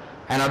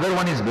 another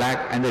one is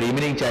black and the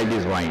remaining child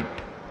is white.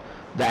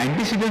 The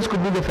antecedents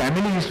could be the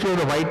family history of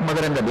the white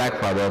mother and the black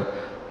father,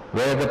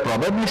 where the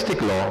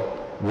probabilistic law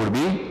would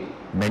be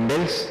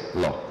Mendel's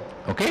law.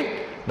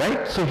 Okay,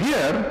 right? So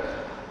here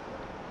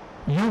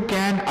you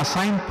can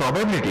assign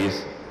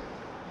probabilities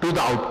to the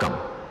outcome.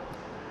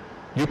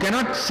 You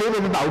cannot say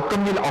whether the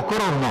outcome will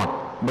occur or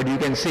not, but you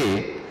can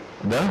say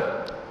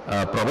the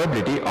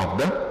probability of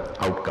the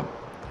outcome.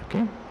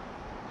 Okay.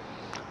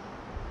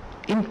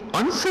 In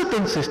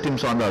uncertain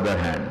systems, on the other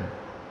hand,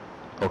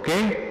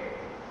 okay,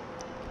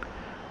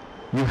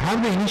 you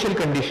have the initial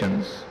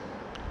conditions,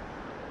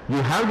 you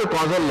have the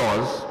causal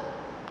laws,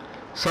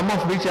 some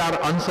of which are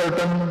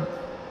uncertain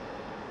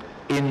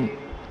in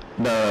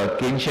the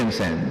Keynesian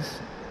sense.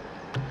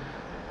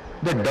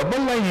 The double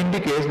line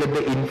indicates that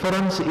the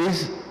inference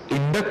is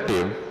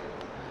inductive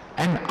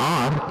and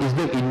R is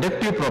the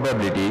inductive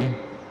probability.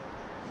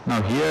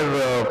 Now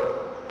here,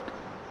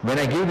 when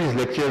I give these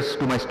lectures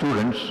to my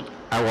students,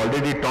 I've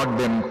already taught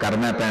them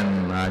Carnap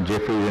and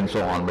Jeffreys and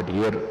so on, but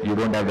here you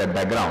don't have that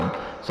background.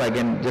 So I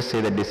can just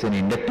say that this is an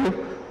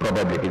inductive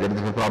probability. That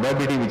is a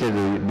probability which has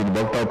been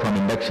worked out from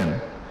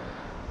induction,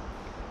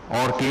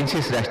 or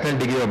Keynes's rational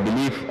degree of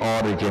belief,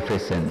 or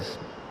Jeffreys' sense.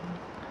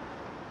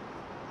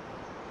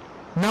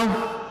 Now,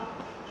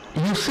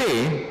 you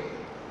say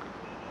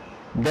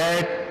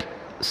that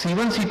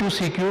C1, C2,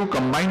 CQ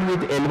combined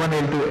with L1,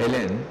 L2,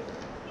 Ln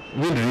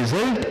will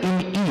result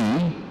in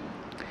E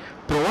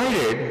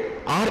provided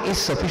R is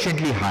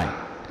sufficiently high.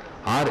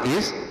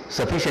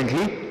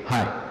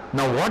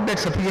 Now what that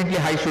sufficiently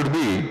high should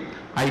be,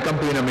 I'll come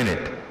to in a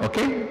minute.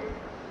 Okay?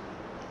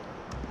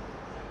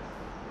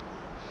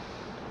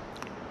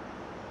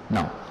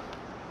 Now,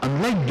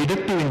 unlike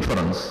deductive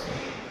inference,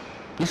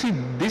 you see,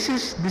 this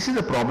is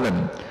a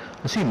problem.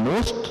 You see,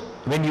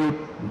 when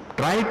you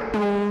try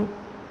to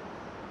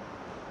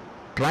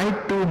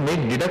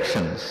make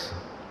deductions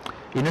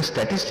in a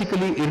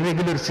statistically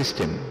irregular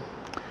system,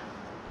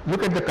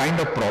 look at the kind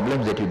of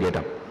problems that you get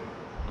up,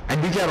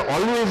 and which are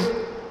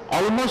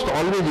almost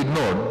always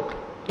ignored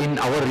in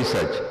our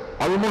research.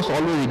 Almost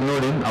always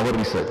ignored in our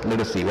research. Let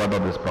us see what are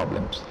these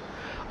problems.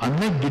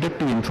 Unlike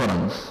deductive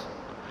inference,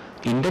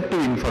 inductive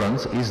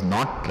inference is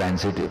not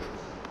transitive.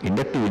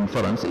 Inductive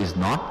inference is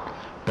not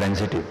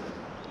transitive.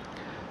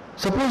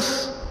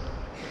 Suppose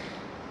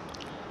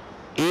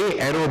A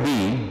arrow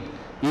B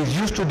is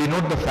used to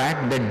denote the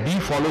fact that B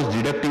follows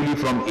deductively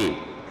from A.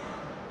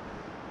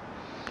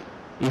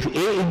 If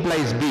A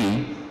implies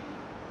B,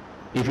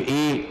 if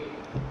A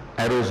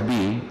arrows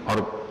B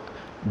or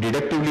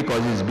deductively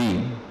causes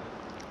B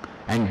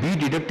and B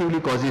deductively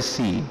causes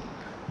C,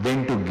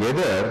 then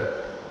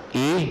together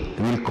A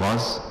will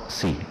cause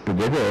C.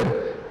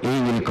 Together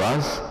A will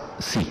cause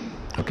C.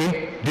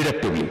 Okay?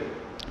 Deductively.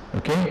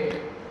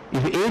 Okay?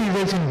 If A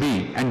results in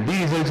B and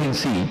B results in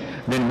C,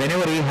 then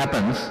whenever A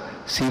happens,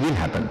 C will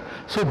happen.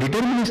 So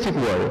deterministic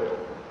world,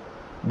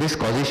 this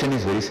causation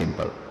is very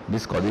simple.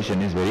 This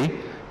causation is very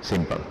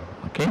simple.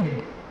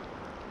 Okay?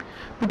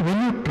 But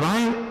when you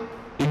try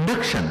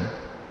induction,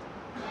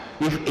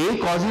 if A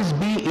causes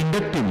B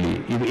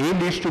inductively, if A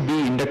leads to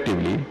B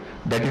inductively,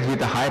 that is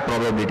with a high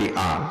probability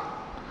R,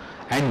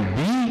 and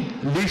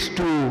B leads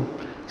to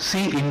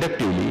C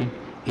inductively,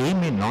 A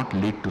may not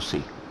lead to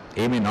C.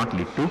 A may not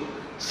lead to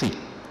C.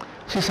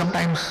 See,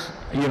 sometimes,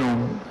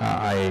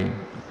 I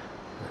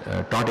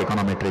taught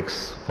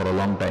econometrics for a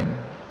long time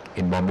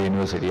in Bombay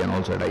University and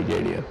also at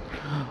IJIDF.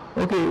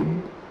 Okay,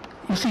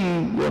 you see,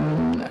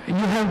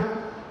 you have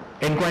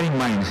inquiring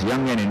minds,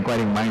 young and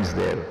inquiring minds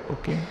there.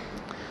 Okay.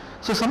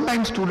 So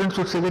sometimes students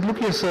would say that, look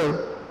here sir,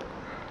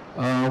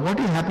 what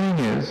is happening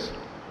is,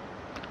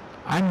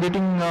 I am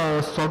getting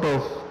a sort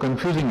of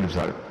confusing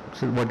result.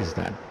 So what is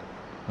that?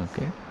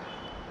 Okay.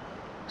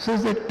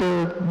 Says that,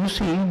 you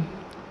see,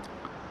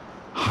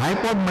 high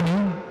pod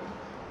money,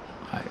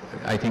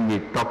 I think we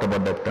talked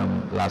about that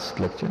term last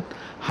lecture.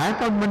 High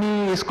pod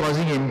money is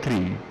causing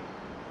M3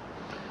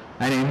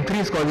 and M3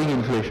 is causing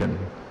inflation.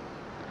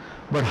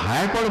 But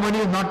high pod money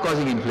is not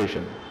causing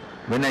inflation.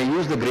 When I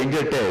use the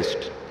Granger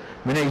test,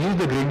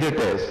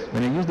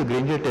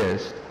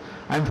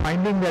 I am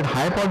finding that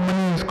high pod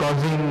money is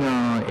causing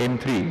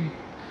M3,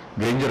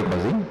 Granger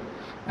causing,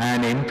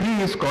 and M3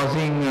 is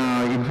causing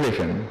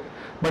inflation.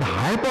 But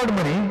high pod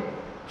money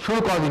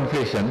should cause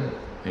inflation,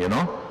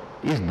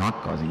 is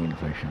not causing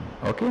inflation.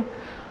 Okay?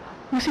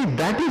 You see,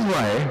 that is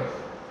why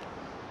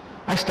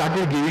I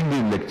started giving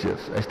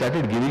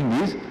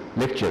these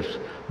lectures.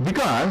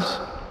 Because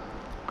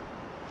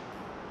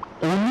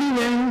only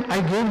when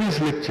I gave this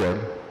lecture,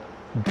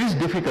 this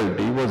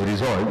difficulty was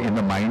resolved in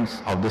the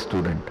minds of the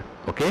student.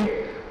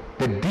 Okay?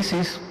 That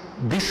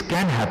this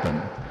can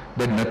happen.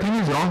 That nothing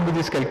is wrong with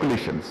these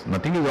calculations.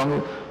 Nothing is wrong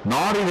with,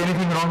 nor is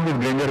anything wrong with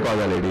Granger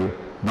causality,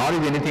 nor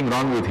is anything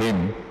wrong with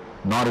him,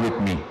 nor with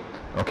me.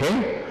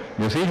 Okay?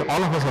 You see,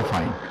 all of us are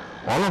fine.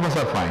 All of us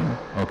are fine.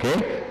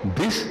 Okay?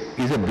 This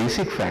is a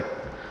basic fact.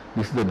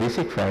 This is the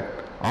basic fact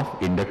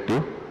of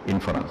inductive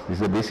inference. This is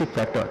the basic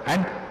factor.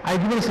 And I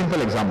give you a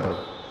simple example.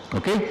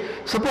 Okay?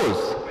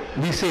 Suppose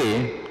we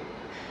say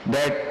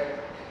that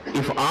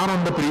if R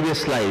on the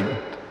previous slide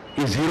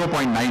is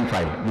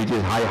 0.95, which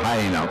is high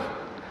enough,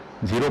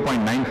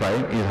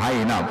 0.95 is high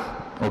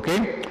enough,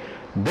 okay?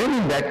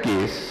 Then in that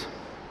case,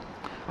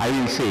 I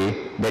will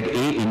say that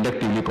A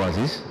inductively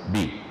causes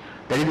B.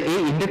 That is,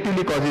 A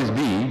inductively causes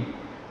B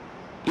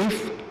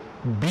if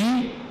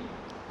B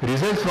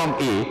results from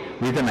A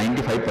with a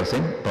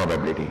 95%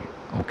 probability.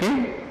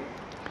 Okay?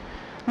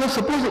 Now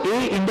suppose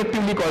A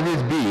inductively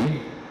causes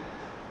B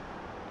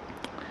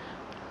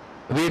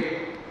with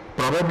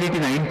probability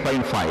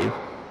 9.5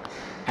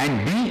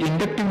 and B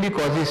inductively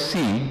causes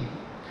C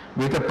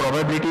with a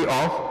probability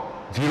of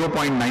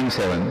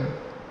 0.97,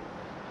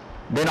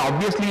 then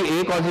obviously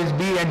A causes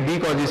B and B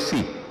causes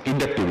C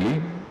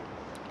inductively.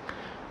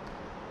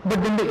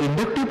 But then the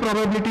inductive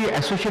probability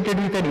associated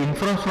with an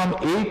inference from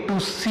A to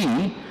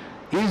C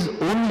is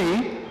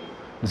only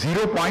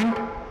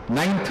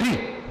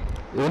 0.93.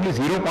 Only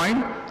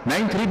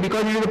 0.93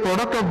 because it is the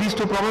product of these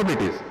two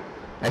probabilities.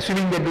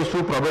 Assuming that those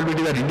two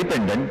probabilities are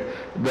independent,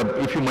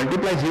 if you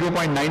multiply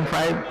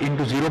 0.95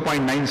 into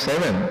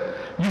 0.97,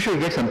 you should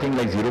get something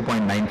like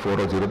 0.94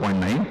 or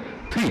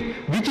 0.93,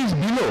 which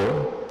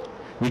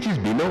is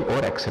below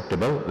or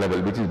acceptable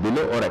level,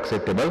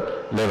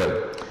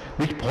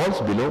 which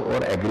falls below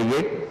or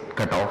aggregate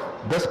cutoff,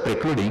 thus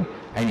precluding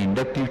an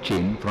inductive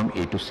chain from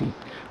A to C.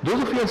 Those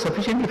of you who are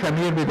sufficiently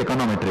familiar with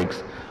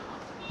econometrics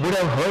would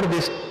have heard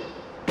this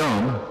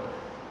term,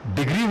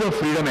 degrees of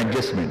freedom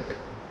adjustment.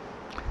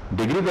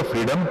 Degrees of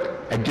freedom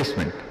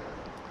adjustment.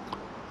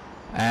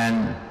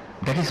 And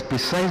that is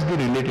precisely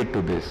related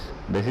to this.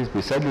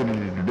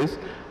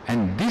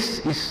 And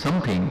this is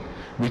something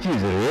which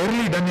is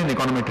rarely done in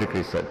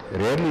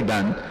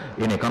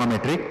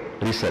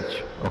econometric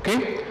research,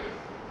 okay.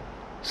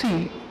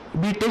 See,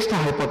 we test a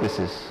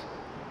hypothesis,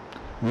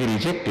 we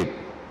reject it,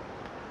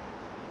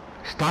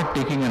 start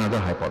taking another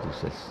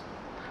hypothesis.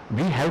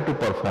 We have to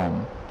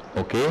perform,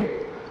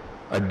 okay,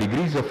 a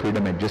degrees of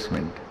freedom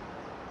adjustment,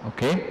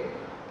 okay,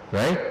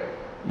 right?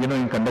 You know,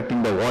 in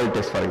conducting the wall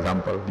test, for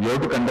example, you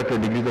have to conduct a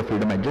degrees of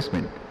freedom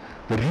adjustment.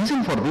 The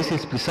reason for this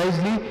is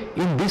precisely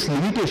in this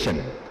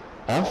limitation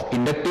of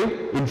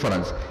inductive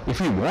inference. If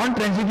we want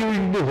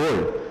transitivity to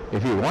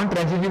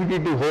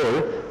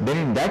hold, then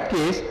in that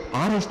case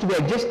R has to be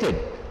adjusted.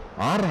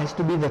 R has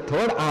to be the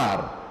third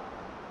R.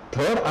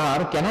 Third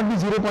R cannot be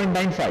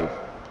 0.95.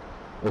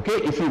 Okay,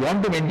 if we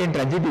want to maintain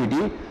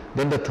transitivity,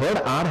 then the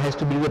third R has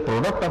to be the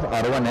product of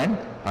R1 and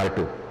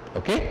R2.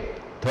 Okay,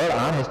 third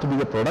R has to be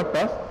the product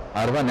of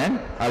R1 and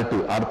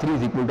R2. R3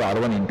 is equal to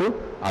R1 into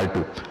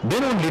R2.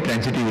 Then only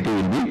transitivity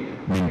will be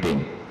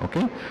maintained.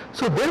 Okay,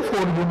 so therefore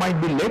you might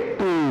be led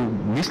to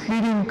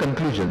misleading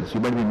conclusions.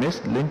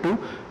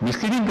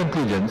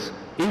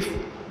 If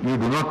you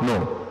do not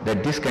know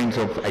that these kinds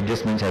of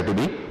adjustments have to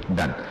be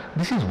done.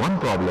 This is one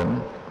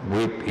problem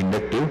with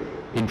inductive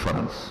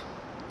inference.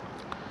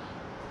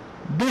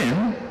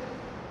 Then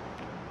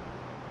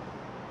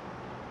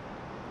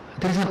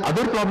there is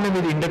another problem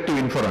with inductive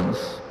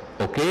inference,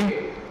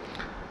 okay,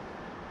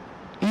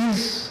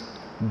 is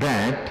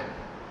that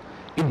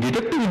in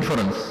deductive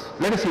inference,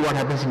 let us see what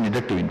happens in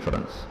deductive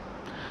inference.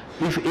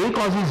 If A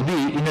causes B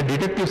in a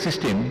deductive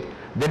system,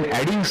 then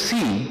adding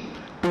C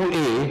to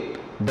A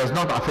does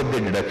not affect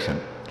the deduction.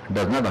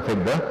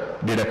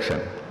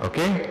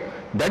 Okay,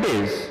 that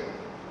is,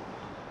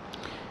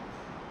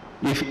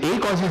 if A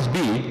causes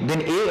B,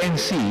 then A and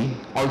C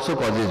also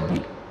causes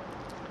B.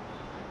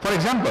 For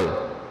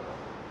example,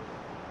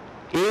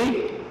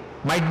 A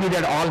might be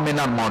that all men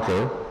are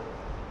mortal,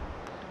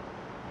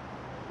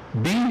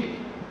 B,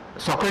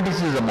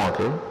 Socrates is a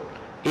mortal,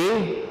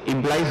 A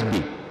implies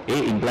B.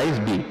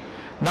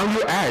 Now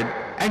you add,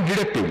 and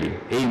deductively,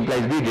 A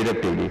implies B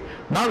deductively.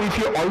 Now if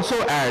you also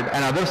add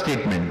another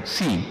statement,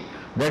 C,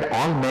 that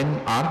all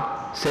men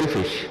are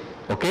selfish,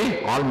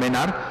 okay,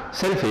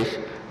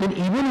 then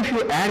even if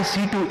you add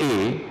C to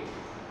A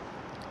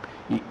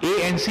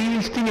and C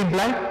will still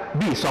imply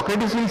B,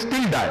 Socrates will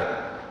still die,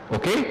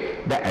 okay.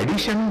 The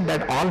addition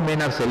that all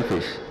men are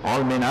selfish,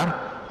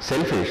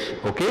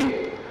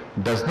 okay,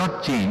 does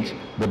not change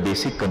the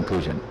basic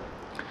conclusion.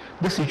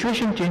 The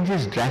situation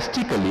changes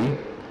drastically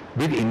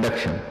with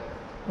induction,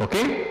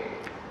 okay.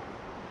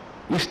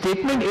 If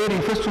statement A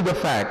refers to the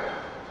fact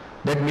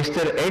that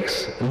Mr.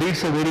 X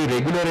leads a very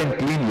regular and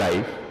clean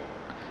life,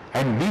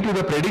 and B to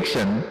the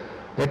prediction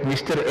that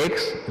Mr.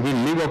 X will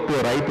live up to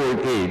a ripe old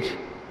age,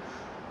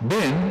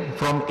 then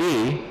from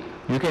A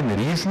you can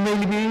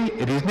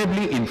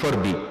reasonably infer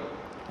B,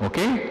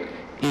 okay.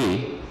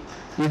 A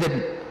is that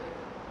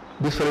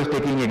this fellow is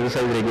taking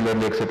exercise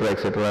regularly,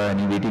 etc., and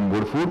he is eating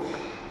good food,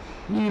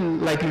 he is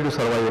likely to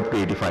survive up to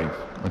 85,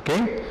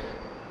 okay.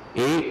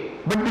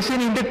 But this is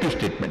an inductive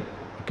statement,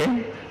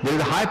 okay. There is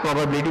a high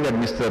probability that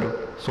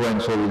Mr. So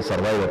and so will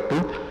survive up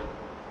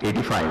to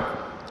 85.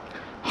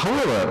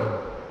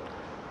 However,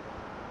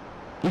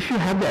 if you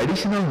have the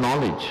additional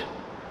knowledge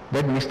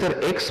that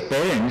Mr. X's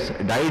parents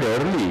died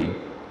early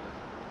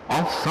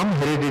of some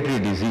hereditary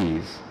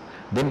disease,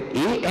 then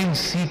A and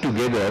C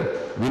together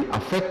will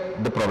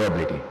affect the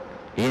probability.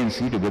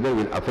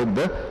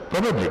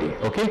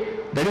 Okay.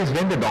 That is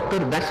when the doctor,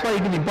 that's why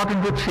it is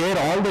important to share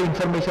all the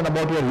information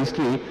about your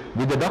history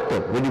with the doctor.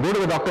 When you go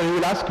to the doctor, he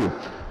will ask you,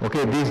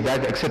 okay, this,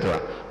 that,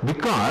 etc.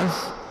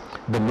 Because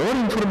the more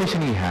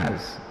information he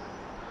has,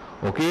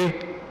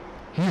 okay,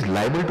 he is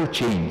liable to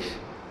change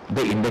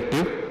the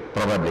inductive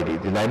probability.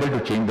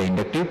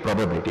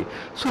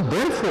 So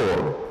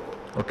therefore,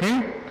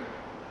 okay,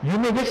 you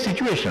may get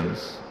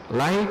situations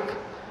like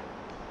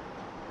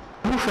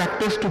two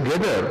factors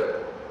together,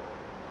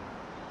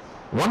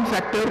 one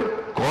factor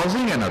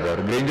causing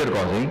another, Granger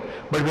causing,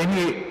 but when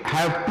you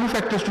have two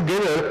factors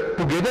together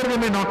they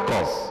may not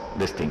cause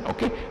this thing,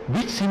 okay,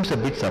 which seems a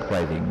bit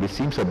surprising,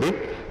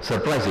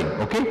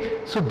 okay.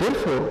 So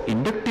therefore,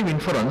 inductive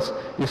inference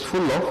is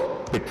full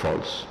of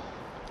pitfalls,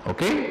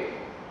 okay.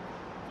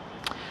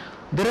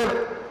 There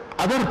are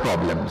other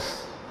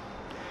problems.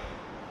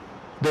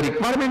 The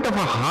requirement of a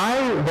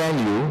high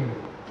value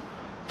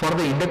for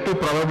the inductive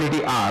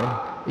probability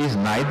R is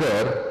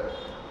neither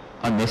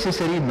a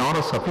necessary nor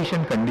a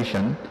sufficient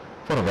condition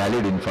for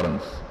valid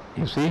inference.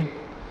 You see,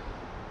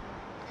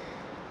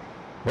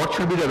 what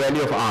should be the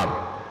value of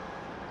R?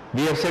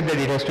 We have said that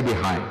it has to be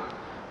high.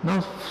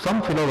 Now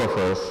some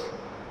philosophers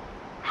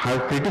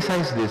have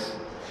criticized this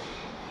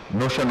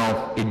notion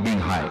of it being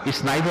high.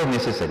 It's neither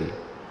necessary.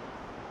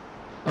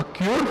 A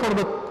cure for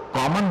the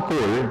common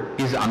cold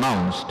is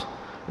announced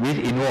which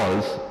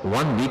involves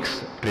 1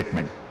 week's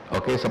treatment.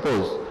 Okay,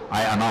 suppose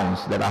I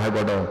announce that I have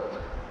got a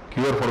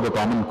cure for the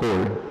common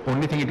cold,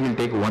 only thing it will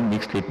take 1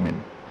 week's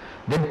treatment.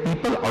 Then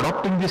people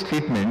adopting this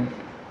treatment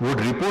would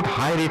report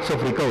high rates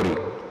of recovery.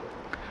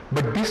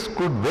 But this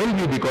could well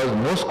be because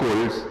most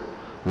colds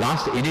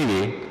last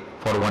anyway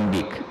for 1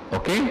 week.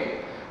 Okay?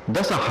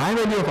 Thus a high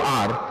value of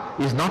R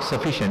is not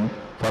sufficient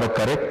for a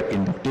correct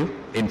inductive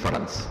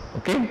inference.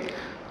 Okay?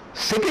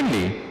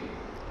 Secondly,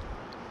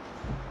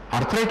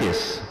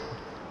 arthritis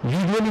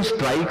usually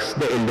strikes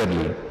the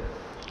elderly.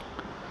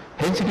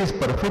 Hence it is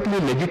perfectly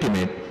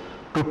legitimate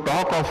to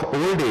talk of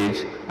old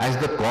age as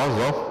the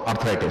cause of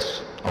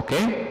arthritis.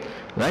 Okay?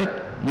 Right?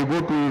 You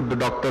go to the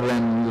doctor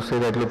and you say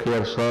that, look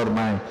here sir,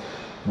 my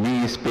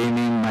knee is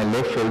paining, my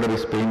left shoulder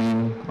is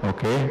paining.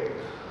 Okay?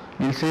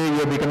 He'll say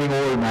you are becoming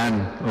old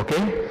man.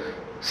 Okay?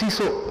 See,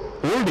 so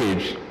old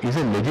age is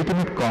a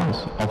legitimate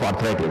cause of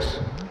arthritis.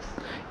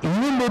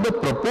 Even though the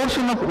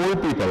proportion of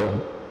old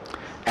people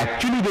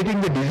actually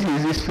getting the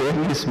disease is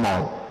fairly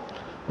small.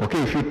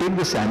 Okay, if you take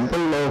the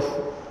sample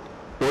of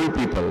old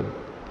people,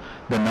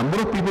 the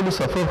number of people who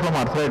suffer from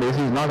arthritis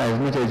is not as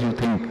much as you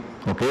think.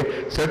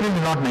 Okay, certainly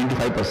not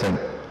 95%,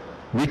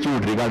 which you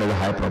would regard as a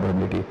high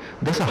probability.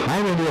 Thus a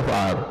high value of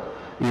R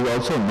is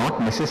also not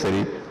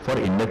necessary for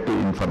inductive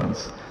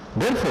inference.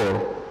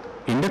 Therefore,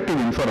 inductive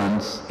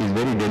inference is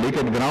very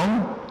delicate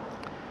ground,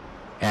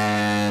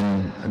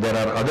 and there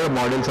are other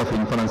models of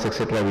inference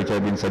etc. which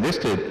have been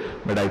suggested,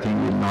 but I think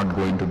we will not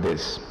go into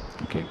this.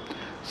 Okay.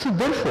 So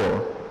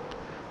therefore,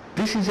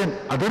 this is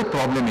another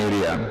problem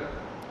area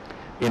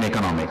in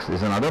economics.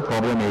 This is another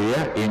problem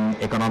area in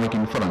economic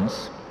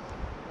inference.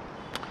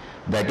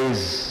 That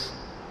is,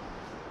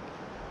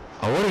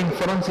 our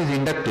inference is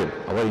inductive.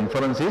 Our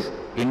inference is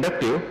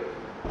inductive,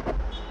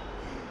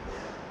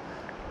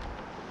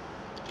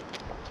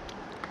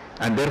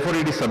 and therefore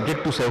it is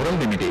subject to several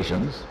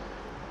limitations.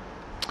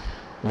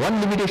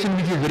 One limitation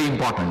which is very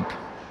important,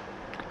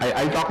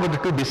 I'll talk about the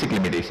two basic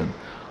limitations.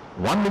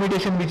 One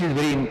limitation which is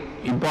very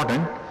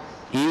important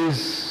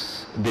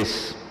is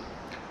this,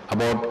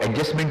 about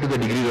adjustment to the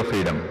degrees of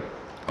freedom,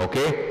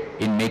 okay,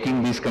 in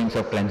making these kinds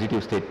of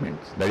transitive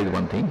statements. That is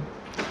one thing.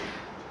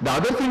 The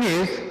other thing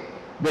is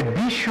that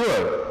be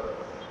sure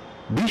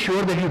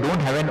that you don't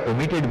have an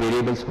omitted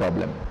variables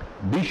problem.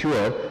 Be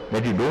sure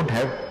that you don't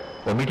have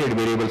omitted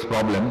variables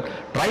problem.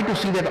 Try to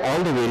see that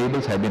all the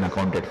variables have been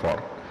accounted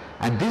for.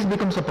 And this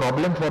becomes a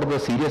problem for the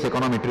serious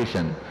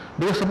econometrician,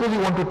 because suppose you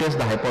want to test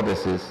the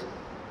hypothesis,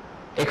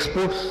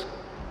 exports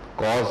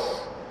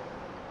cause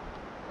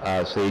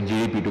say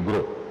GDP to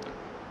grow.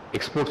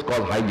 Exports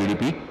cause high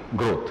GDP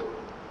growth.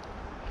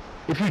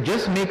 If you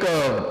just make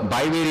a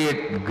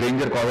bivariate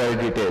Granger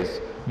causality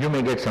test, you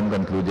may get some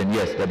conclusion,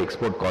 yes, that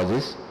export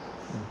causes.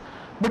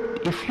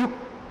 But if you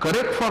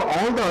correct for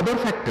all the other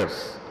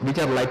factors which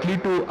are likely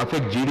to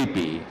affect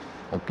GDP,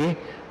 okay,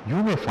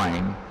 you may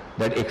find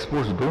that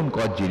exports don't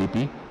cause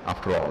GDP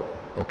after all.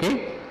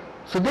 Okay?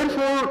 So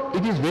therefore,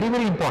 it is very,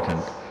 very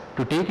important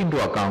to take into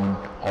account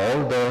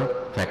all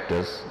the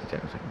factors which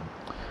I am saying.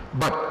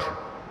 But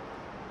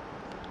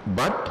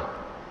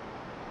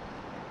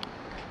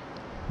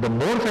the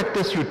more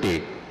factors you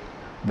take,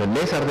 the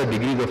less are the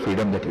degrees of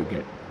freedom that you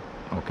get.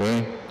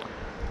 Okay?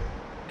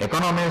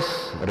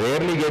 Economists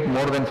rarely get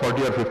more than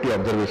 40 or 50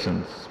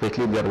 observations,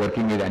 especially if they are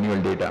working with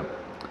annual data.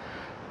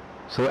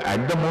 So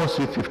at the most,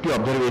 with 50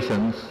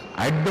 observations,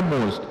 at the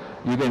most,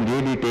 you can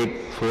really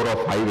take 4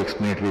 or 5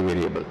 explanatory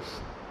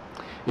variables.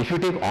 If you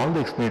take all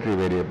the explanatory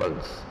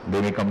variables,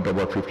 they may come to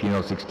about 15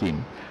 or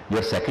 16. You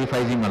are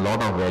sacrificing a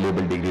lot of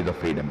valuable degrees of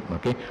freedom.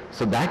 Okay?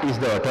 So that is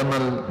the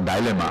eternal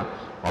dilemma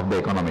of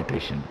the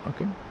econometrician.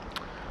 Okay?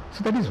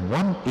 So that is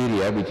one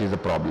area which is a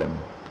problem.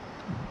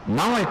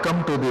 Now I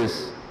come to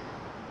this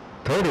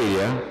third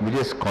area, which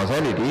is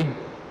causality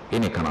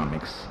in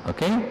economics.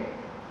 Okay?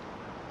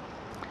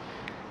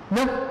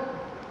 Now,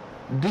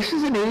 this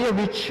is an area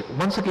which,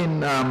 once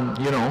again,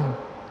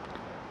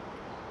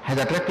 has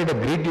attracted a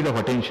great deal of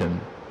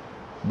attention.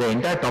 The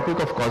entire topic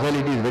of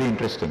causality is very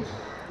interesting.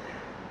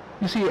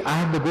 You see, I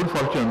had the good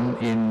fortune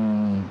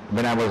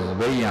when I was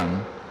very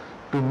young,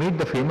 to meet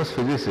the famous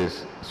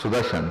physicist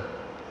Sudarshan,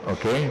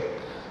 okay,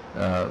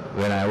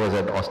 when I was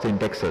at Austin,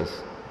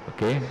 Texas,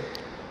 okay,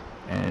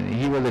 and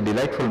he was a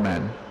delightful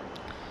man,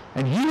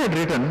 and he had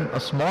written a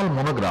small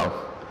monograph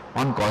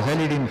on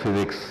causality in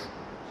physics,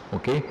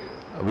 okay,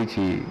 which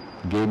he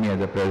gave me as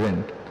a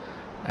present,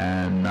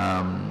 and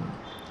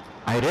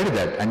I read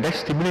that, and that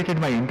stimulated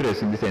my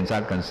interest in this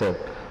entire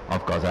concept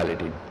of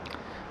causality.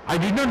 I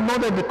did not know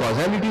that the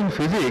causality in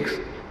physics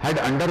had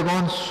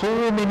undergone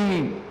so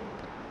many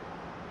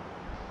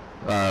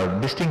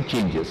distinct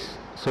changes,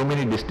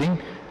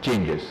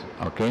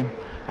 okay.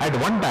 At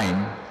one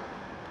time,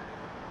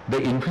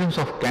 the influence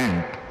of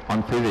Kant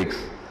on physics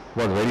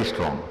was very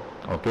strong,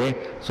 okay.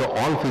 So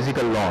all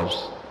physical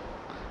laws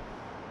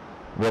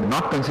were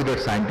not considered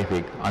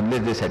scientific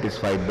unless they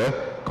satisfied the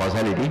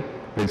causality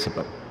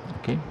principle,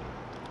 okay.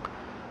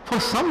 For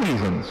some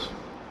reasons,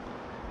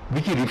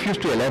 which he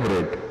refused to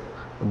elaborate,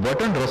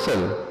 Bertrand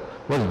Russell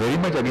was very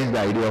much against the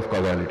idea of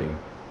causality,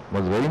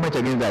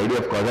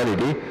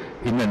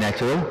 in the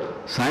natural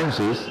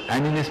sciences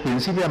and in his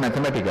Principia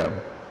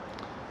Mathematica.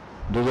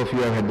 Those of you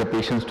who have had the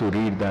patience to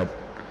read that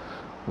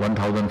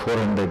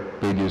 1,400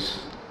 pages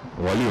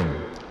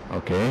volume,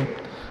 okay,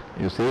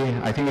 you see,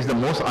 I think it's the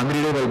most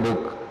unreadable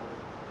book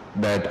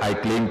that I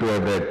claim to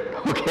have read.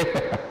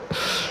 Okay.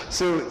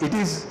 So it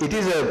is the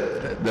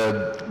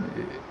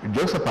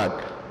jokes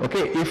apart.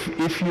 Okay,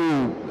 if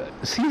you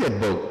see that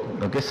book,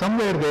 okay,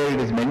 somewhere there it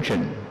is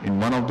mentioned in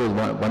one of those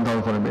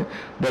 1,400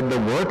 that the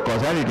word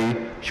causality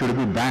should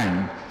be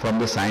banned from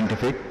the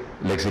scientific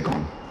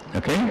lexicon.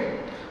 Okay.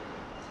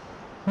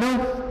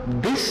 Now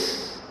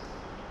this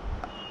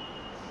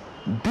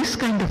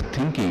kind of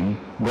thinking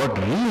got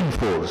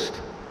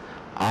reinforced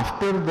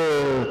after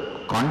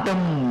the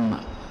quantum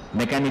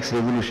mechanics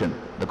revolution.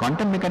 The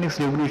quantum mechanics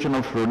revolution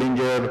of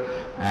Schrödinger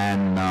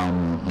and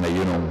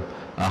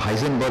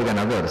Heisenberg and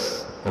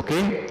others,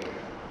 okay,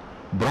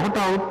 brought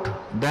out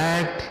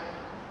that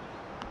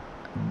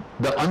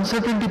the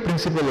uncertainty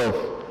principle of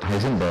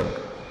Heisenberg,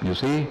 you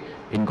see,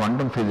 in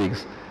quantum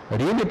physics,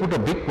 really put a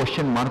big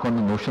question mark on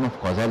the notion of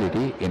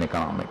causality in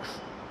economics.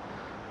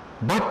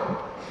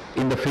 But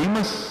in the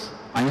famous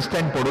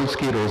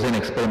Einstein-Podolsky-Rosen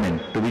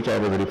experiment, to which I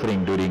was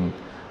referring during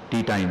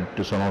tea time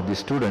to some of the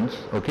students,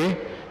 okay,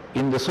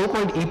 in the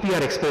so-called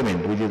EPR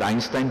experiment, which is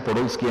Einstein,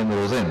 Podolsky and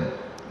Rosen,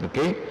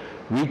 okay,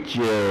 which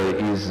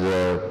is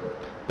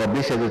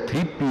published as a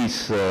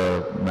three-page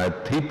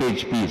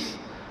piece,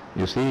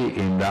 you see,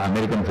 in the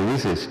American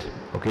Physicist,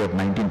 okay, of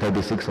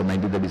 1936 or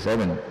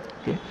 1937,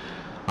 okay.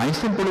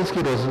 Einstein,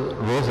 Podolsky,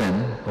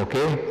 Rosen,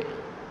 okay,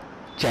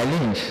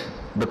 challenged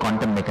the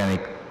quantum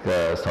mechanic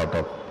sort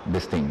of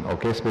this thing,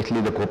 okay,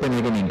 especially the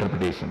Copenhagen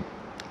interpretation.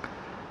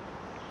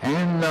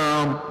 And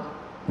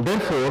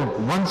therefore,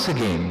 once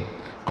again,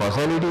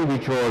 causality,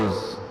 which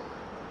was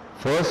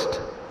first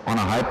on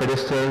a high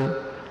pedestal,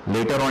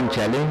 later on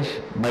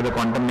challenged by the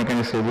quantum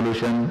mechanics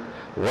revolution,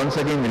 once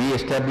again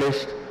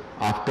re-established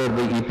after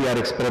the EPR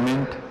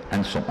experiment,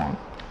 and so on.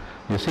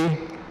 You see?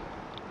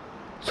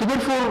 So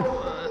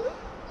therefore,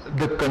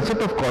 the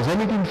concept of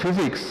causality in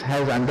physics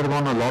has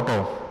undergone a lot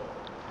of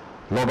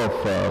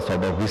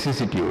sort of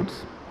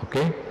vicissitudes.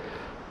 Okay?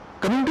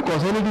 Coming to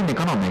causality in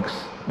economics,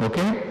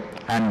 okay,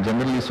 and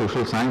generally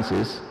social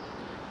sciences,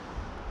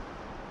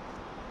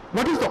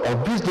 what is the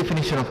obvious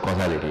definition of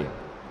causality?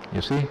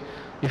 You see,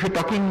 if you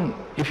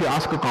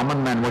ask a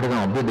common man what is an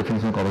obvious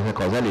definition of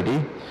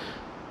causality,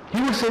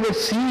 he would say that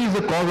C is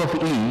the cause of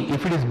E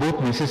if it is both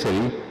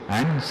necessary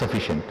and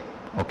sufficient.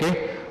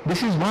 Okay?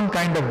 This is one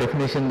kind of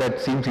definition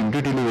that seems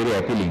intuitively very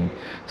appealing.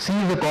 C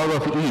is the cause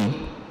of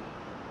E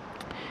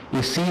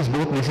if C is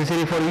both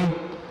necessary for E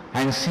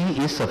and C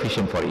is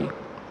sufficient for E.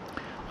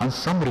 On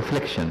some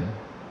reflection,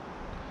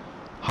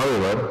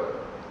 however,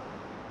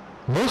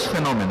 most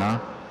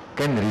phenomena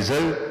can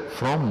result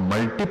from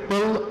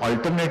multiple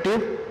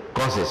alternative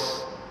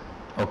causes.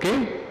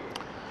 Okay?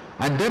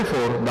 And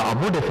therefore, the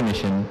above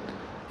definition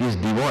is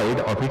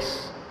devoid of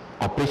its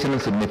operational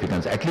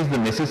significance, at least the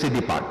necessity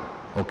part.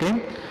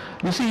 Okay?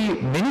 You see,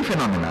 many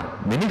phenomena,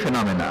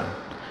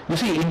 you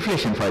see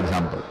inflation, for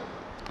example.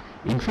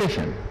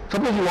 Inflation,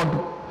 suppose you want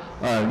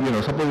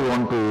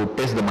to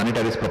test the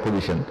monetarist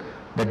proposition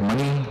that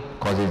money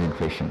causes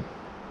inflation.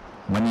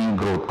 Money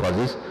growth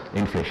causes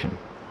inflation.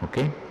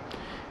 Okay?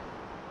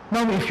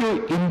 Now if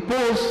you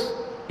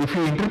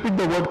interpret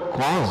the word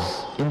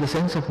cause in the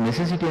sense of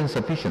necessity and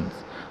sufficiency,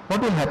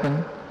 what will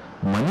happen?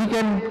 Money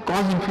can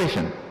cause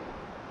inflation.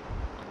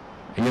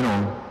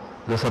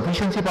 The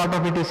sufficiency part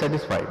of it is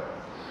satisfied.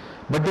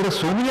 But there are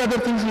so many other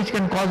things which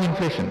can cause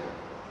inflation.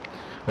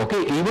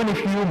 Okay, even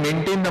if you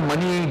maintain the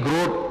money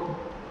growth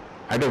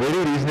at a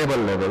very reasonable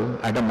level,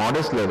 at a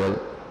modest level,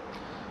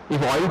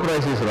 if oil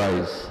prices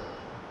rise,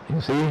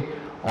 you see,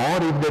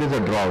 or if there is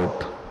a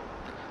drought,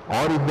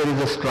 or if there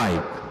is a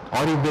strike,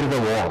 or if there is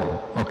a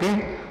war,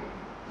 okay,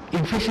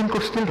 inflation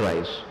could still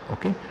rise.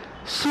 Okay,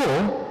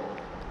 so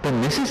the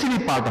necessary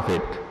part of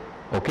it,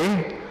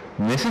 okay,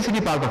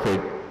 necessity part of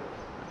it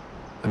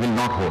will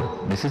not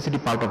hold. Necessity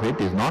part of it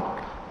is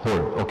not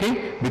hold,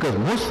 okay, because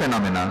most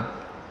phenomena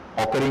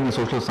occurring in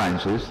social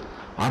sciences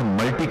are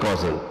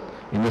multi-causal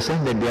in the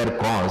sense that they are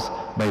caused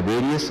by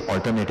various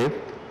alternative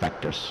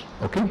factors.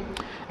 Okay,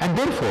 and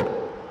therefore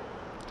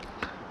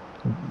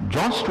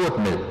John Stuart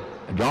Mill,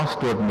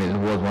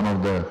 who was one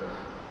of the,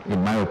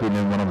 in my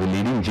opinion, one of the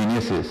leading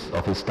geniuses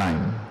of his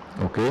time,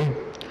 okay,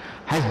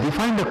 has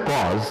defined a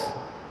cause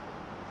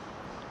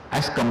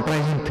as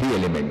comprising three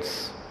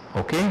elements.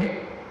 Okay,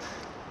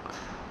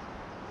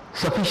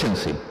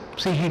 sufficiency.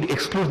 See, he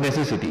excludes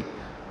necessity.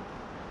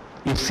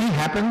 If C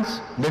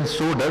happens, then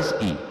so does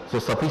E. So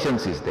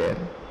sufficiency is there.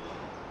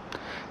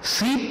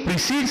 C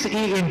precedes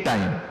E in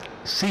time.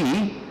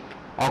 C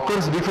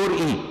occurs before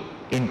E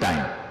in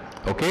time.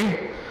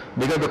 Okay?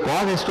 Because the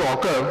cause has to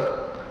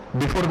occur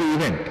before the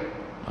event.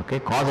 Okay?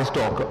 Cause has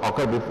to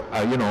occur before,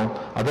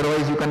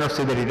 otherwise you cannot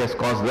say that it has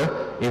caused the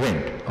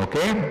event.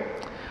 Okay?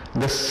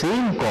 The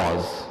same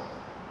cause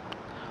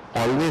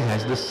always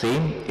has the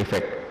same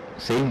effect.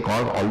 Same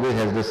cause always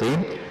has the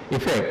same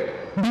effect.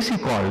 This is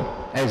called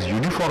as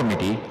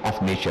uniformity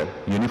of nature.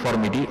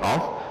 Uniformity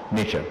of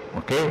nature.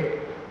 Okay?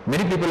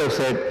 Many people have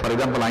said, for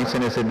example,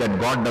 Einstein has said that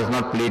God does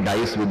not play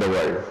dice with the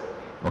world.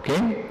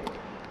 Okay?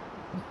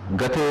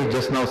 Goethe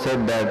just now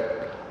said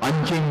that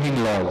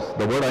unchanging laws.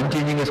 The word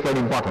unchanging is quite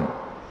important.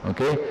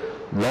 Okay?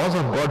 laws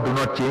of God do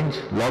not change,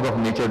 laws of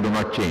nature do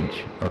not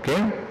change.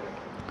 Okay?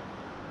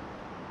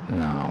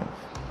 Now,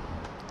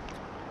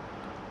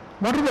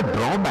 what are the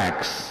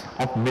drawbacks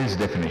of Mill's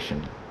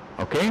definition?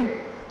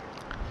 Okay?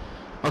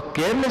 A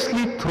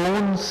carelessly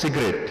thrown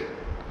cigarette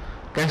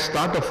can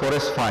start a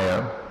forest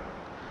fire,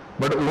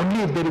 but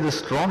only if there is a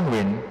strong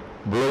wind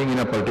blowing in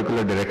a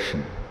particular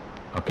direction.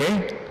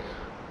 Okay?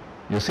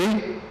 You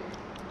see?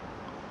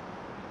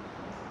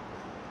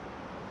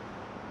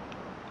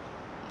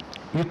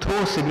 You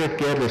throw a cigarette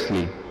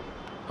carelessly,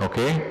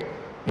 okay,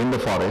 in the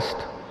forest,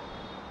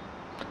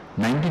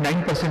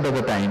 99% of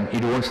the time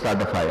it won't start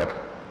a fire,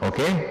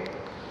 okay?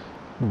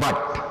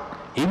 But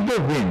if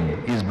the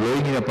wind is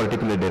blowing in a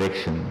particular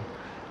direction,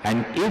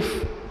 and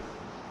if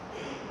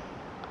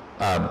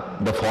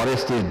the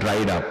forest is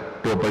dried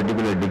up to a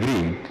particular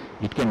degree,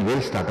 it can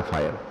well start a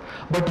fire.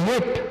 But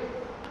yet,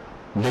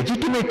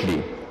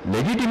 legitimately,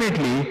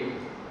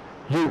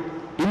 you,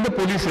 in the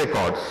police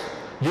records,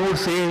 you would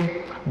say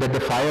that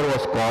the fire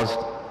was caused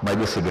by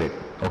the cigarette,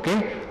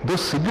 okay? Though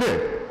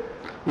cigarette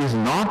is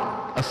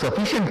not a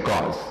sufficient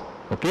cause,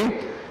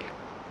 okay?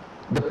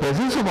 The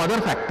presence of other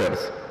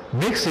factors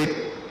makes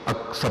it a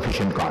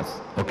sufficient cause,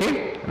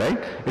 okay? Right?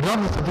 It's not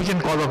a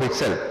sufficient cause of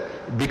itself.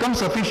 It becomes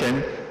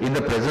sufficient in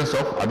the presence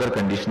of other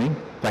conditioning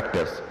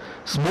factors.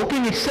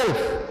 Smoking itself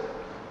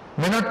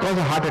may not cause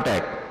a heart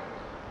attack,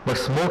 but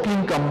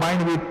smoking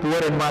combined with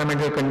poor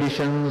environmental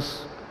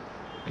conditions,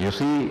 you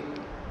see,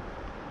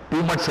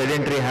 too much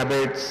sedentary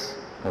habits,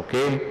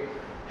 okay,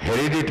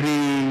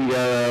 hereditary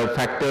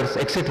factors,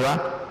 etc.,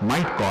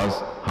 might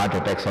cause heart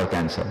attacks or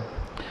cancer.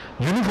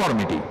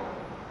 Uniformity.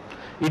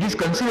 It is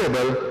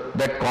conceivable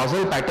that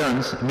causal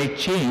patterns may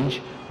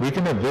change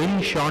within a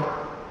very short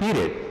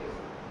period.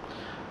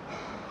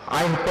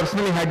 I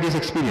personally had this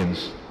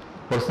experience.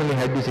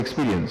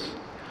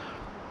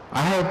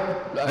 I have,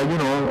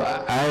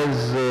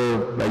 as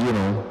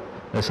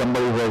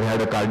somebody who has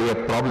had a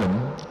cardiac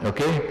problem,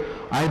 okay,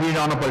 I've been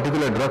on a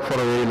particular drug for a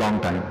very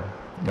long time,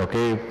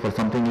 okay, for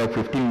something like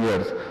 15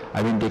 years,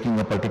 I've been taking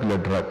a particular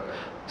drug.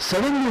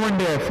 Suddenly one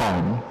day I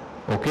found,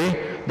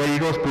 okay, that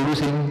it was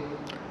producing,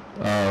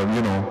 a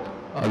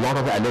lot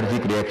of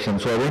allergic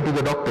reactions. So I went to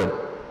the doctor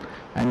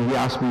and he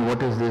asked me,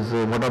 what is this,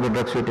 what are the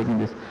drugs you're taking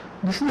this?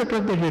 This is the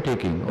drug that you're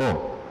taking.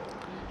 Oh,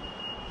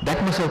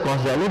 that must have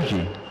caused the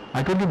allergy.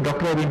 I told him,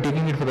 doctor, I've been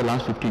taking it for the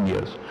last 15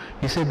 years.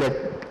 He said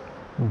that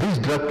this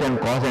drug can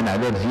cause an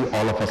allergy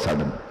all of a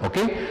sudden,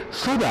 okay?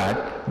 So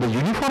that the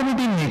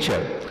uniformity in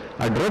nature,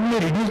 a drug may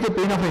reduce the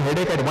pain of a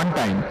headache at one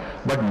time,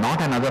 but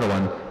not another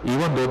one,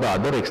 even though the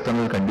other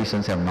external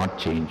conditions have not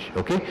changed,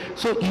 okay?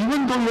 So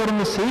even though you are on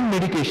the same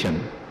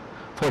medication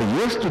for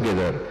years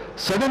together,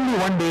 suddenly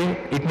one day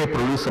it may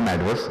produce some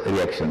adverse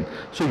reaction.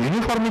 So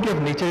uniformity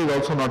of nature is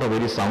also not a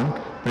very sound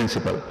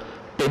principle.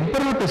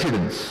 Temporal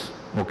precedence,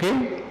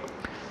 okay?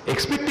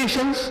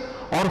 Expectations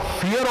or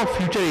fear of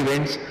future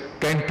events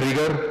can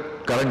trigger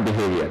current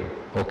behavior,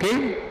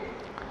 okay?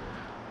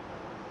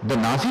 The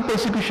Nazi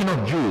persecution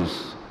of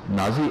Jews,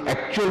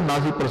 actual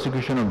Nazi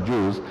persecution of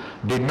Jews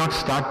did not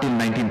start till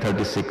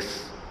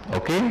 1936,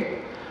 okay?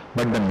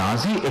 But the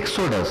Nazi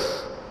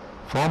exodus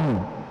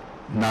from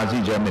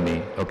Nazi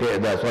Germany, okay,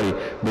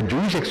 the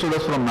Jewish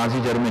exodus from Nazi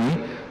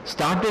Germany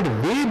started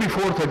way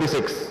before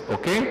 36,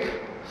 okay?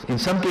 In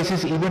some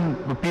cases, even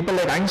people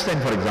like Einstein,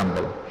 for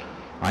example.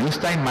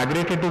 Einstein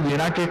migrated to the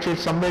United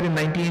States somewhere in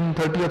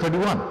 1930 or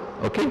 31,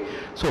 okay?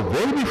 So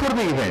well before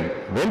the event,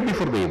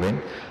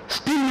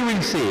 still you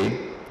will say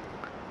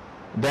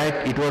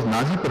that it was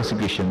Nazi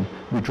persecution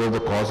which was the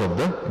cause of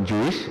the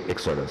Jewish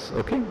exodus,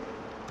 okay?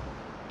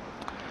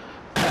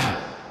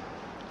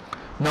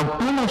 Now,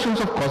 two notions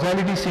of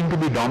causality seem to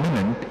be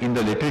dominant in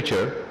the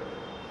literature.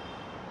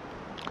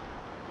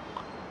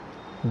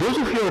 Those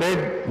of you who have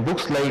read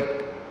books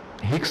like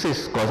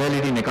Hicks's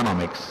Causality in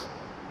Economics,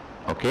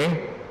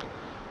 okay,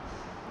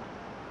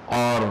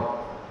 or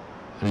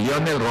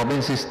Lionel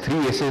Robbins'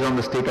 3 essays on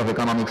the state of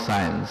economic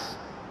science,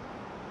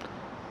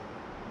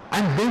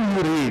 and then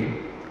you read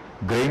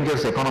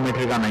Granger's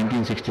Econometrica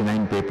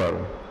 1969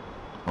 paper,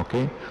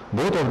 okay,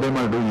 both of them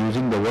are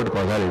using the word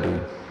causality,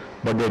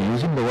 but they are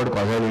using the word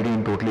causality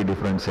in totally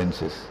different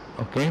senses,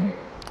 okay.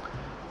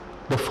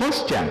 The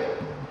first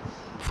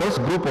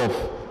group of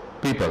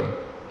people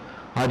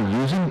are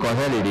using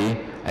causality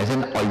as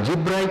an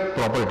algebraic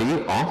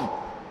property of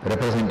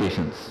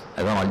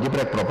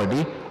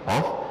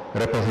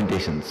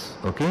representations,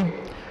 okay.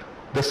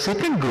 The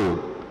second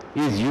group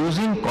is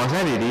using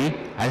causality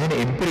as an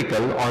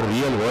empirical or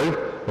real world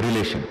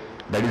relation,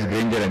 that is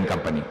Granger and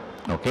company,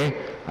 okay,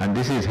 and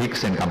this is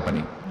Hicks and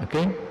company,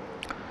 okay.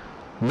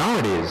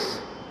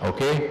 Nowadays,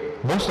 okay,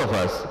 most of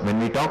us, when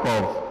we talk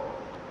of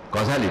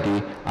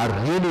causality, are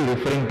really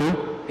referring to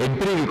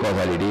empirical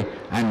causality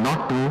and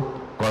not to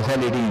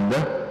causality in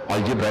the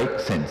algebraic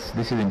sense.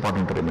 This is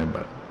important to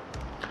remember.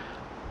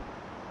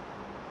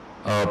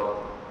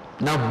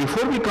 Now,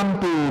 before we come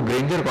to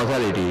Granger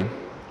causality,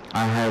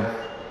 I have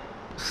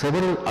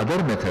several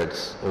other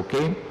methods,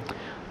 okay,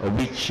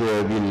 which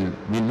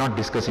we'll not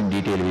discuss in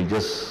detail. We'll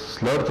just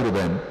slur through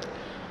them.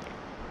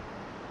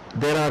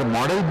 There are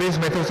model-based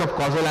methods of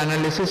causal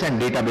analysis and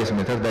data-based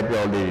methods that we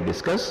already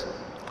discussed.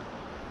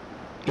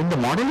 In the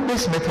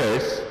model-based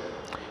methods,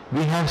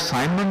 we have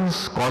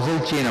Simon's causal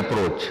chain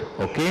approach,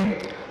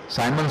 okay?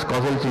 Simon's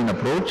causal chain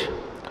approach,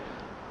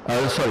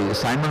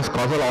 Simon's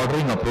causal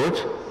ordering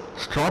approach,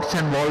 Strauss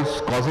and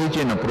Wald's causal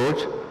chain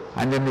approach,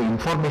 and then the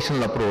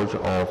informational approach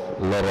of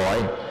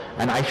Leroy.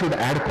 And I should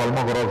add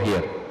Kolmogorov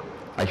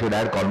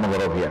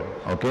here.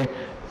 Okay,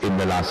 in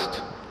the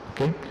last,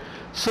 okay?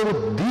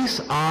 So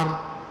these are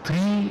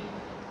three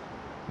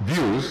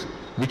views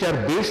which are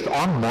based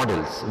on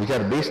models,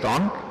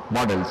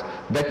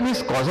 That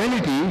means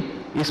causality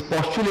is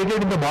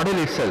postulated in the model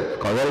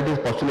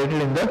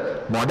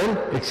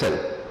itself.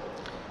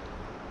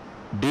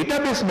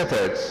 Database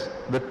methods,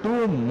 the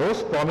two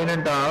most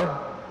prominent are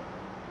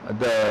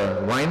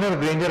the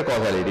Weiner-Granger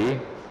causality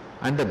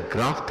and the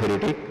graph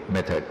theoretic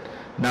method.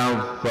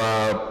 Now,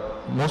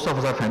 most of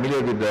us are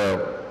familiar with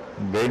the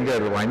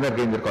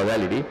Weiner-Granger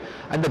causality,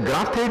 and the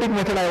graph theoretic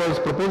method I was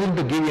proposing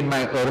to give in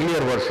my earlier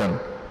version.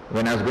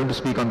 When I was going to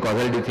speak on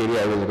causality theory,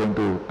 I was going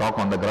to talk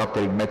on the graph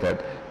theoretic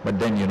method, but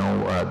then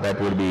that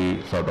would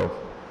be sort of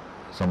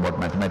somewhat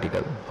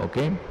mathematical,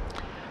 okay?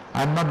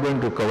 I'm not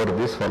going to cover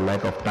this for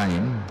lack of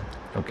time,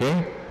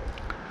 okay?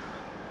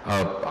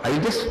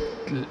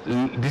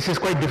 This is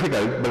quite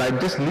difficult, but I'll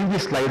just leave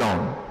this slide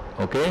on,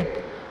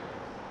 okay?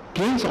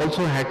 Keynes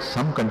also had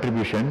some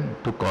contribution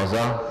to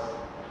causality.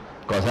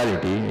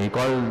 He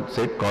calls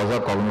it causa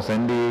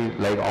cognoscendi.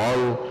 Like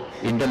all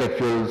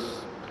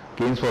intellectuals,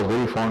 Keynes was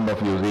very fond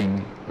of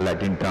using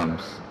Latin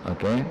terms,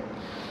 okay?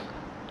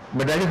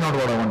 But that is not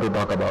what I want to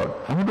talk about.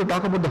 I want to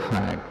talk about the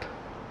fact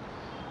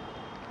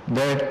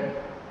that,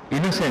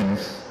 in a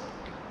sense,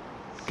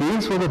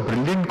 Keynes was a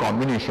brilliant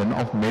combination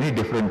of many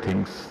different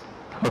things,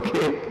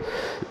 okay?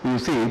 You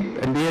see,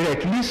 and there are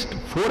at least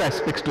four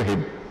aspects to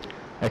him.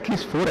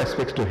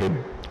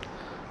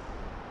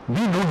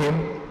 We know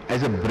him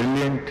as a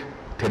brilliant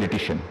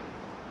theoretician,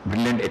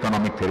 brilliant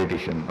economic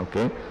theoretician,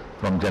 okay?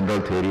 From general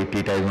theory,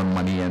 treatise on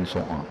money and so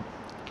on,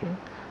 okay?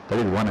 That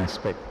is one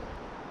aspect.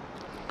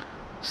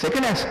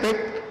 Second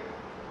aspect,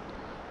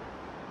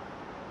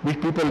 which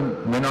people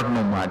may not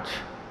know much,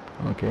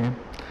 okay?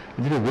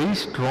 There is a very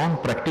strong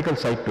practical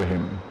side to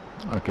him,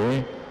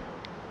 okay?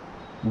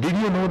 Did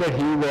you know that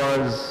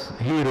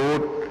he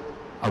wrote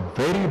a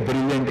very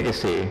brilliant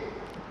essay,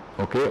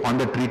 okay, on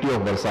the Treaty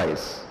of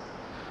Versailles,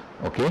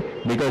 okay?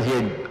 Because he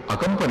had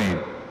accompanied,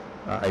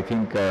 I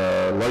think,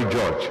 Lloyd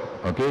George,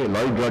 okay?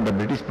 Lloyd George, the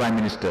British Prime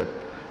Minister,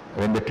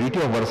 when the Treaty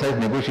of Versailles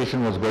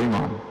negotiation was going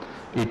on.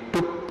 It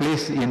took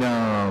place in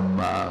a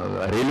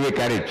railway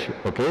carriage,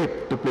 okay?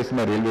 It took place in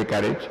a railway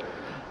carriage,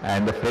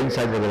 and the French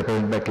side was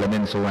represented by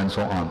Clemenceau and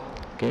so on,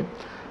 okay?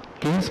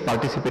 Keynes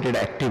participated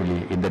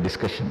actively in the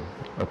discussion,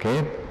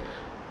 okay?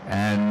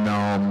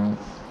 And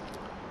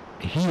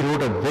he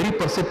wrote a very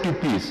perceptive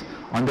piece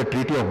on the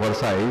Treaty of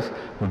Versailles,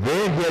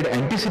 where he had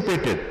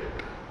anticipated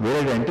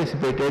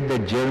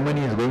that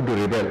Germany is going to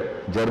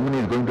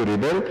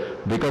rebel.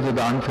 Because of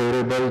the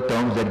unfavorable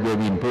terms that we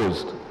have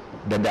imposed,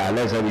 that the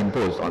Allies have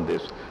imposed on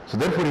this. So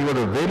therefore he was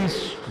a very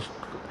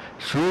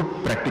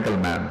shrewd practical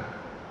man,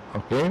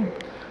 okay?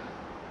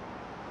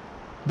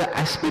 The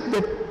aspect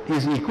that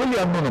is equally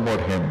unknown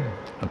about him,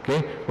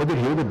 okay, was that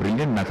he was a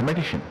brilliant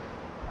mathematician,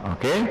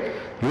 okay?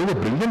 He was a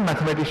brilliant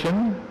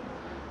mathematician,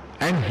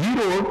 and he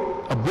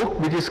wrote a book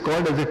which is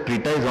called as a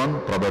Treatise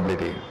on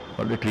Probability,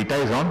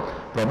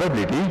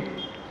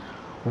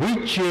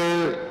 which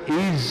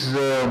is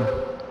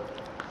a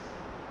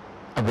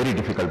very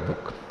difficult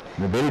book,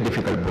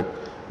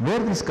 where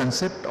this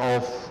concept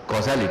of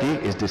causality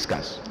is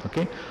discussed,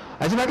 okay?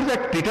 As a matter of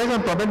fact, Treatise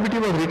on Probability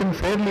was written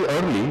fairly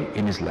early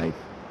in his life.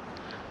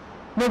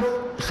 Now,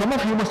 some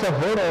of you must have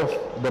heard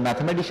of the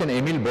mathematician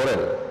Emile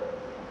Borel,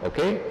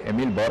 okay?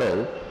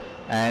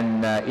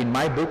 And in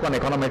my book on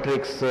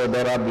econometrics,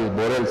 there are these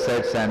Borel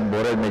sets and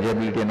Borel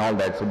measurability and all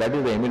that. So that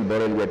is the Emile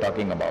Borel we are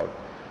talking about.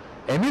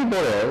 Emile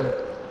Borel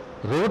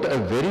wrote a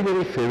very,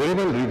 very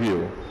favorable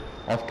review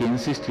of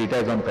Keynes's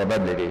Treatise on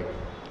Probability,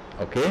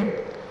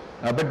 okay?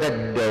 But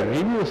that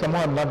review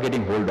somehow I'm not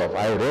getting hold of.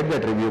 I read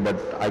that review,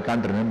 but I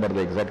can't remember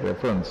the exact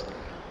reference.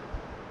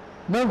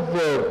 Now,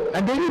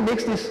 and then he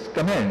makes this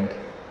comment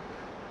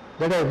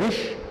that I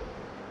wish,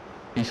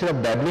 instead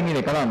of dabbling in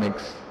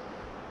economics,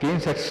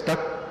 Keynes had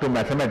stuck to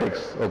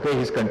mathematics, okay?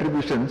 His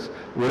contributions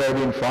would have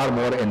been far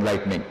more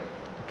enlightening,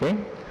 okay?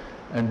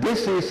 And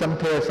this is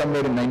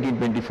somewhere in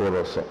 1924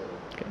 or so,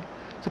 okay?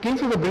 So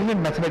Keynes was a brilliant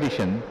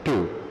mathematician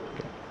too,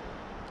 okay?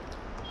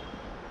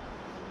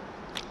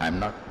 I'm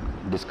not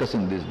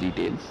discussing these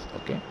details,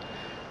 okay?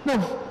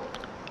 Now,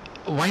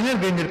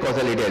 Weiner-Granger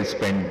causality I'll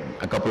spend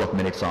a couple of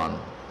minutes on,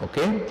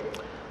 okay?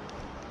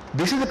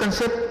 This is a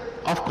concept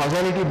of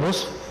causality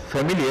most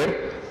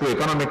familiar to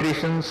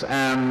econometricians,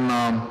 and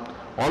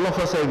all of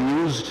us have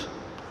used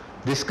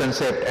this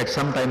concept at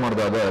some time or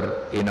the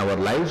other in our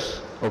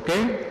lives,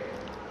 okay?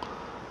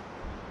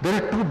 There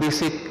are two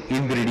basic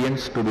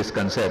ingredients to this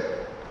concept.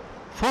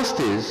 First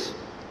is,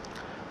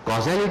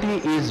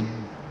 causality is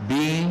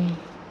being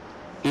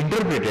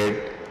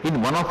interpreted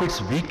in one of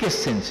its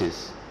weakest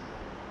senses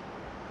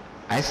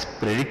as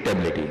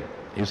predictability.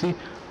 You see,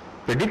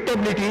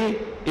 predictability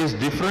is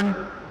different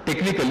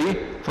technically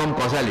from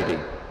causality,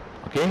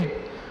 okay?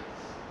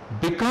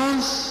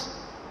 Because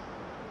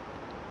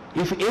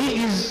if A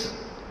is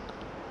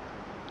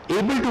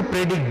able to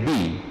predict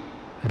B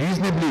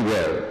reasonably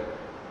well,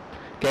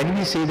 can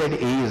we say that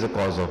A is the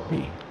cause of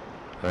B,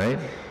 right?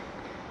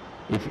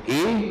 If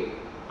A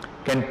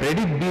can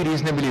predict B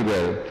reasonably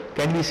well,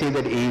 can we say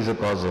that A is the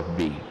cause of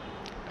B,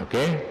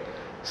 okay?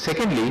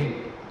 Secondly,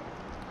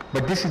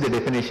 but this is the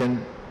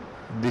definition,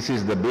 this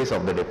is the base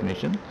of the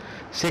definition.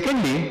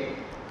 Secondly,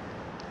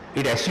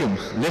 it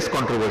assumes, less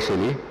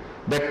controversially,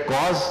 that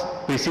cause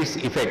precedes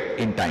effect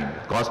in time.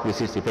 Cause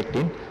precedes effect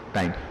in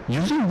time.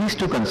 Using these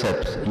two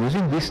concepts,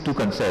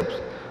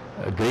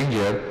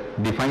 Granger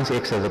defines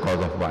X as the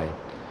cause of Y.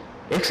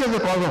 X as the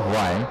cause of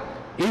Y,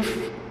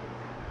 if,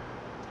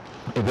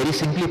 very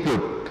simply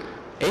put,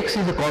 X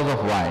is the cause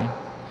of Y,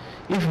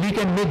 if we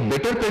can make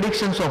better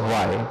predictions of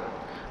Y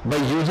by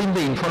using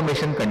the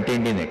information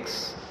contained in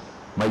X.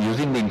 By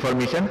using the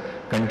information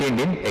contained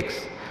in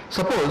X.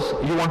 Suppose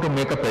you want to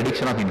make a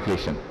prediction of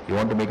inflation.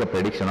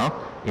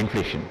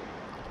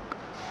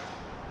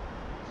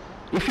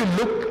 If you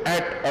look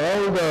at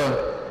all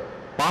the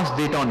past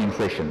data on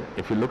inflation,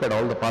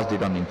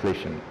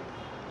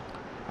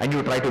 and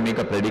you try to make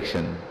a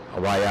prediction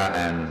via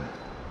an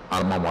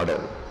ARMA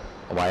model,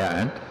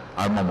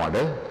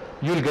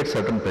 you will get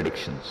certain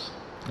predictions.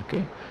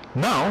 Okay.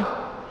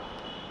 Now,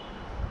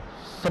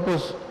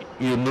 suppose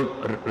you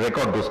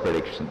record those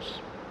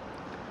predictions.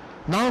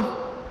 Now,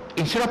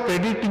 instead of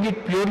predicting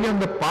it purely on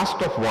the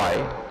past of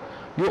Y,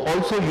 you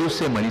also use,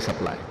 say, money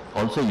supply.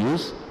 So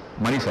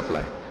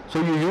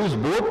you use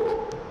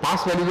both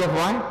past values of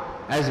Y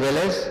as well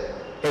as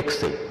X,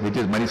 say, which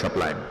is money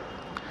supply.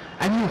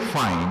 And you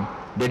find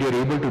that you are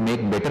able to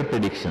make better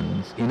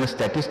predictions in a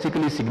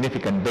statistically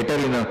significant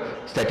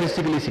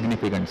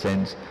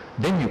sense.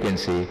 Then you can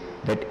say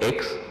that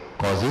X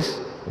causes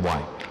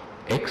Y.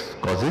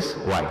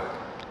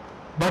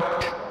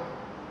 But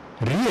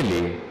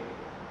really,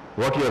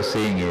 what you are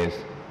saying is,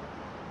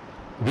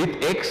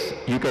 with X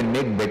you can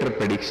make better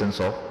predictions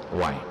of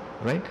Y,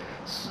 right?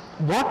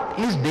 What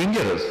is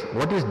dangerous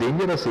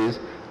is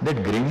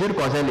that Granger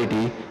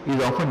causality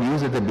is often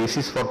used as the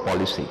basis for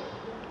policy,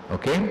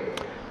 okay?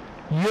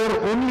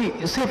 You're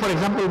only, say for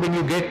example, when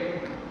you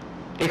get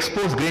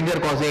exports Granger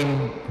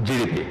causing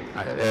GDP,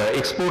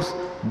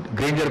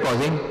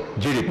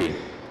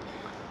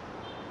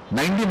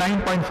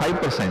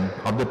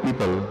 99.5% of the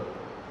people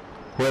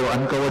who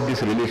have uncovered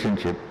this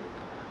relationship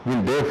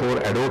will therefore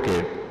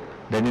advocate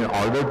that in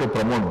order to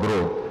promote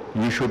growth,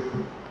 you should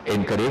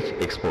encourage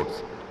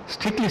exports.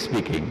 Strictly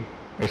speaking,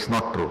 it's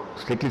not true.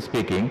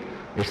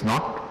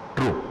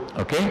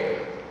 Okay?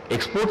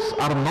 Exports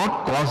are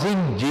not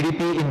causing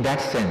GDP in that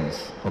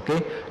sense.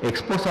 Okay?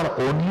 Exports are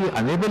only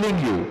enabling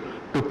you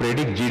to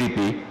predict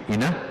GDP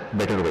in a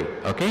better way.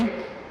 Okay?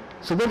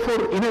 So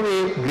therefore, in a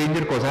way,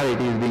 Granger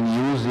causality is being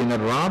used in a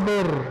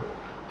rather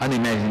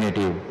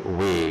unimaginative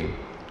way.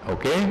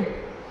 Okay?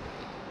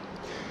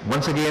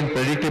 Once again,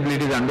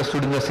 predictability is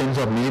understood in the sense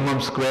of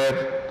minimum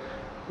square.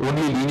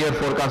 Only linear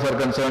forecasts are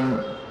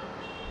concerned.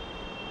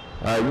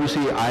 You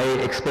see, I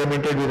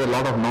experimented with a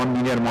lot of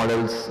non-linear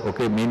models,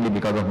 okay, mainly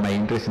because of my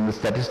interest in the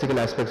statistical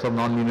aspects of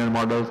non-linear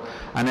models,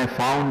 and I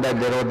found that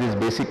there was this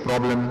basic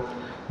problem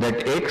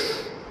that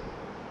X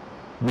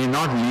may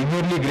not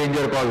linearly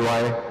Granger cause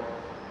Y,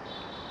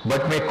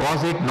 but may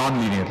cause it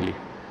non-linearly.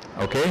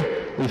 Okay?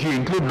 If you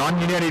include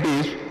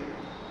non-linearities,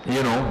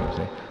 you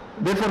know.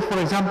 Therefore, for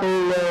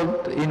example,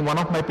 in one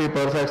of my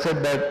papers, I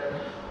said that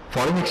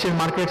foreign exchange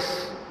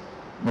markets,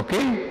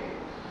 okay,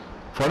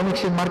 foreign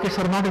exchange markets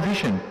are not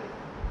efficient.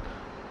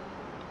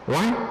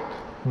 Why?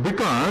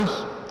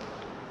 Because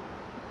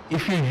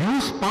if you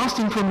use past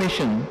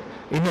information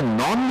in a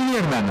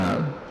non-linear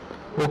manner,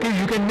 okay,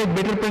 you can make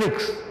better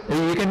predictions.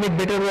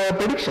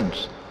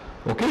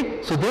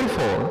 Okay, so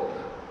therefore,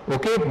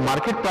 okay,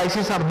 market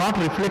prices are not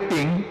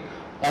reflecting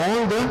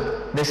all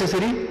the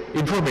necessary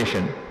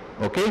information.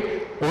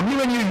 Okay, only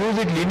when you use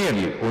it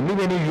linearly,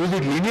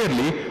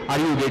 are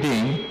you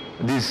getting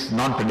this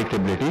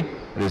non-predictability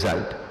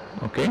result.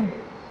 Okay.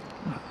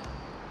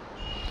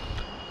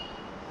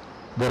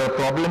 There are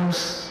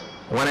problems.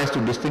 One has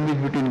to distinguish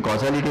between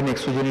causality and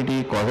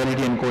exogenity,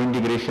 causality and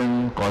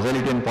co-integration,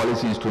 causality and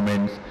policy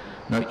instruments.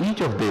 Now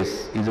each of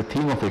this is a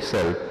theme of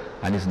itself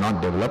and is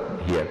not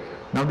developed here.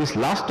 Now this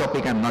last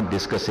topic I am not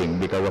discussing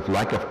because of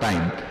lack of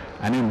time,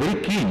 and I am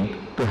very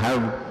keen to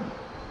have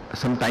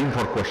some time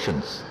for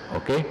questions.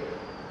 Okay,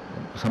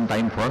 some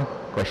time for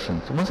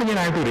questions. Once again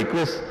I have to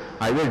request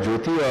either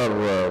Jyoti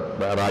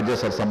or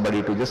Rajas or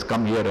somebody to just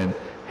come here and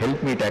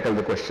help me tackle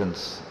the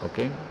questions.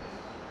 Okay.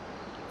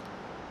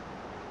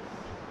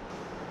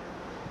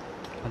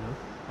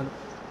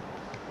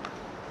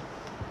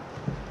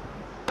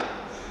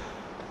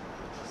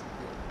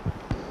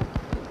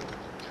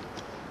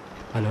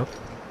 Hello.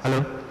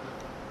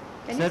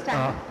 Can you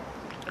stand?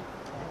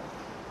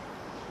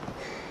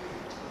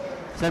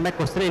 Sir, my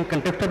question in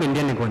context of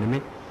Indian economy,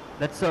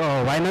 that's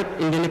why not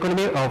Indian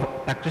economy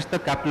practice the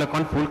capital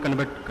account full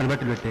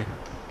convertibility?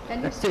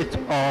 That's it.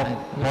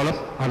 Hello?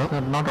 Sir,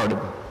 not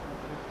audible.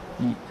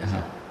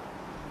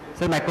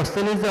 Sir, my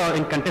question is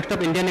in context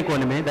of Indian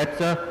economy, that's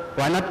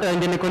why not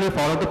Indian economy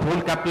follow the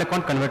full capital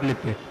account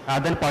convertibility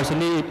rather than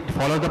partially it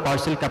follow the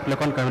partial capital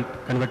account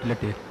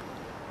convertibility?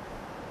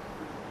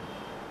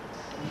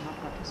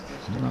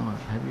 No,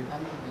 have you?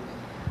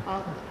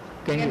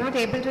 We are not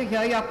able to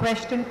hear your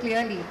question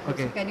clearly.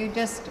 Okay. So can you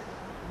just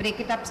break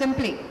it up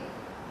simply?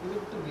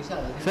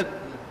 Sir,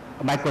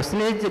 my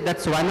question is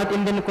that's why not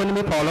Indian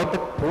economy follow the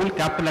full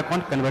capital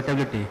account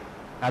convertibility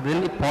rather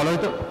than it follows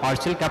the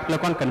partial capital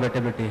account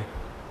convertibility?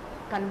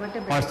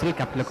 Convertibility. Partial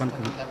capital account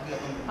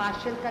convertibility.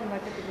 Partial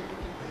convertibility.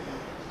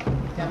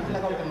 Capital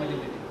account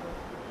convertibility.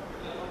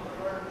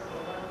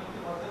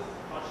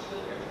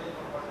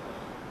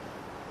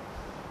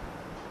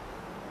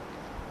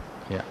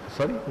 Yeah,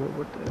 sorry,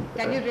 what?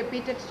 Can you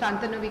repeat it,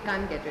 Shantanu? We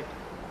can't get it.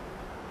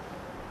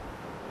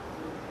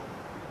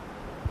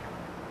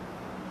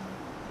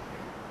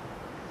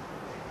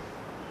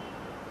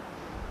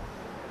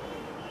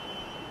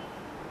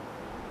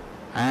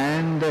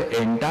 And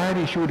the entire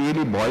issue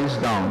really boils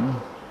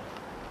down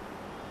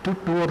to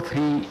two or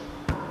three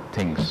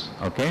things,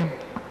 okay?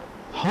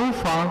 How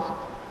far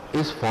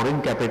is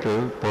foreign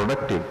capital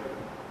productive,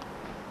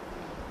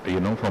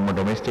 from a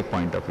domestic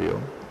point of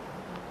view?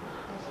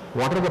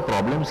 What are the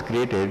problems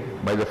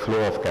created by the flow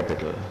of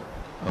capital,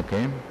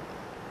 okay?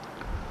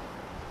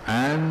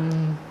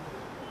 And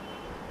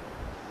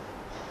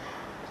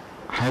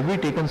have we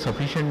taken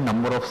sufficient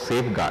number of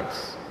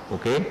safeguards,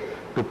 okay,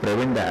 to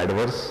prevent the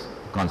adverse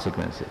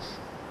consequences?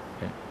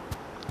 Okay.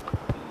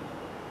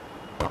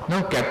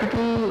 Now,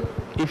 capital,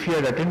 if you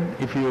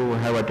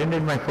have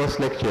attended my first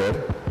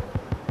lecture,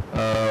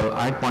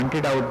 I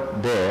pointed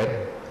out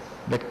there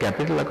that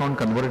capital account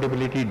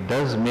convertibility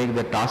does make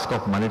the task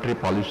of monetary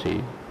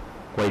policy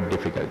quite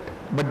difficult.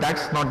 But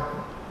that's not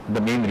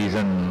the main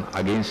reason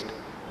against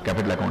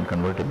capital account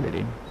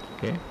convertibility.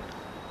 Okay.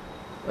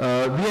 We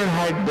have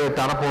had the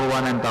Tarapur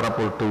 1 and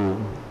Tarapur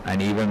 2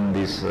 and even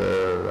this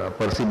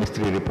Percy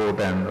Mystery report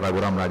and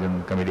Raghuram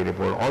Rajan committee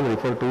report all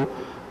refer to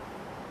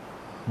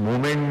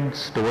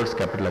movements towards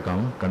capital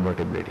account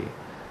convertibility.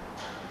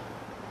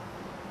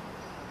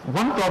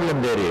 One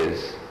problem there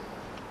is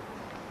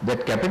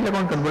that capital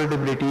account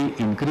convertibility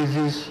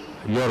increases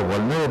your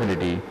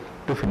vulnerability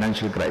to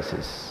financial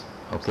crisis.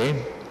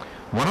 Okay.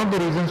 One of the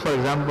reasons, for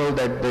example,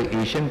 that the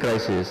Asian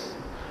crisis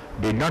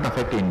did not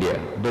affect India,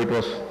 though it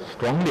was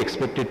strongly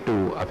expected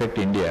to affect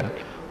India,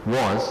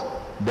 was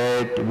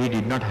that we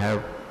did not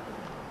have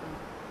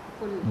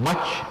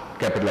much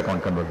capital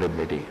account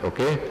convertibility.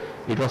 Okay.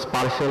 It was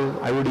partial.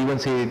 I would even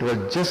say it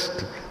was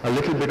just a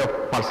little bit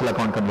of partial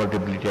account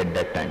convertibility at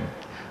that time.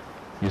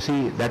 You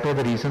see, that was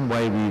the reason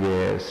why we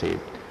were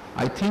saved.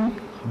 I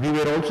think we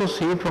were also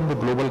saved from the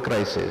global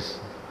crisis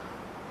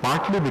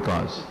partly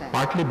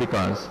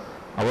because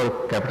our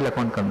capital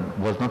account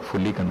was not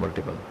fully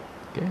convertible.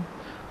 Okay.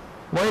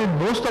 While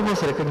most of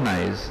us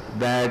recognize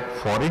that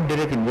foreign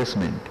direct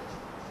investment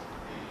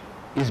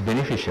is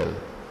beneficial,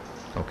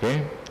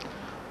 okay,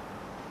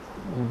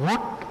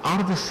 what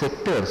are the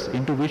sectors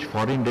into which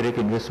foreign direct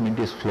investment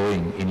is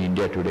flowing in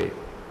India today?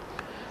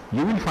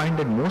 You will find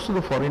that most of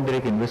the foreign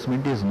direct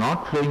investment is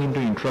not flowing into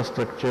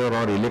infrastructure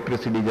or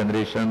electricity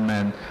generation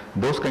and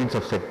those kinds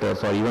of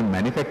sectors or even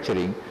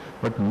manufacturing,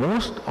 but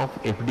most of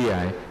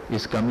FDI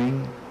is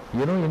coming,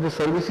 in the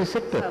services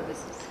sector.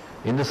 Services.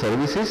 In the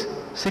services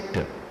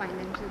sector.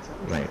 Financial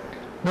services. Right.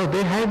 Now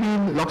there have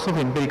been lots of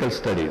empirical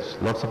studies,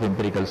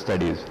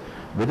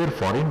 whether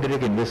foreign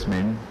direct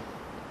investment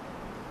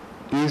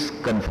is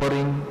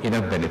conferring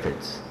enough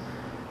benefits.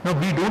 Now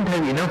we don't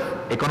have enough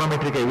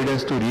econometric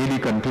evidence to really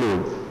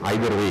conclude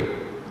either way.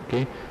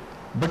 Okay.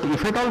 But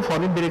if at all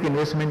foreign direct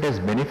investment has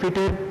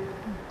benefited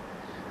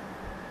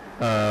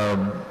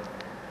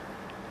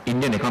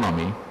Indian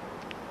economy,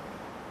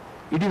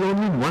 it is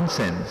only in one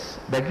sense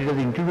that it has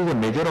introduced a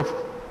measure of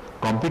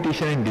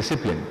competition and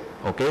discipline,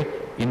 okay,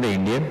 in the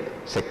Indian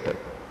sector.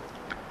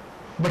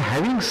 But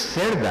having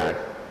said that,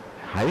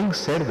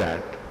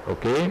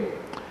 okay,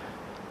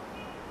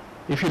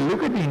 if you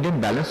look at the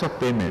Indian balance of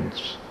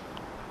payments,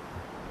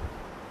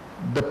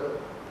 the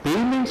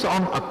payments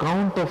on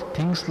account of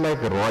things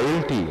like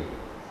royalty,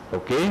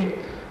 okay,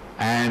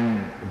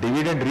 and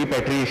dividend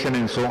repatriation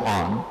and so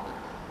on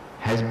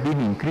has been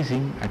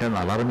increasing at an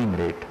alarming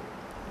rate.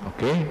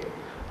 Okay.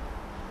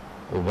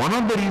 One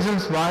of the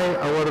reasons why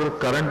our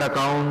current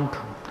account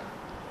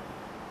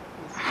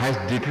has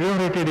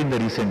deteriorated in the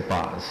recent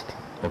past,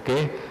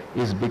 okay,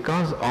 is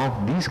because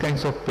of these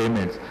kinds of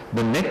payments.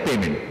 The net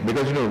payment,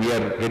 because we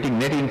are getting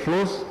net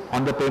inflows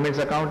on the payments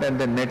account and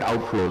the net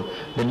outflows.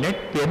 The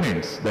net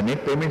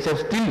payments are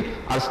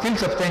still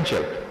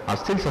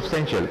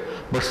substantial,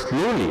 but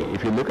slowly,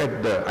 if you look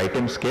at the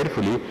items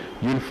carefully,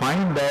 you will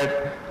find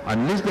that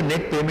unless the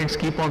net payments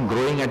keep on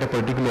growing at a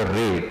particular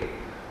rate,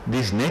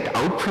 these net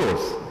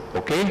outflows,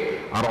 okay,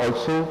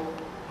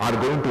 are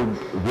going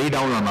to weigh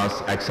down on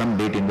us at some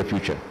date in the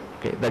future.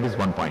 Okay, that is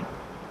one point.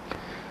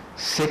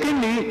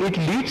 Secondly, it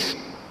leads,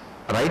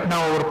 right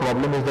now our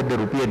problem is that the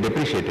rupee is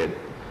depreciated.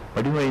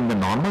 But you know, in the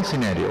normal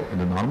scenario,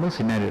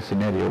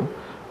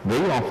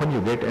 very often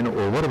you get an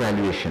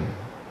overvaluation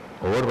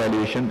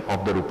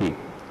of the rupee.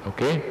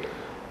 Okay,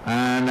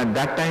 and at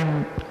that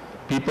time,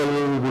 people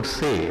would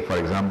say, for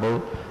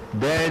example,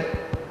 that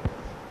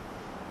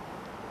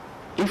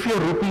if your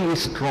rupee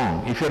is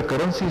strong, if your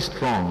currency is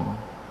strong,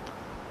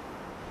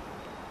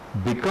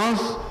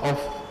 because of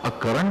a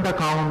current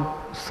account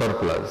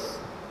surplus,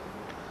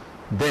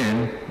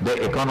 then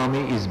the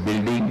economy is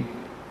building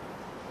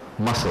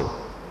muscle.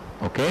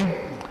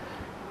 Okay?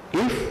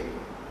 If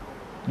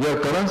your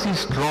currency is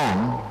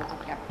strong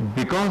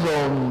because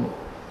of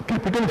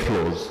capital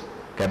inflows,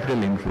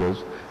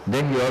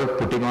 then you are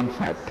putting on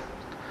fat.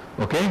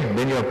 Okay?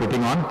 Then you are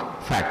putting on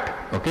fat.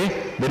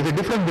 Okay? There is a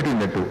difference between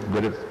the two.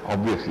 There is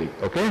obviously.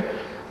 Okay?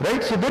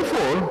 Right? So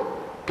therefore,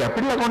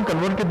 capital account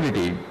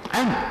convertibility,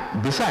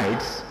 and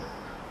besides,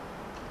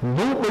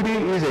 nobody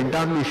is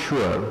entirely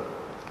sure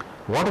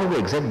what are the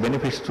exact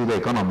benefits to the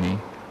economy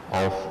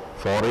of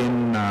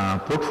foreign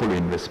portfolio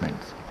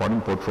investments,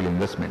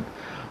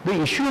 The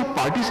issue of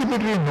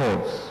participatory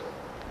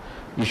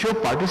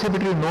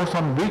notes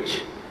on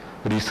which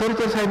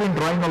researchers have been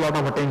drawing a lot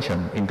of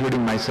attention,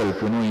 including myself,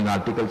 you know, in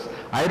articles.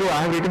 I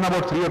have written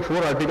about 3 or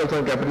 4 articles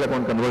on capital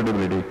account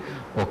convertibility,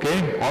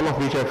 okay, all of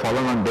which have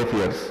fallen on deaf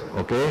ears,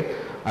 okay.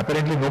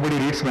 Apparently nobody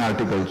reads my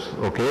articles,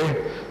 okay,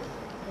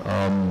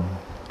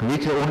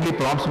 which only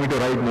prompts me to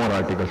write more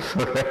articles.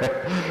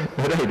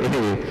 Right,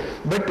 anyway.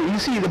 But you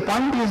see, the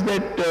point is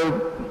that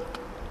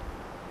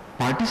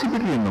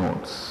participatory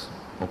notes,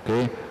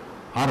 okay,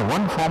 are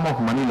one form of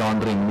money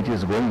laundering which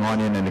is going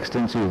on in an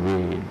extensive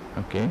way,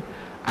 okay,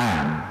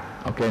 and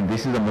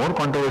this is a more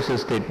controversial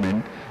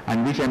statement,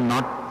 and which I'm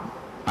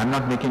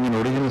not making an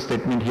original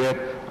statement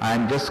here. I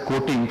am just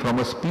quoting from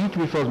a speech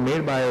which was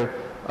made by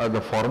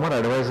the former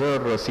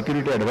advisor,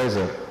 security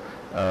advisor,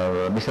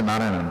 Mr.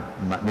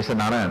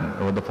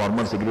 Nachane, the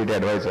former security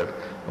advisor,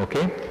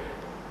 okay.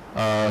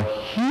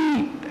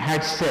 He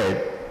had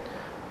said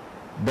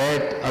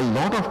that a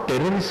lot of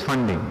terrorist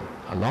funding,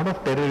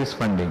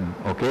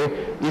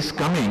 okay, is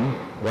coming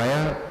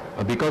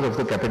because of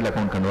the capital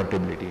account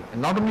convertibility.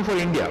 And not only for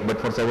India,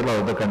 but for several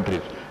other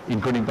countries,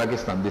 including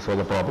Pakistan, this was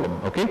a problem,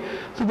 okay.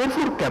 So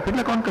therefore, capital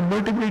account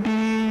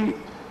convertibility,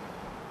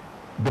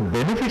 the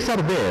benefits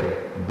are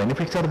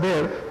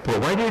there,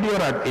 provided you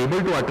are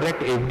able to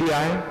attract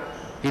FDI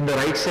in the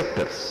right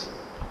sectors,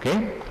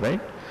 okay,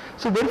 right.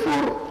 So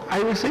therefore,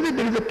 I will say that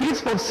there is a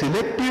case for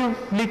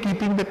selectively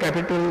keeping the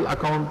capital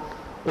account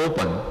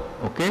open,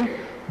 okay,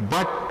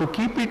 but to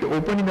keep it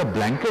open in a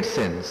blanket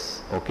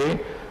sense, okay,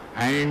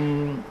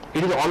 and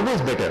it is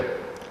always better,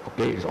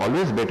 okay, it's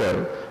always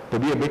better to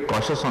be a bit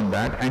cautious on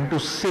that and to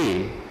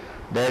say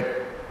that,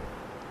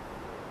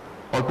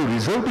 or to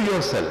reserve to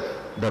yourself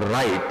the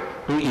right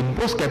to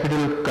impose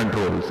capital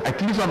controls,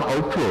 at least on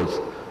outflows,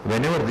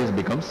 whenever this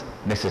becomes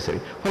necessary.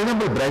 For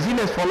example, Brazil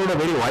has followed a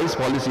very wise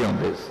policy on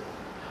this.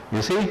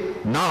 You see,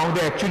 now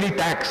they actually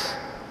tax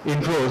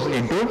inflows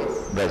into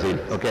Brazil.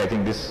 Okay, I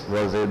think this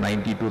was a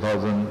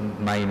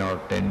 2009 or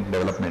 10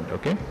 development.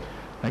 Okay,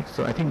 right.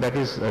 So I think that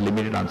is a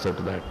limited answer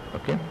to that.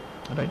 Okay,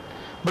 right.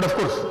 But of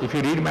course, if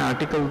you read my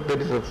article, there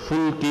is a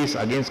full case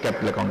against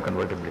capital account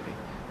convertibility.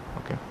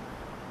 Okay.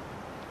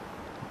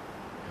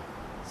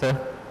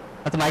 Sir.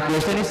 So my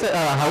question is,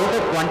 how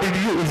the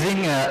quantitative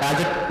easing as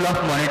a tool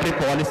of monetary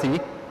policy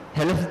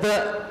helps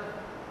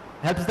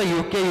the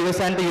UK, US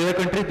and the Euro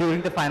countries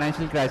during the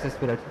financial crisis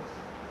period?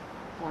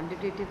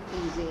 Quantitative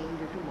easing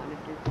due to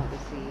monetary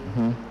policy.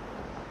 Mm-hmm.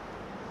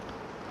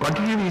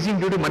 Quantitative easing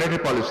due to monetary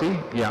policy,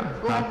 yeah.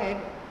 Go ahead.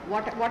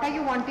 What are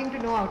you wanting to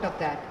know out of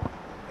that?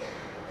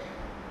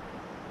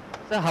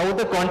 So how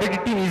the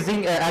quantitative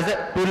easing as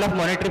a tool of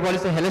monetary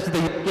policy helps the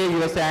UK,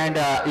 US and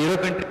Euro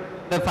countries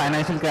during the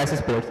financial crisis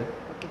period?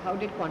 How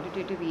did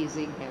quantitative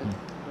easing help?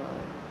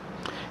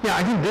 Yeah,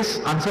 I think this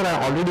answer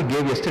I already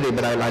gave yesterday,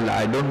 but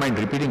I don't mind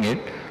repeating it.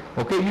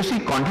 Okay, you see,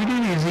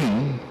 quantitative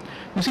easing,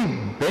 you see,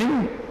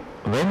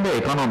 when the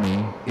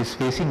economy is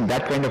facing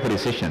that kind of a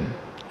recession,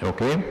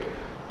 okay,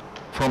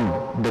 from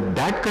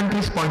that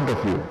country's point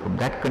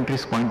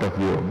of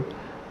view,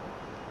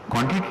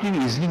 quantitative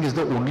easing is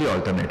the only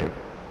alternative,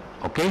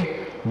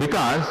 okay,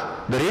 because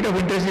the rate of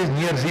interest is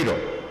near zero,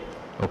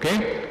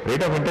 okay,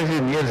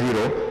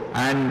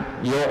 and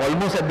you're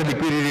almost at the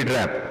liquidity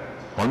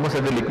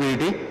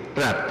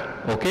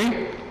trap,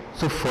 okay.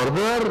 So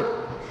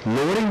further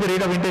lowering the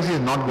rate of interest is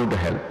not going to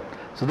help.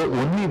 So the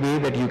only way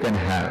that you can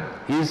have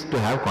is to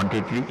have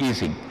quantitative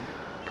easing.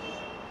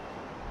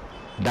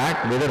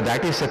 That whether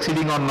that is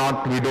succeeding or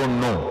not, we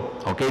don't know,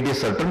 okay. It is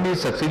certainly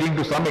succeeding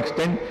to some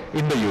extent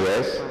in the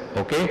US,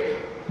 okay,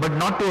 but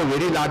not to a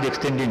very large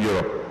extent in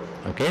Europe,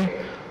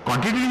 okay.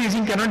 Quantitative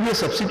easing cannot be a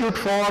substitute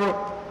for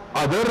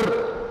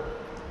other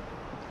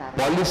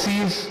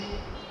policies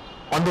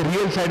on the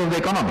real side of the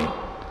economy,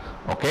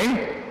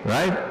 okay,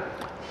 right?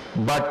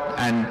 But,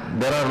 and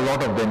there are a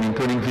lot of them,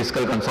 including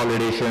fiscal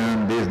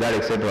consolidation, this, that,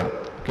 etc.,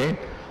 okay.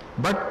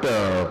 But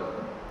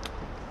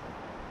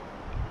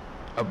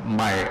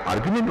my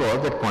argument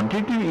was that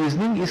quantitative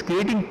easing is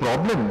creating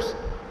problems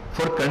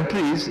for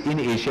countries in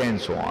Asia and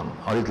so on,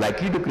 or is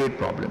likely to create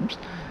problems.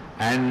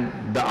 And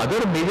the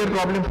other major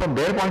problem from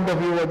their point of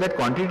view was that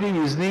quantitative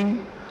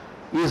easing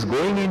is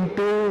going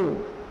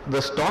into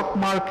the stock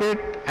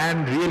market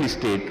and real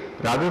estate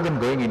rather than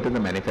going into the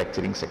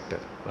manufacturing sector,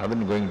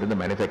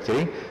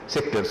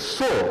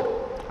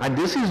 So, and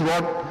this is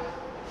what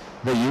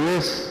the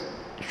US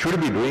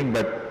should be doing,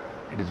 but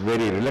it is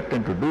very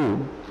reluctant to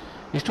do,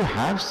 is to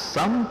have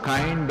some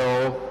kind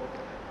of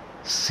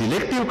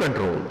selective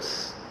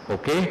controls,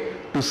 okay,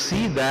 to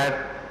see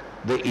that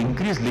the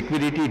increased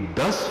liquidity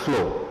does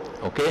flow,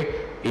 okay,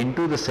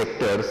 into the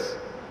sectors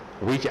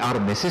which are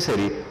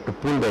necessary to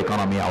pull the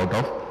economy out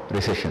of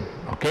recession,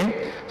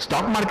 okay.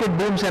 Stock market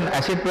booms and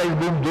asset price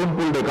booms don't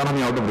pull the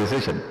economy out of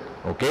recession,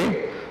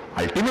 okay.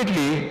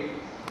 Ultimately,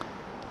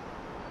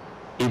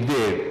 if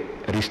they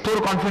restore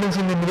confidence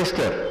in the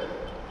investor,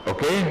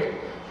 okay,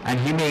 and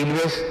he may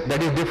invest,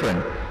 that is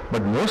different.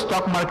 But most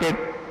stock market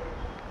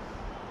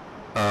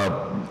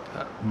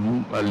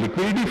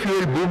liquidity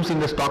fueled booms in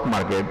the stock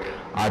market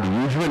are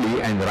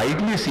usually and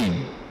rightly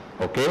seen,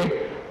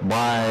 okay,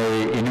 by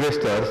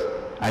investors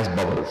as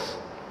bubbles,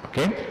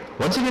 okay.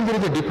 Once again, there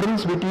is a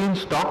difference between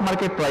stock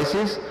market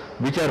prices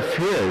which are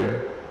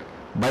fueled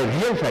by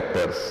real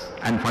factors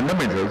and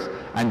fundamentals,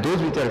 and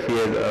those which are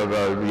fueled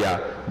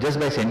just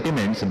by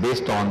sentiments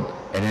based on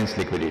enhanced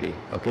liquidity,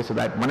 okay. So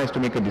that one has to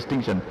make a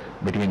distinction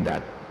between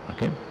that,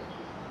 okay.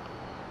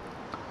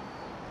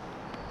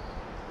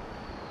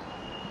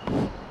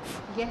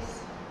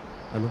 Yes.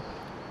 Hello.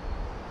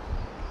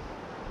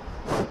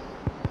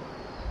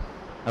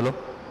 Hello.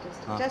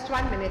 Just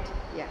 1 minute.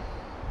 Yeah.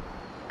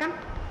 Come.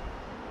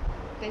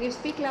 Can you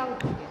speak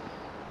loud? Yeah.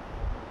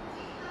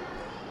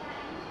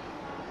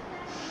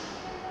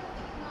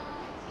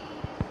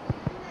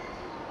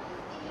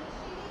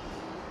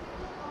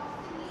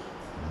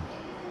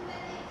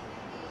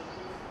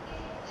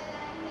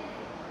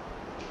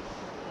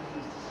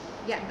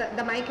 Yeah,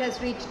 the mic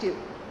has reached you.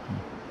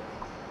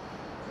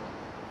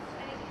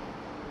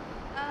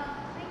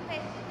 My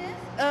question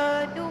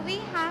is, do we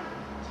have...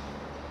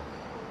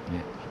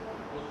 Yeah.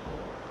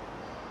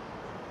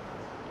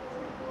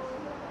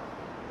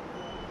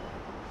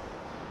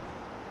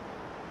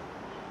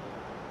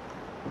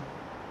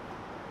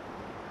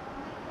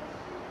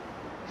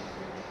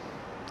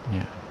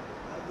 Yeah.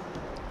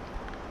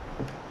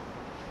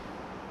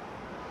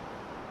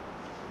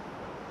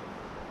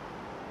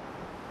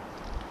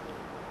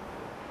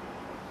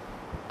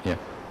 Yeah.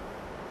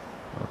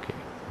 Okay.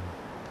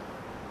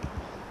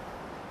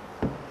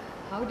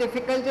 How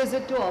difficult is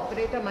it to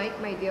operate a mic,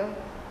 my dear?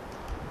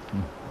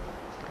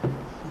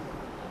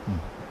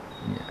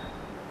 Yeah.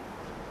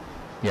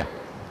 Yeah.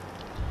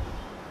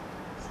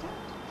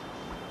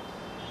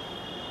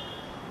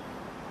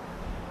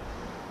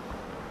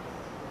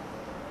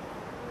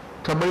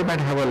 Somebody might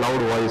have a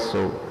loud voice,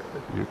 so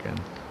you can.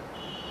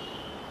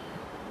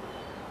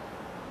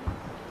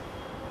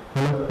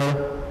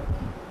 Hello?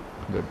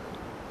 Good.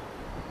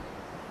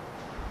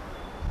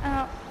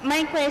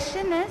 My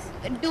question is,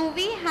 do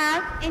we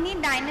have any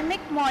dynamic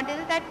model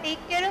that take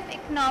care of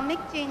economic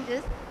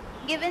changes,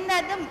 given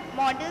that the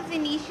models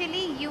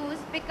initially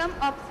used become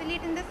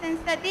obsolete in the sense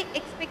that the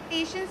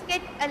expectations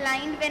get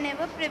aligned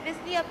whenever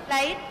previously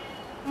applied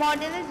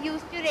model is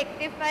used to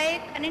rectify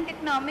current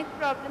economic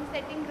problems,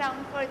 setting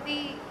ground for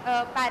the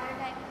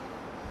paradigm?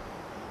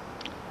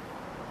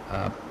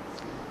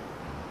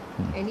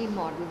 Any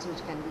models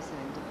which can be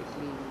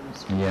scientifically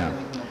used. Yeah.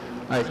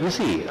 You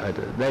see,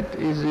 that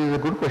is a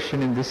good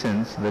question in this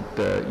sense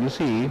that, you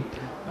see,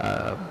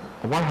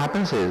 what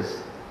happens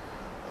is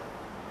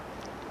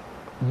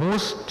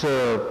most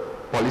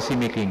policy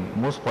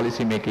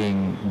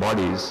making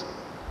bodies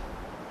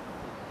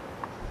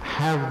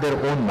have their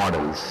own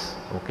models,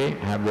 okay,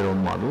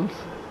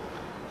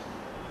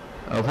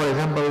 for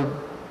example,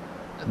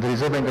 the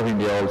Reserve Bank of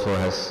India also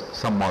has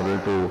some model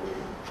to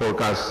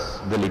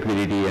forecast the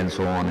liquidity and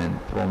so on,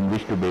 and from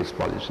which to base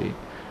policy.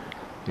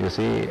 You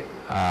see,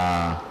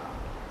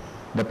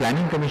 the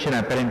Planning Commission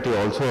apparently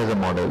also has a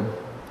model,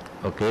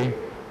 okay,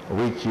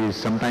 which is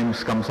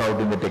sometimes comes out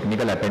in the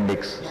technical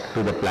appendix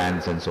to the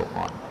plans and so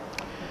on.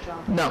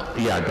 Now,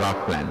 yeah,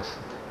 draft plans.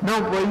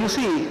 Now, well, you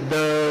see,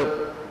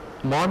 the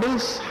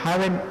models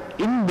have an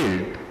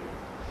inbuilt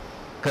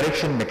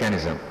correction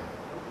mechanism.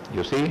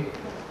 You see,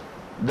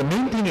 the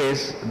main thing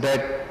is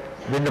that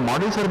when the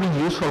models are being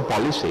used for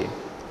policy,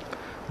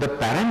 the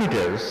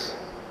parameters,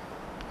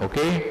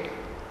 okay,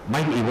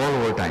 might evolve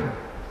over time.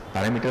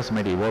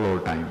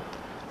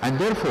 And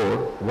therefore,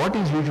 what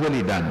is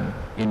usually done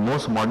in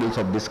most models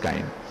of this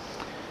kind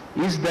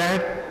is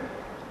that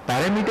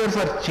parameters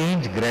are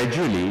changed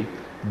gradually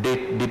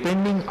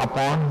depending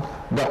upon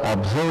the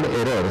observed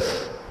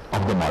errors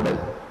of the model.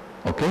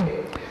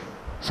 Okay?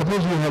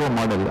 Suppose you have a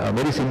model, a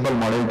very simple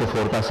model to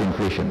forecast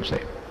inflation,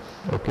 say,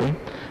 okay,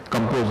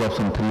 composed of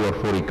some 3 or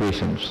 4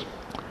 equations.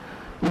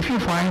 If you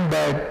find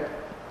that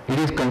it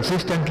is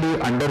consistently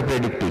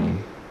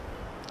under-predicting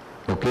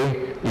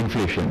okay,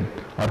 inflation,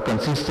 or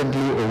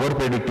consistently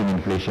over-predicting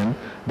inflation,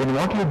 then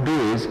what you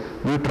do is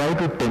you try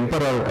to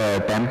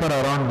tamper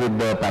around with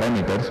the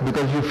parameters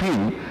because you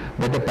feel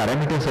that the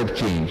parameters have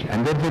changed,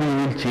 and therefore you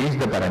will change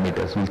the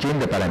parameters,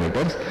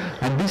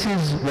 and this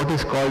is what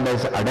is called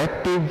as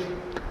adaptive,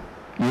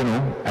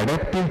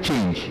 adaptive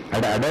change,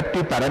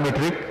 adaptive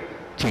parametric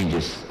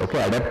changes,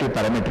 okay, adaptive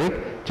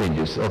parametric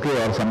changes,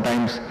 okay, or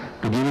sometimes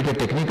to give it a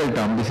technical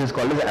term, this is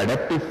called as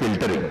adaptive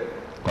filtering,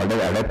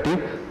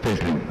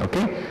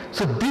 okay.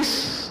 So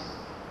this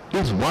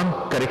is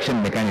one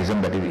correction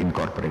mechanism that is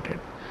incorporated.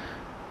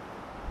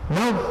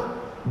 Now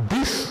what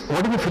is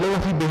the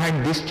philosophy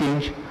behind this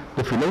change?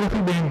 The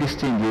philosophy behind this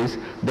change is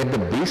that the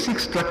basic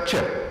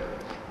structure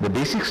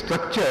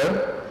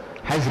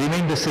has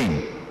remained the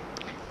same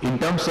in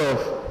terms of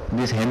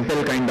these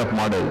Hempel kind of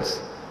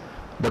models.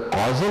 The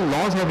causal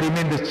laws have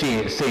remained the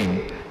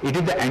same. It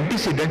is the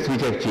antecedents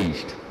which have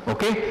changed.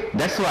 Okay?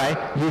 That's why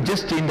you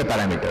just change the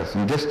parameters.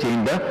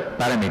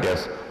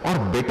 Or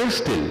better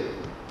still,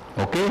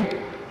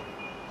 okay?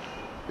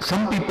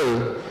 Some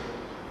people,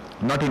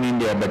 not in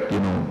India, but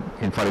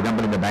for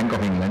example in the Bank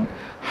of England,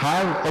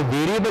 have a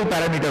variable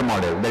parameter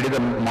model. That is, the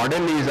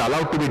model is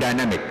allowed to be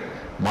dynamic.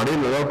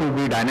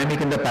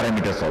 In the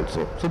parameters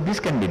also. So this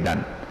can be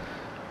done.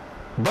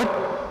 But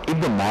if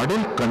the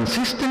model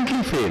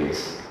consistently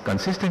fails,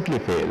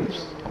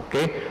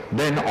 okay,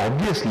 then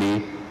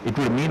obviously it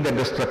would mean that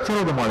the structure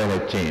of the model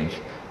has changed,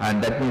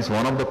 and that means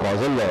one of the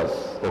causal laws,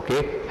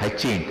 okay,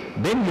 has changed.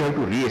 Then you have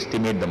to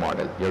re-estimate the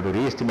model.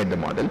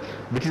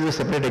 Which is a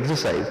separate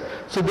exercise.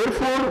 So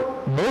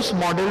therefore, most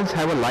models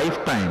have a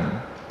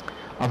lifetime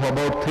of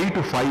about 3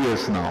 to 5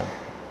 years now,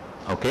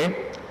 okay,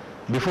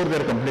 before they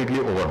are completely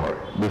overhauled.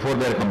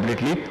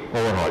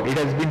 It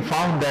has been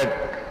found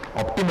that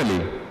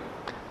optimally,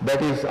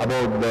 that is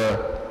about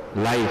the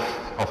life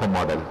of a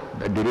model,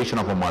 the duration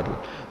of a model.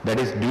 That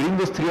is, during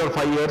those 3 or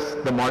 5 years,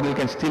 the model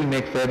can still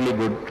make fairly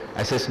good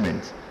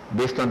assessments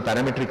based on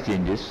parametric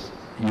changes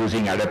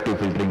using adaptive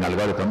filtering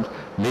algorithms.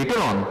 Later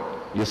on,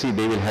 you see,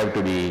 they will have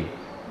to be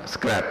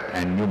scrapped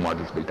and new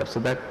models built up. So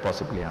that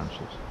possibly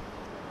answers.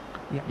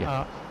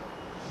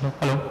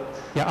 Hello.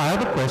 Yeah, I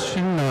have a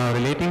question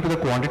relating to the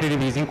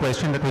quantitative easing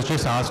question that was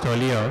just asked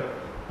earlier.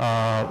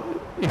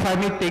 If I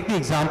may take the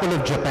example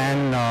of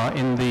Japan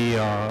in the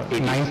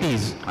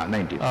 90s.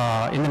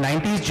 In the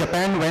 90s,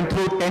 Japan went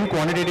through 10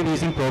 quantitative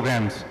easing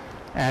programs,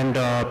 and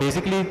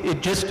basically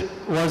it just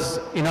was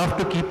enough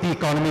to keep the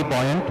economy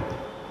buoyant.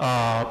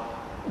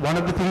 One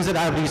of the things that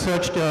I've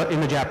researched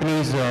in the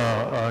Japanese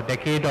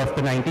decade of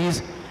the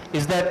 90s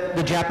is that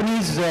the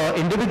Japanese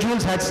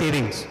individuals had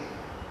savings.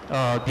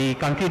 The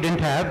country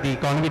didn't have, the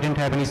economy didn't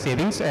have any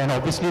savings, and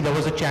obviously there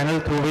was a channel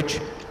through which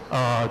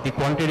the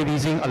quantitative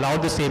easing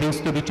allowed the savings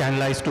to be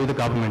channelized to the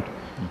government,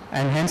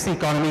 and hence the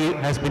economy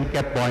has been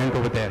kept buoyant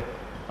over there.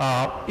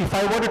 If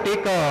I were to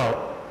take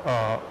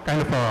a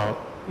kind of a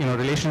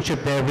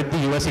relationship there with the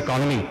US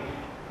economy,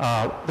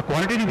 the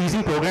quantitative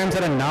easing programs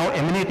that are now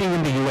emanating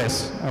in the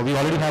US, we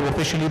already have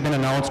officially been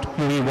announced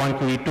QE1,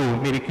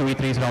 QE2, maybe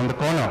QE3 is around the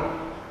corner.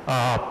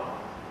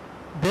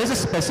 There's a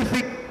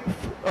specific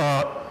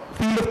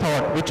field of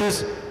thought which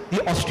is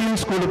the Austrian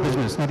School of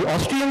Business. Now the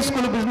Austrian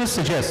School of Business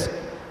suggests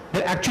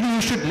that actually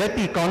you should let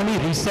the economy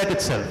reset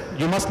itself.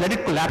 You must let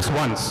it collapse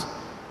once.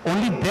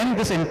 Only then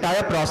this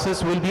entire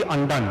process will be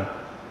undone.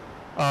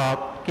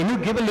 Can you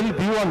give a little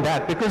view on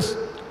that? Because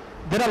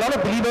there are a lot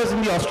of believers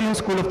in the Austrian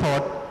school of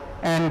thought,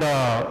 and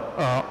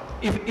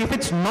if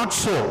it's not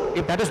so,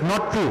 if that is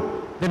not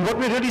true, then what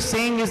we're really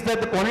saying is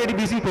that the quantitative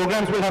easing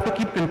programs will have to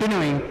keep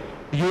continuing.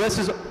 The US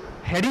is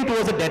heading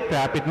towards a debt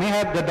trap. It may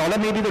have, the dollar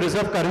may be the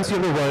reserve currency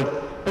of the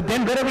world, but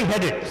then where are we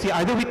headed? See,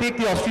 either we take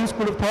the Austrian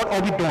school of thought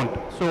or we don't.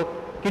 So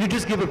can you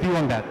just give a view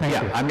on that? Thank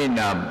you. I mean,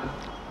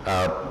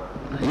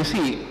 you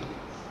see,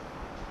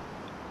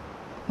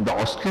 the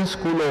Austrian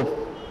school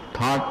of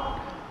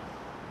thought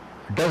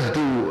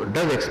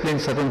does explain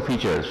certain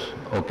features,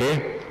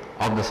 okay,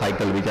 of the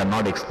cycle which are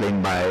not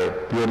explained by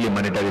purely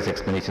monetary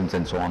explanations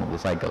and so on of the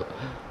cycle,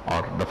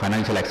 or the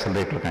financial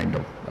accelerator kind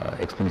of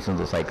explanations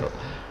of the cycle.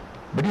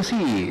 But you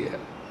see,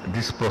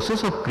 this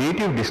process of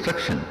creative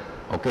destruction,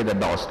 okay, that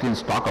the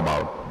Austrians talk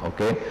about,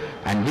 okay,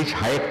 and which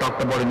Hayek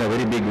talked about in a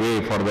very big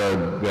way for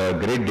the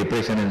Great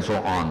Depression and so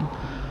on,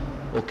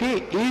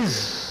 okay,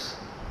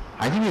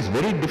 I think is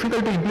very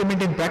difficult to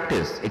implement in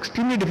practice,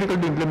 extremely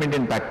difficult to implement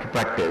in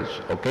practice,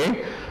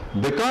 okay,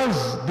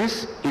 because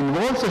this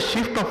involves a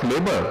shift of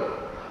labor,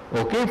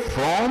 okay,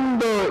 from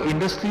the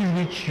industries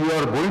which you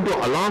are going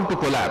to allow to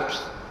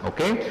collapse,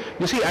 okay.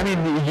 You see, I mean,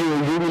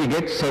 you will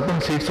get certain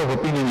shades of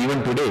opinion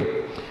even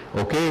today,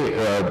 okay,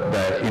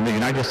 in the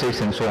United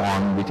States and so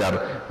on, which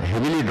are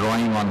heavily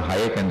drawing on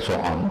Hayek and so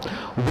on,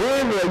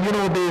 where,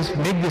 they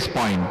make this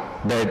point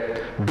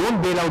that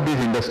don't bail out these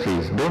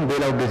industries,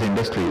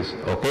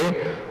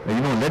 okay,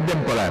 let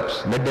them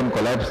collapse,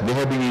 they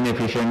have been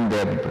inefficient,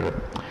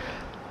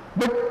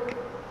 but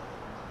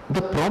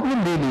the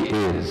problem really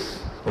is,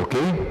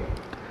 okay,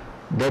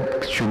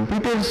 that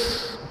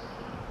Schumpeter's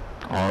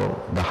or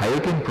the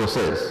hierarchy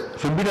process.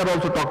 Schumpeter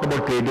also talked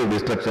about creative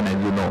destruction, as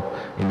you know,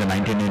 in the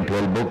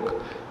 1912 book.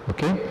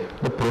 Okay,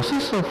 the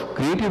process of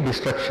creative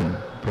destruction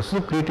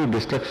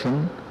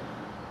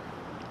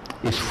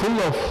is full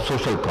of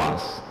social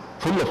cause,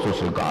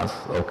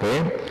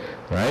 okay,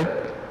 right?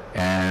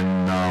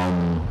 And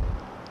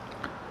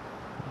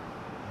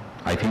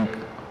I think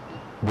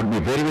would be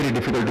very, very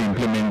difficult to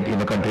implement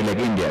in a country like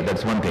India.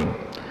 That's one thing.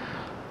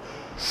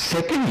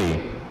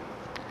 Secondly,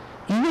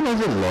 even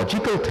as a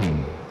logical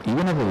thing,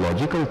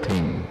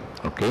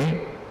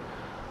 okay,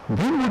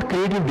 when would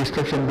creative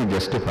destruction be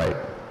justified?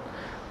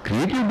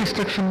 Creative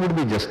destruction would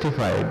be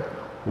justified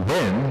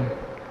when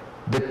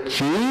the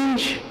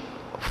change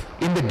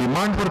in the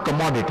demand for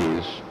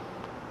commodities,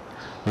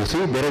 you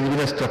see, there has been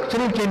a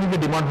structural change in the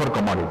demand for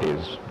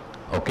commodities,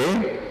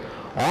 okay,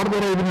 or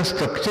there has been a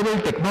structural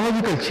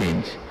technological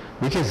change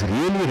which has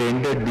really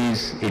rendered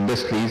these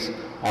industries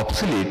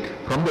obsolete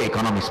from the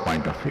economist's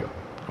point of view,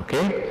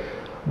 okay.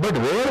 But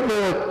where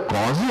the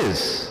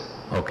causes,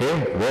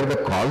 okay, where the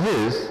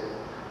causes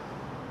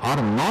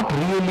are not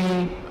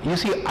really, you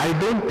see, I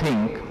don't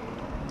think,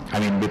 I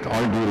mean, with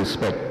all due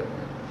respect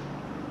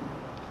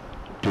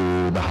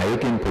to the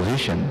hierarchy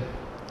position,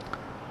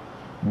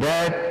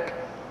 that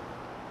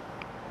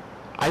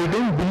I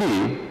don't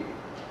believe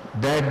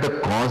that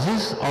the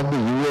causes of the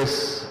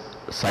US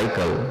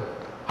cycle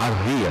are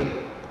real,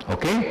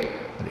 okay?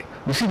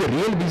 You see, the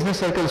real business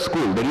cycle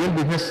school,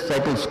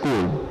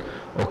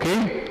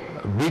 okay,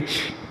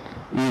 which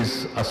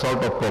is a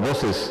sort of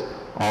proboscis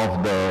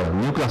of the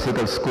new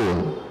classical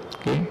school,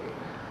 okay,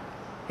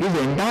 is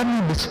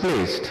entirely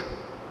misplaced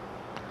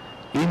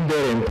in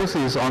their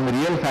emphasis on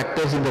real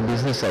factors in the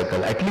business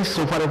cycle, at least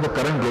so far as the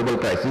current global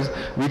crisis,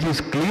 which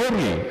is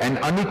clearly and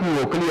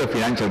unequivocally a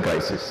financial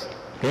crisis,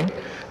 okay.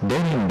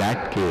 Then in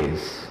that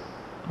case,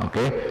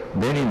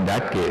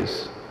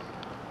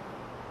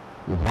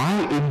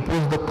 why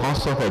impose the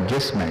cost of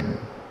adjustment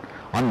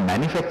on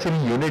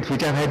manufacturing units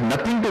which have had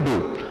nothing to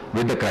do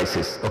with the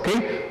crisis,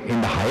 okay?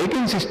 In the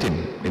Hayekian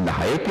system, in the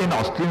Hayekian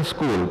Austrian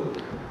school,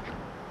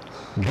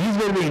 these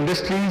were the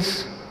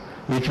industries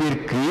which were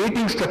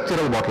creating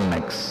structural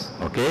bottlenecks,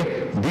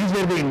 okay? These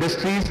were the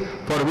industries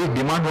for which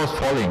demand was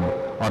falling,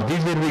 or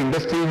these were the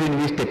industries in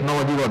which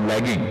technology was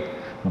lagging.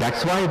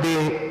 That's why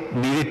they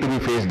needed to be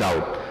phased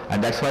out,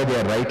 and that's why they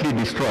are rightly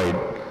destroyed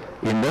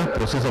in the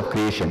process of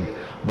creation.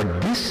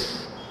 But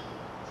this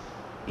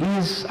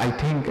is, I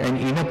think, an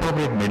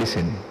inappropriate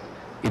medicine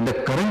in the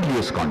current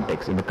US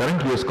context,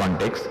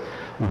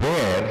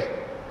 where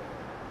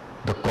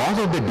the cause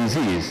of the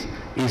disease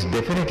is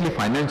definitely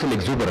financial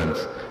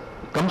exuberance,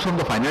 comes from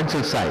the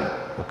financial side,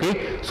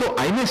 okay? So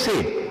I may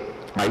say,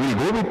 I will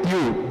go with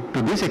you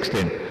to this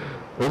extent,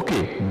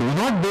 okay, do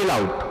not bail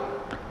out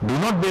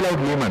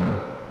Lehman,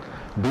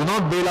 do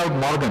not bail out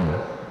Morgan,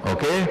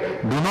 okay,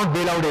 do not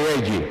bail out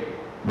AIG,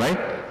 right?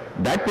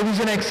 That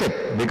position I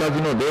accept, because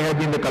you know they have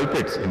been the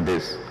culprits in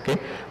this, okay?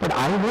 But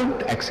I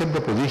won't accept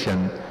the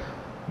position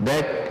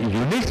that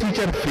units which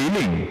are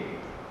failing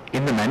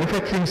in the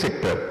manufacturing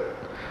sector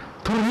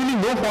through really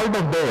no fault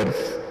of theirs,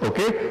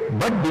 okay,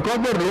 but because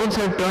their loans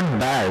have turned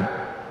bad,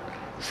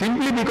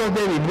 simply because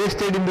they have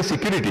invested in the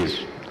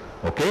securities,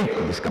 okay,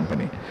 this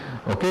company,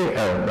 okay.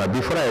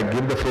 Before I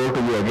give the floor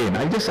to you again,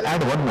 I'll just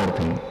add one more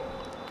thing.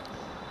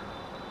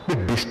 The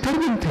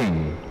disturbing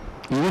thing,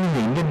 even in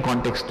the Indian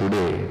context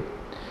today,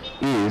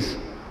 is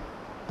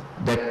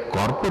that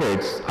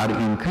corporates are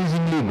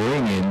increasingly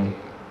going in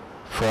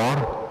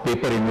for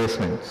paper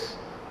investments,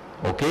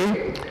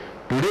 okay.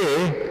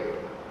 Today,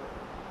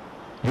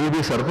 you will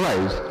be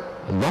surprised,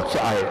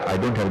 I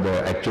don't have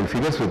the actual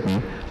figures with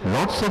me,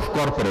 lots of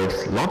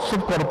corporates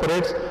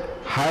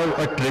have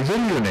a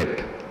treasury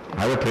unit,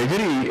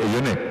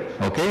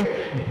 okay,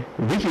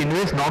 which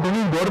invests not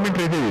only in government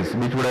treasuries,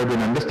 which would have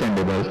been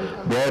understandable,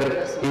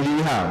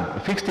 you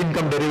have fixed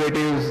income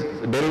derivatives,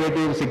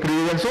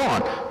 securities and so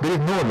on. There is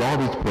no law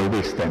which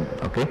prohibits them,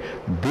 okay.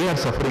 They are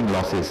suffering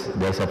losses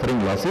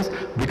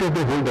because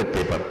they hold that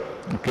paper,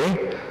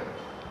 okay.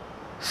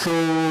 So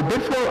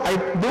therefore, I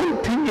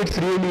don't think it's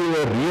really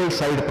a real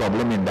side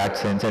problem in that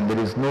sense, and there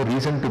is no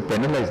reason to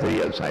penalize the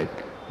real side,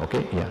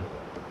 okay, yeah.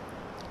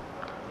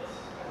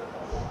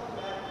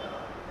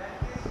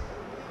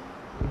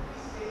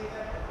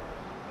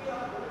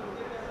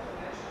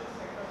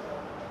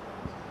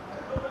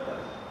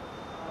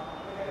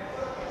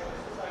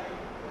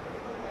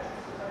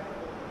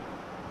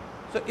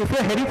 So if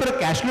we're heading for a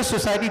cashless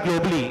society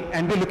globally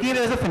and we're looking at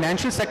it as a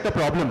financial sector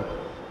problem,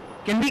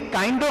 can we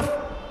kind of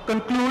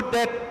conclude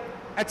that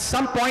at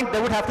some point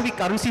there would have to be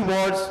currency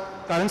wars,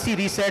 currency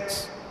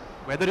resets,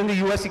 whether in the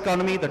US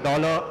economy, the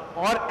dollar,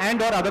 or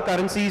other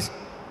currencies,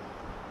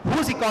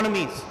 whose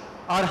economies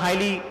are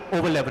highly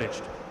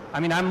over-leveraged? I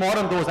mean, I'm more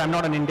on those, I'm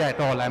not on India at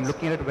all, I'm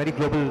looking at a very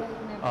global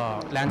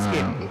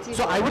landscape.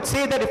 So I would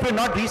say that if we're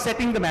not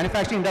resetting the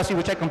manufacturing industry,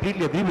 which I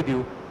completely agree with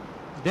you,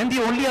 then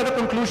the only other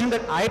conclusion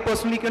that I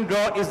personally can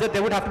draw is that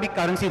there would have to be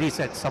currency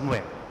resets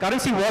somewhere.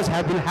 Currency wars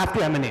will have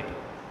to emanate.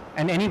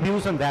 And any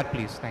views on that,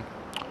 please? Thank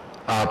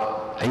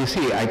you. You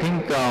see, I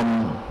think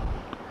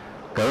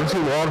currency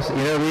wars in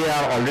a way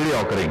are already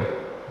occurring.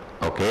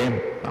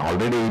 Okay,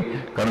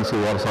 already currency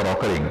wars are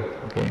occurring.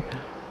 Okay,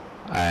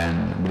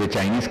 and with the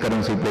Chinese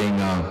currency playing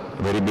a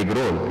very big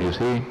role, you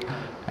see,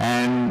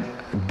 and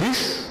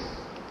this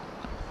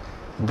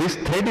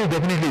threat is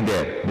definitely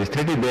there. This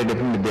threat is there,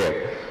 definitely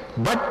there.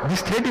 But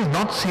this threat is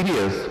not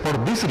serious for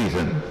this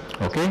reason.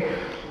 Okay,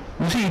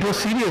 you see, it was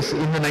serious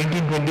in the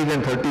 1920s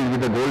and 30s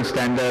with the gold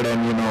standard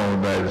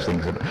and those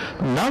things.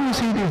 Now you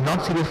see, it is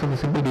not serious for the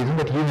simple reason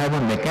that you have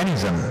a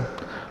mechanism.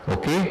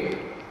 Okay,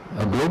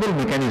 a global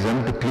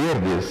mechanism to clear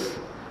this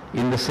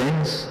in the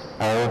sense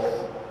of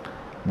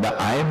the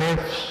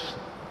IMF's,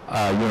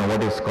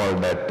 what is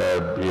called that,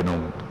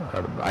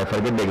 I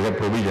forget the exact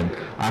provision.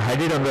 I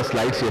had it on the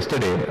slides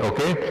yesterday,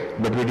 okay,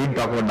 but we didn't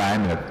talk about the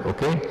IMF,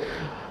 okay.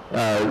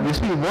 You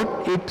see,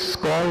 what it's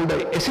called,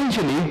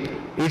 essentially,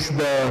 it's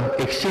the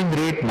exchange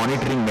rate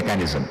monitoring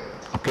mechanism,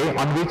 okay,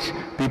 on which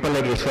people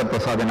like Ishwar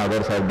Prasad and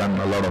others have done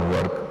a lot of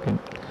work. Okay.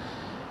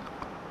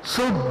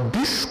 So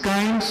these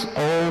kinds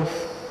of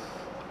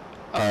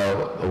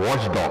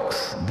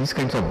watchdogs,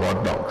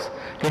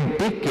 can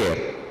take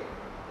care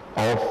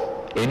of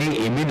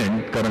any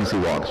imminent currency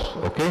wars.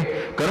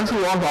 Okay, currency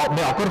wars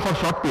may occur for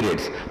short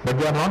periods, but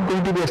they are not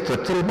going to be a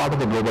structural part of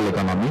the global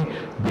economy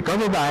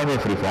because of the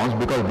IMF reforms,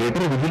 because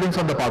greater vigilance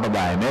on the part of the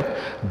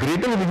IMF,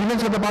 greater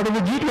vigilance on the part of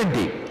the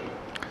G20.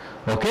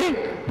 Okay,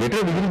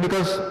 greater vigilance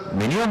because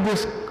many of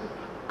these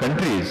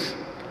countries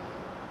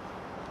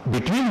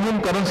between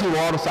whom currency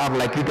wars are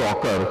likely to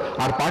occur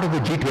are part of the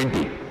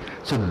G20.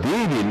 So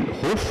they will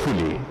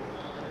hopefully,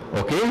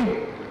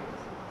 okay,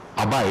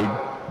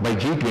 abide by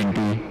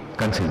G20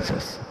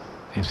 consensus.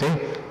 You see,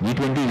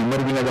 G20 is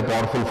emerging as a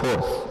powerful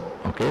force,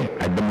 okay,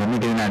 at the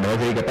moment in an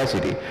advisory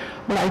capacity.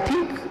 But I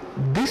think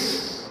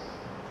this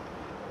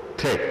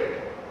threat,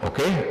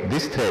 okay,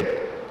 this threat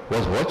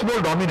was much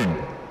more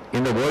dominant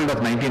in the world of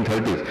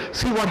 1930s.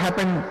 See what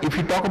happened if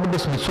you talk about the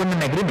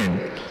Smithsonian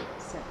Agreement.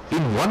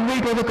 In one way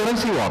it was a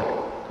currency war.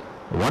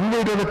 One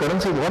way it was a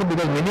currency war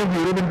because many of the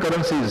European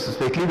currencies,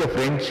 especially the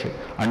French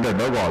under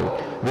De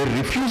Gaulle, were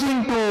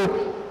refusing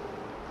to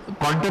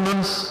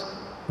countenance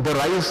the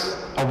rise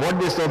of what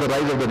they saw, the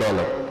rise of the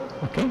dollar.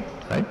 Okay,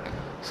 right?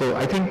 So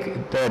I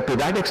think to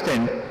that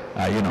extent,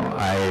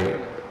 I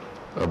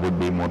would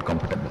be more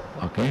comfortable.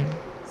 Okay.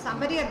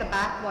 Somebody at the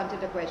back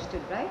wanted a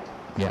question, right?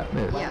 Yeah.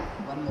 Yeah.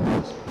 One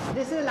more.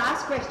 This is the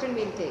last question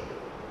we'll take.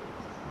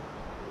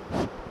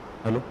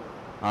 Hello.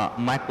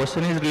 My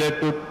question is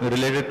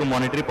related to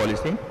monetary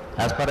policy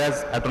as far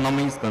as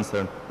autonomy is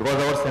concerned,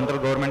 because our central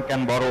government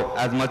can borrow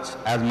as much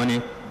as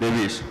money they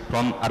wish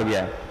from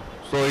RBI.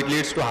 So it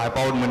leads to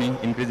high-powered money,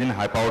 increase in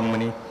high-powered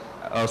money,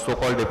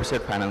 so-called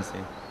deficit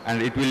financing,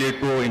 and it will lead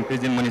to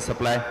increase in money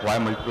supply via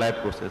multiplier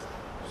process.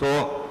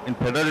 So in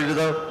Federal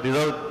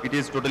Reserve, it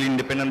is totally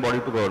independent body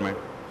to government.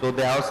 So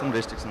they have some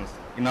restrictions.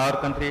 In our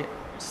country,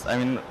 it's,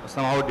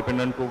 somehow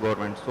dependent to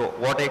government. So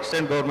what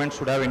extent government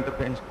should have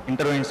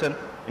intervention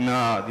in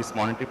this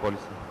monetary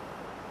policy?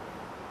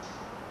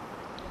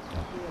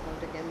 Talking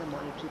about again the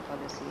monetary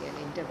policy and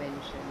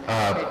intervention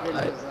and Federal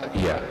Reserve.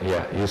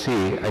 Yeah. You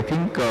see, I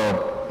think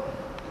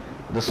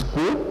the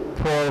scope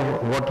for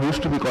what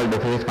used to be called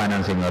deficit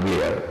financing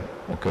earlier,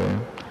 okay,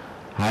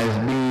 has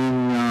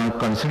been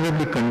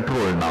considerably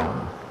controlled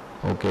now.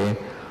 Okay,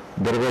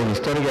 there was a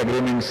historic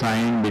agreement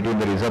signed between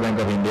the Reserve Bank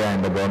of India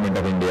and the Government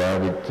of India,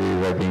 which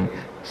is, I think,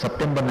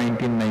 September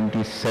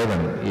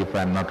 1997, if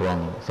I am not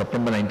wrong,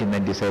 September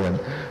 1997,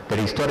 the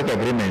historic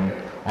agreement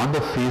on the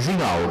phasing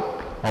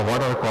out of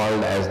what are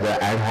called as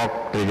the ad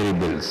hoc treasury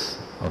bills.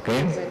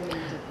 Okay,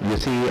 you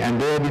see, and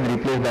they have been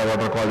replaced by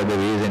what are called the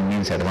ways and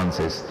means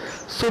advances.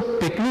 So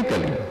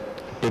technically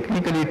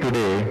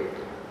today,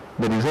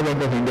 the Reserve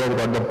Bank of India has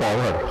got the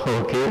power,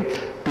 okay,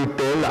 to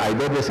tell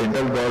either the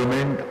central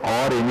government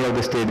or any of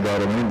the state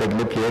government that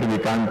look here, we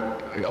can't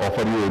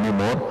offer you any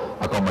more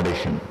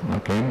accommodation.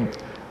 Okay.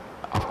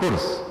 Of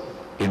course,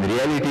 in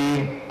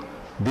reality,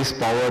 this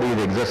power is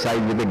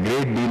exercised with a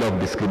great deal of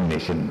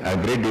discrimination, a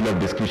great deal of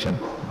discretion.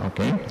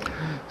 Okay.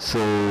 So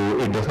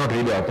it does not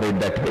really operate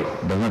that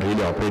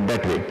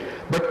way.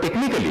 But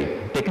technically,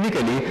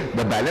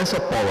 the balance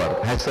of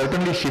power has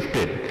certainly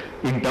shifted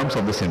in terms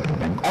of the central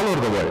bank all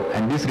over the world,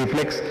 and this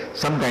reflects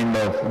some kind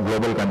of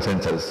global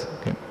consensus.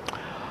 Okay.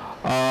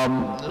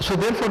 So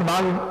therefore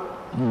now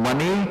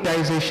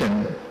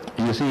monetization,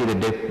 you see, the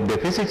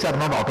deficits are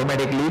not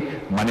automatically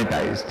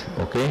monetized.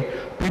 Okay,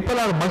 people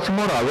are much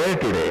more aware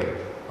today.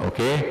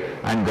 Okay,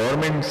 and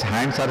government's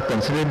hands are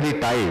considerably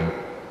tied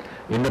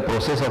in the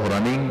process of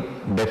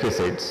running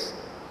deficits.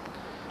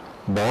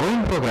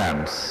 Borrowing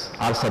programs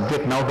are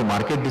subject now to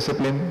market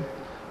discipline,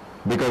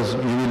 because you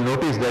will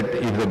notice that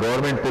if the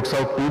government puts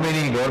out too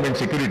many government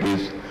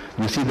securities,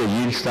 you see the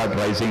yields start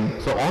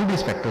rising. So all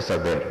these factors are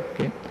there.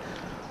 Okay.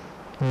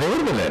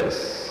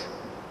 Nevertheless,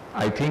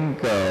 I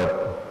think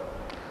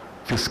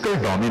fiscal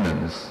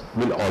dominance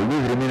will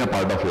always remain a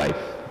part of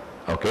life.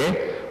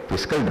 Okay,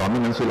 fiscal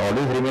dominance will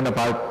always remain a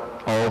part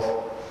of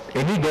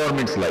any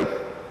government's life.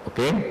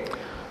 Okay,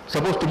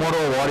 suppose tomorrow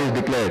a war is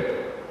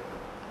declared.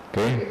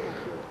 Okay,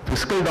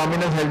 Fiscal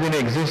dominance has been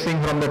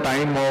existing from the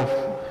time of,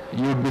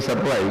 you'd be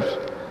surprised,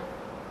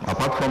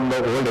 apart from the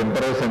old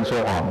emperors and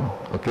so on,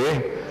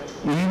 okay?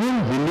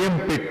 Even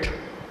William Pitt,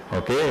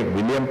 okay,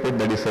 William Pitt,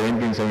 that is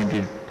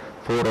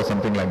 1774 or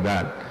something like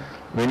that,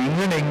 when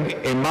England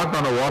embarked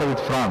on a war with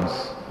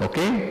France,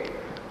 okay,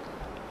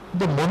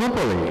 the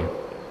monopoly,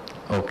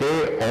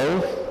 okay,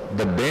 of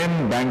the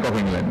then Bank of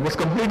England was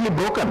completely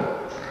broken,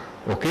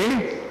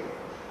 okay?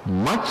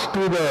 Much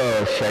to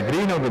the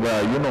chagrin of the,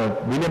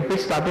 William Pitt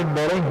started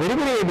borrowing very,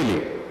 very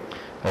heavily,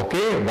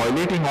 okay,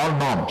 violating all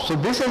norms. So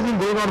this has been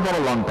going on for a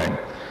long time.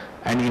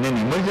 And in an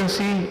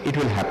emergency, it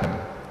will happen.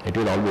 It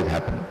will always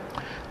happen.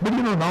 But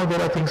now there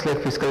are things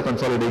like fiscal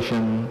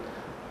consolidation,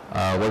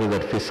 what is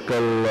that,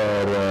 fiscal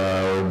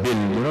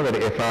bill, that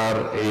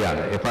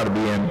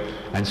FRBM,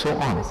 and so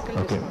on.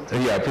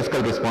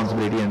 Fiscal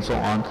responsibility and so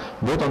on,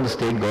 both on the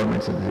state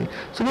governments.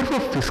 So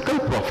therefore, fiscal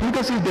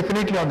profligacy is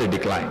definitely on the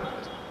decline.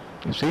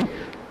 You see,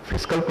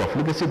 fiscal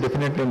profligacy is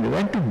definitely on the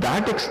decline. To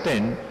that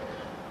extent,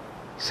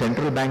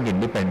 central bank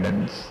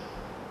independence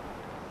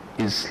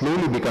is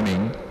slowly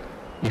becoming,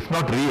 if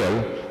not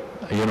real,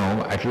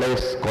 at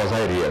least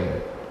quasi-real.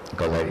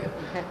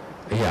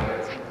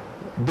 Yeah.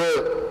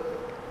 The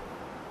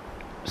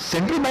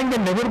central bank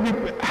can never be,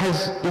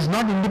 is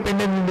not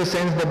independent in the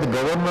sense that the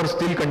governor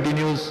still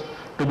continues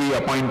to be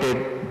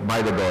appointed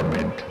by the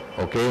government.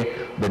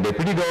 Okay, the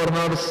deputy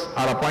governors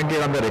are appointed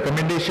on the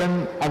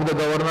recommendation of the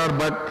governor,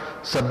 but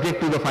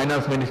subject to the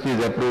finance ministry's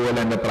approval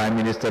and the prime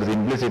minister's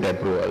implicit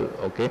approval.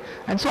 Okay,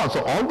 and so on.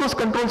 So all those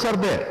controls are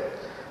there.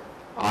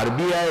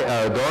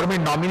 RBI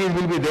government nominees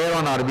will be there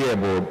on RBI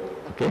board.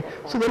 Okay,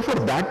 so therefore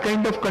that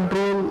kind of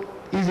control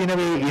is in a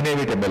way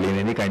inevitable in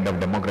any kind of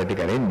democratic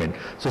arrangement.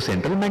 So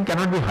central bank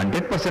cannot be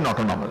 100%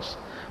 autonomous.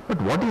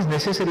 But what is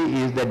necessary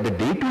is that the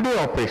day-to-day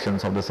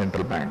operations of the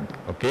central bank,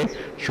 okay,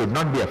 should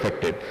not be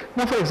affected.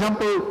 Now, for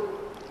example,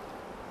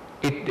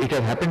 it has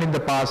happened in the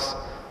past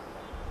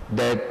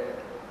that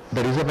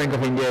the Reserve Bank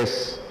of India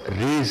has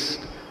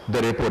raised the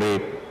repo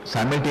rate.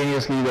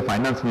 Simultaneously, the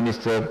finance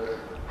minister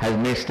has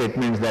made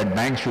statements that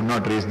banks should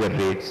not raise their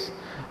rates.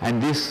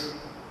 And this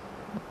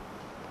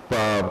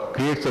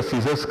creates a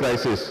scissors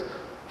crisis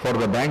for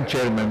the bank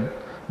chairman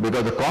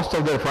because the cost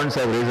of their funds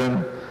have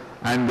risen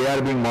and they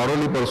are being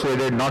morally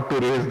persuaded not to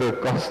raise the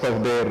cost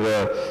of their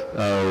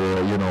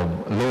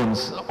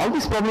loans. All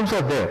these problems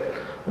are there.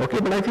 Okay,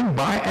 but I think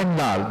by and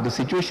large the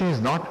situation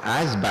is not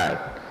as bad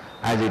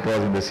as it was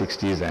in the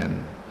 60s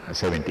and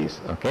 70s.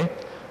 Okay,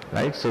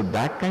 right? So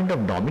that kind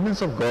of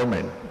dominance of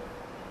government,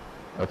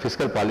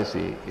 fiscal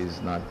policy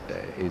is not.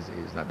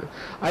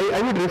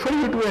 I would refer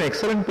you to an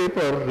excellent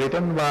paper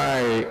written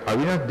by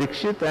Avinash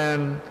Dixit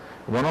and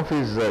one of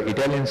his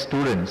Italian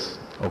students.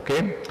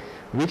 Okay,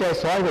 which I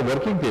saw as a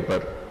working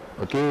paper,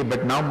 okay,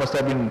 but now must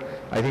have been,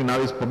 I think now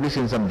is published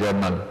in some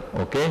journal,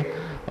 okay,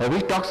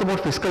 which talks about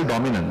fiscal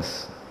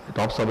dominance. It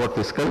talks about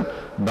fiscal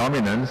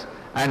dominance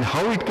and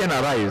how it can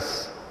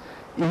arise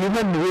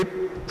even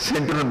with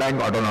central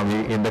bank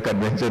autonomy in the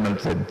conventional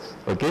sense,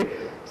 okay.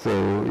 So,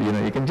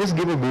 you can just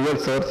give a Google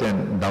search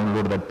and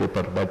download that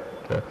paper, but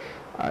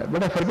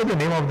I forget the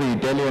name of the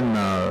Italian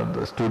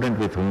the student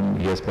with whom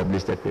he has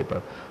published that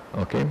paper.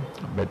 Okay,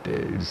 but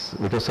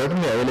it was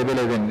certainly available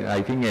as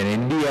I think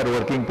an NDR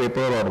working paper,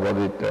 or was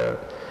it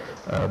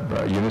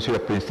University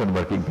of Princeton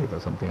working paper,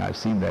 something. I've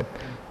seen that.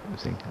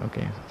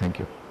 Okay, thank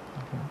you.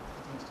 Okay.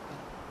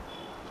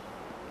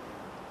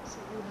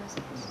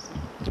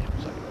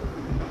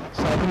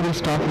 So I think we'll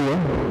stop here.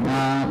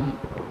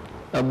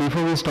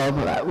 Before we stop,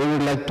 we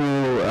would like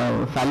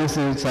to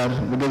felicitate sir,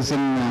 because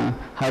in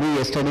hurry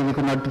yesterday we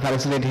could not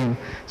felicitate him.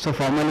 So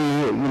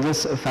formally we'll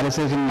just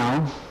felicitate him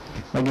now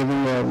by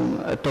giving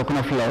a token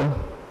of love.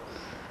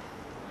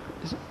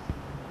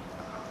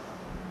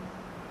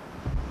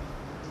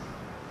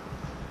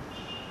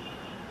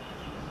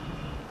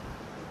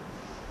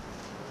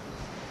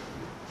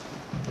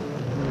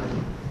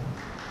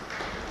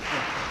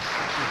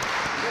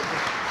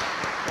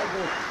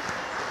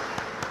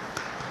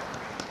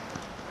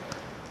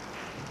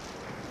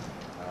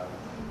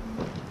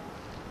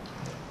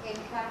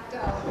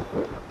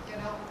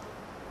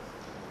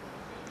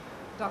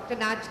 Dr.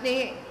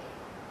 Nachane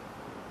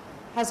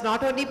has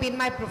not only been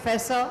my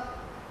professor,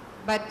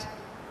 but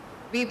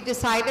we've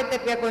decided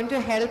that we are going to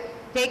help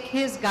take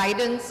his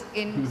guidance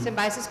in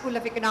Symbiosis School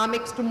of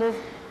Economics to move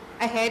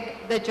ahead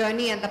the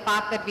journey and the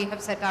path that we have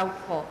set out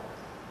for.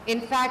 In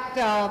fact,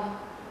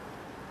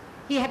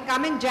 he had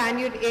come in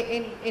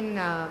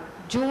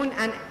June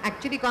and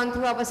actually gone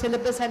through our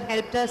syllabus and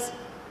helped us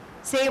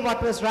say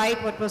what was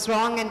right, what was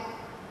wrong. And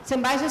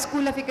Symbiosis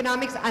School of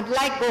Economics,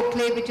 unlike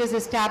Gokhale, which is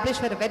established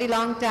for a very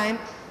long time,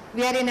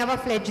 we are in our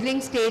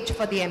fledgling stage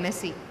for the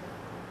M.Sc.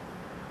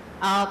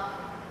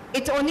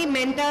 It's only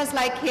mentors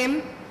like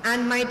him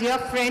and my dear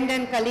friend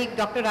and colleague,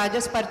 Dr.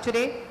 Rajas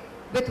Parchure,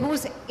 with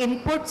whose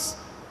inputs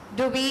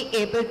do we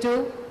able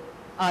to,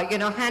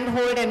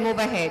 handhold and move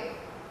ahead.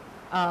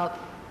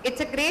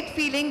 It's a great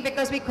feeling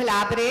because we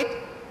collaborate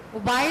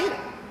while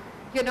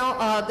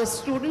the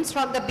students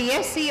from the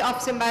B.Sc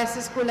of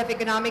Symbiosis School of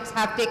Economics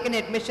have taken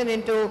admission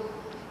into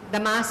the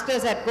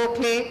masters at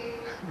Gokhale.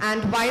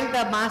 And while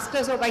the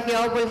masters over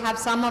here will have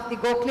some of the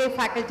Gokhale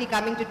faculty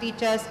coming to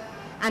teach us,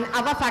 and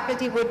our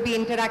faculty would be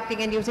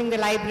interacting and using the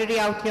library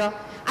out here.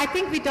 I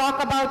think we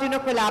talk about,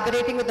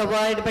 collaborating with the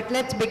world, but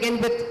let's begin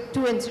with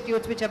two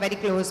institutes which are very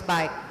close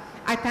by.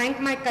 I thank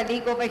my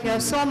colleague over here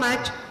so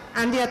much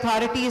and the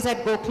authorities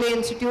at Gokhale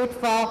Institute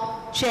for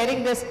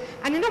sharing this.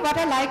 And what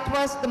I liked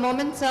was the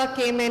moment sir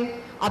came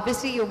in,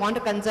 obviously you want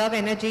to conserve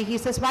energy. He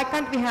says, why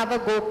can't we have a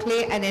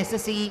Gokhale and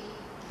SSE,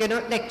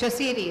 lecture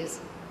series?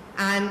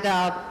 And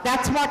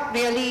that's what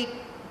really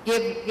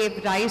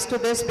gave rise to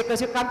this,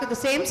 because you come to the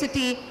same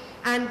city,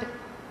 and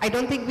I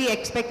don't think we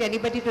expect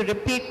anybody to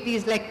repeat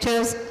these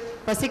lectures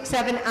for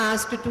 6-7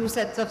 hours to two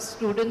sets of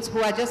students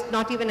who are just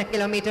not even a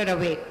kilometer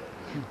away.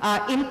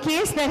 In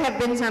case there have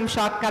been some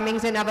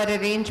shortcomings in our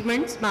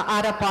arrangements,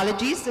 our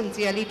apologies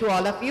sincerely to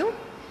all of you,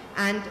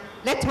 and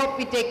let's hope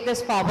we take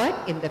this forward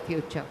in the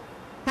future.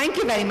 Thank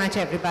you very much,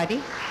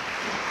 everybody.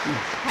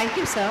 Thank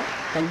you, sir.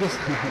 Thank you, sir.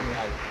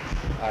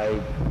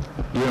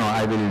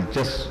 I will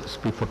just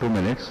speak for 2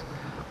 minutes.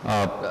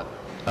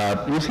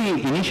 You see,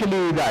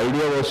 initially the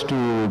idea was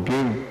to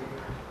give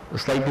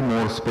slightly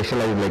more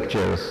specialized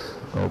lectures,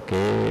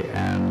 okay,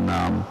 and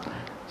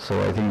so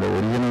I think the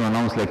original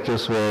announced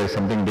lectures were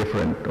something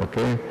different,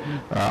 okay.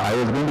 I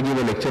was going to give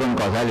a lecture on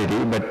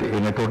causality, but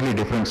in a totally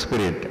different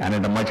spirit and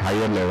at a much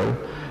higher level,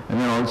 and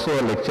then also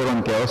a lecture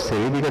on chaos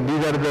theory, because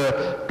these are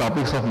the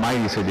topics of my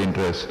research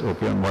interest,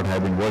 okay, on what I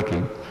have been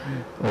working,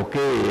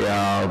 okay.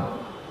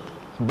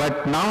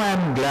 But now I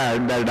am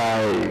glad that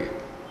I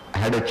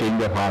had a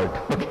change of heart,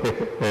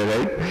 okay,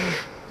 right,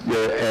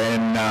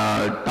 and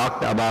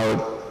talked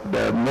about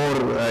more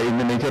in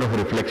the nature of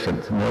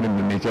reflections,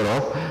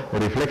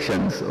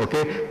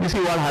 okay. You see,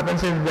 what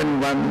happens is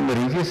when one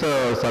reaches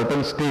a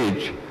certain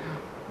stage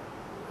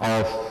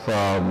of,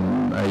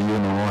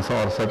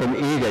 or certain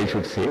age, I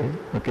should say,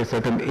 okay,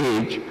 certain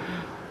age,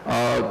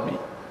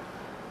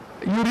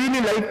 you really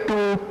like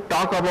to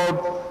talk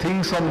about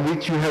things on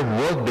which you have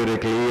worked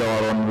directly,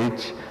 or on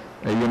which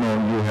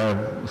you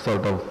have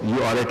sort of,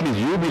 or at least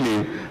you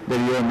believe that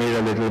you have made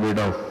a little bit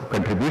of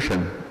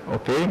contribution,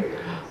 okay.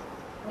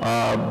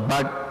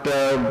 But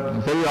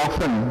very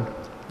often,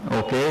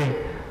 okay,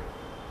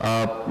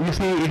 you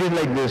see, it is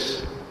like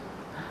this,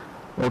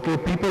 okay,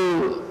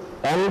 people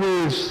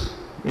always,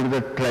 in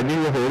the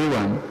tragedy of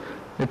everyone,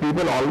 the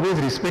people always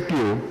respect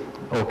you,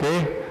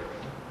 okay,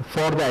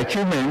 for the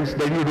achievements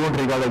that you don't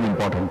regard as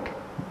important,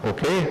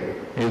 okay.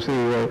 You see,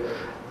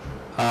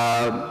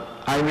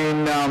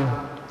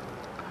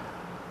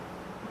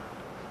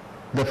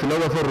 the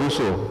philosopher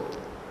Rousseau,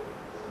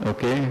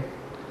 okay,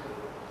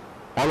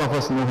 all of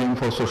us know him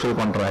for social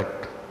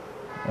contract.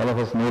 All of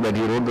us know that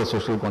he wrote the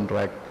social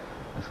contract.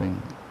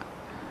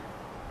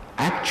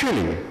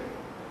 Actually,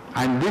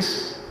 and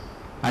this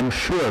I'm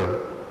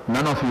sure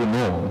none of you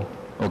know,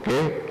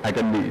 okay, I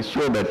can be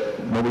sure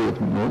that nobody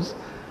knows,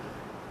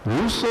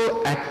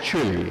 Rousseau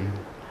actually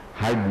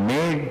had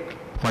made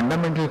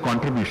fundamental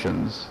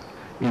contributions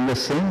in the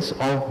sense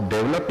of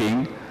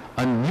developing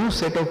a new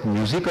set of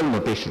musical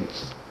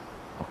notations,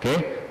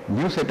 okay,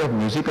 new set of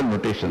musical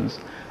notations,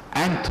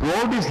 and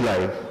throughout his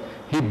life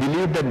he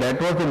believed that that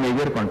was the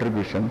major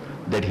contribution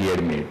that he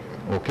had made,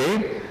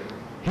 okay.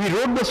 He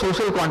wrote the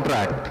social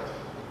contract,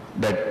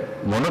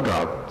 that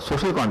monograph,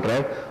 social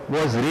contract,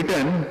 was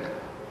written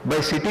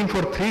by sitting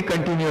for 3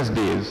 continuous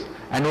days,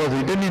 and was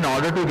written in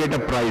order to get a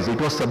prize.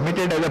 It was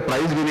submitted as a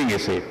prize-giving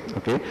essay,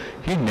 okay.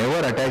 He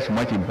never attached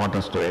much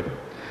importance to it,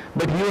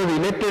 but he was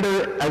elected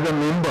as a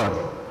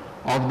member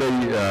of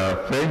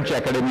the French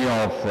Academy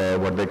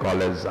of what they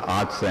call as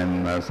Arts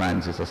and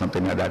Sciences or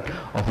something like that,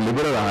 of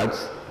liberal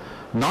arts,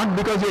 not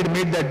because he had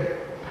made that,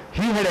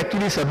 he had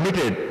actually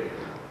submitted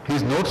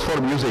his notes for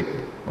music,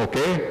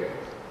 okay,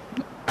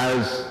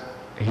 as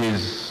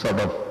his sort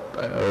of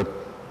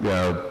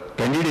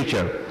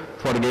candidature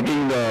for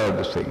getting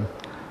this thing.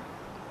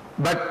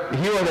 But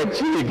he was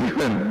actually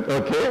given,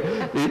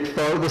 okay, it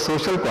for the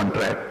social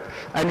contract.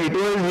 And it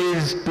was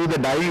his, to his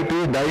dying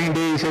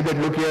day, he said that,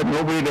 look here,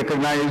 nobody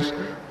recognized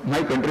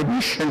my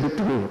contribution to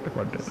the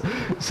contract.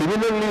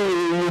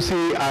 Similarly, you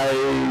see,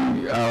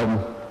 I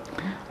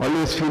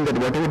always feel that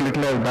whatever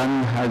little I've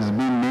done has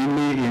been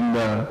mainly in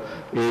the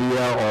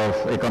area of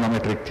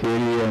econometric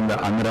theory and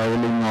the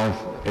unraveling of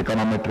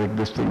econometric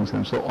things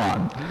and so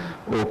on.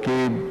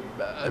 Okay,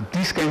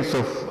 these kinds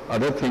of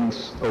other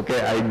things,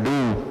 okay, I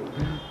do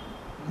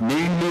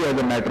mainly as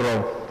a matter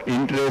of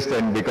interest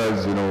and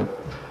because,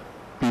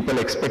 people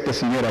expect a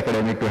senior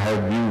academic to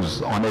have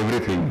views on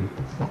everything,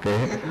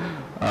 okay.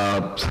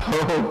 But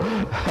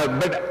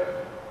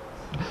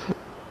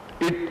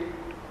it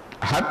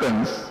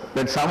happens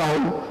that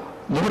somehow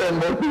more and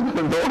more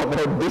people know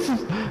about this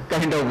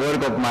kind of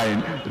work of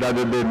mine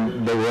rather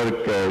than the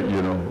work,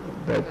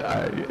 that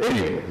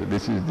anyway,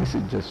 this is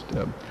just,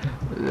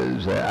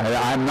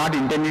 I am not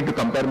intending to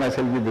compare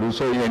myself with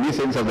Rousseau in any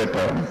sense of the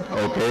term,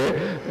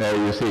 okay.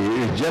 You see,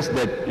 it's just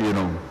that,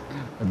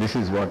 This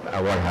is what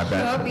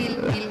happened. Sure,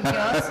 we'll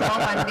hear Sir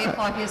Monday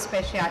for his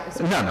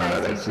speciality. No,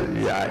 that's,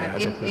 yeah,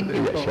 in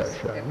due yeah, course.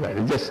 sure.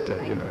 Right. Just,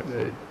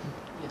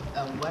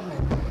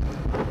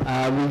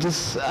 We'll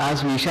just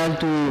ask Vishal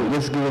to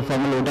just give a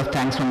formal vote of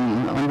thanks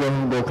from on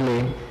behalf of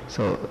Gokhale.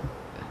 So,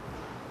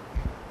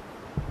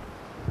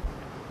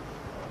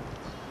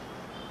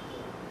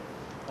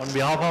 on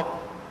behalf of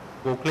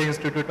Gokhale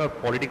Institute of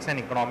Politics and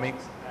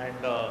Economics and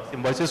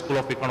Symbiosis School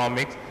of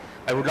Economics,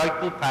 I would like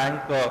to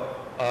thank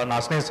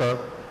Nachane sir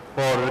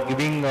for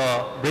giving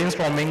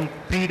brainstorming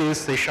 3-day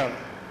session.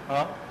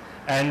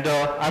 And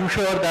I'm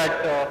sure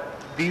that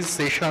these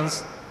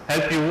sessions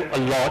help you a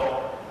lot,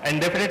 and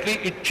definitely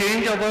it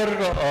changed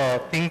our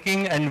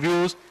thinking and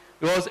views,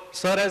 because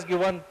sir has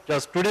given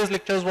just today's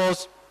lectures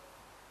was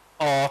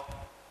a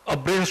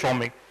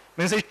brainstorming.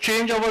 Means it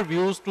changed our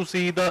views to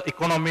see the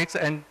economics,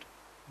 and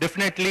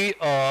definitely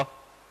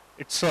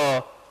it's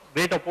a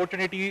great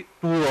opportunity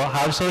to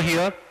have sir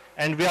here,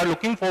 and we are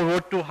looking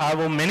forward to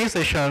have many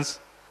sessions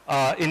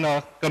in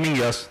coming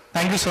years.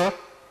 Thank you, sir,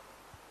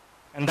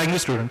 and thank you,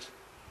 students.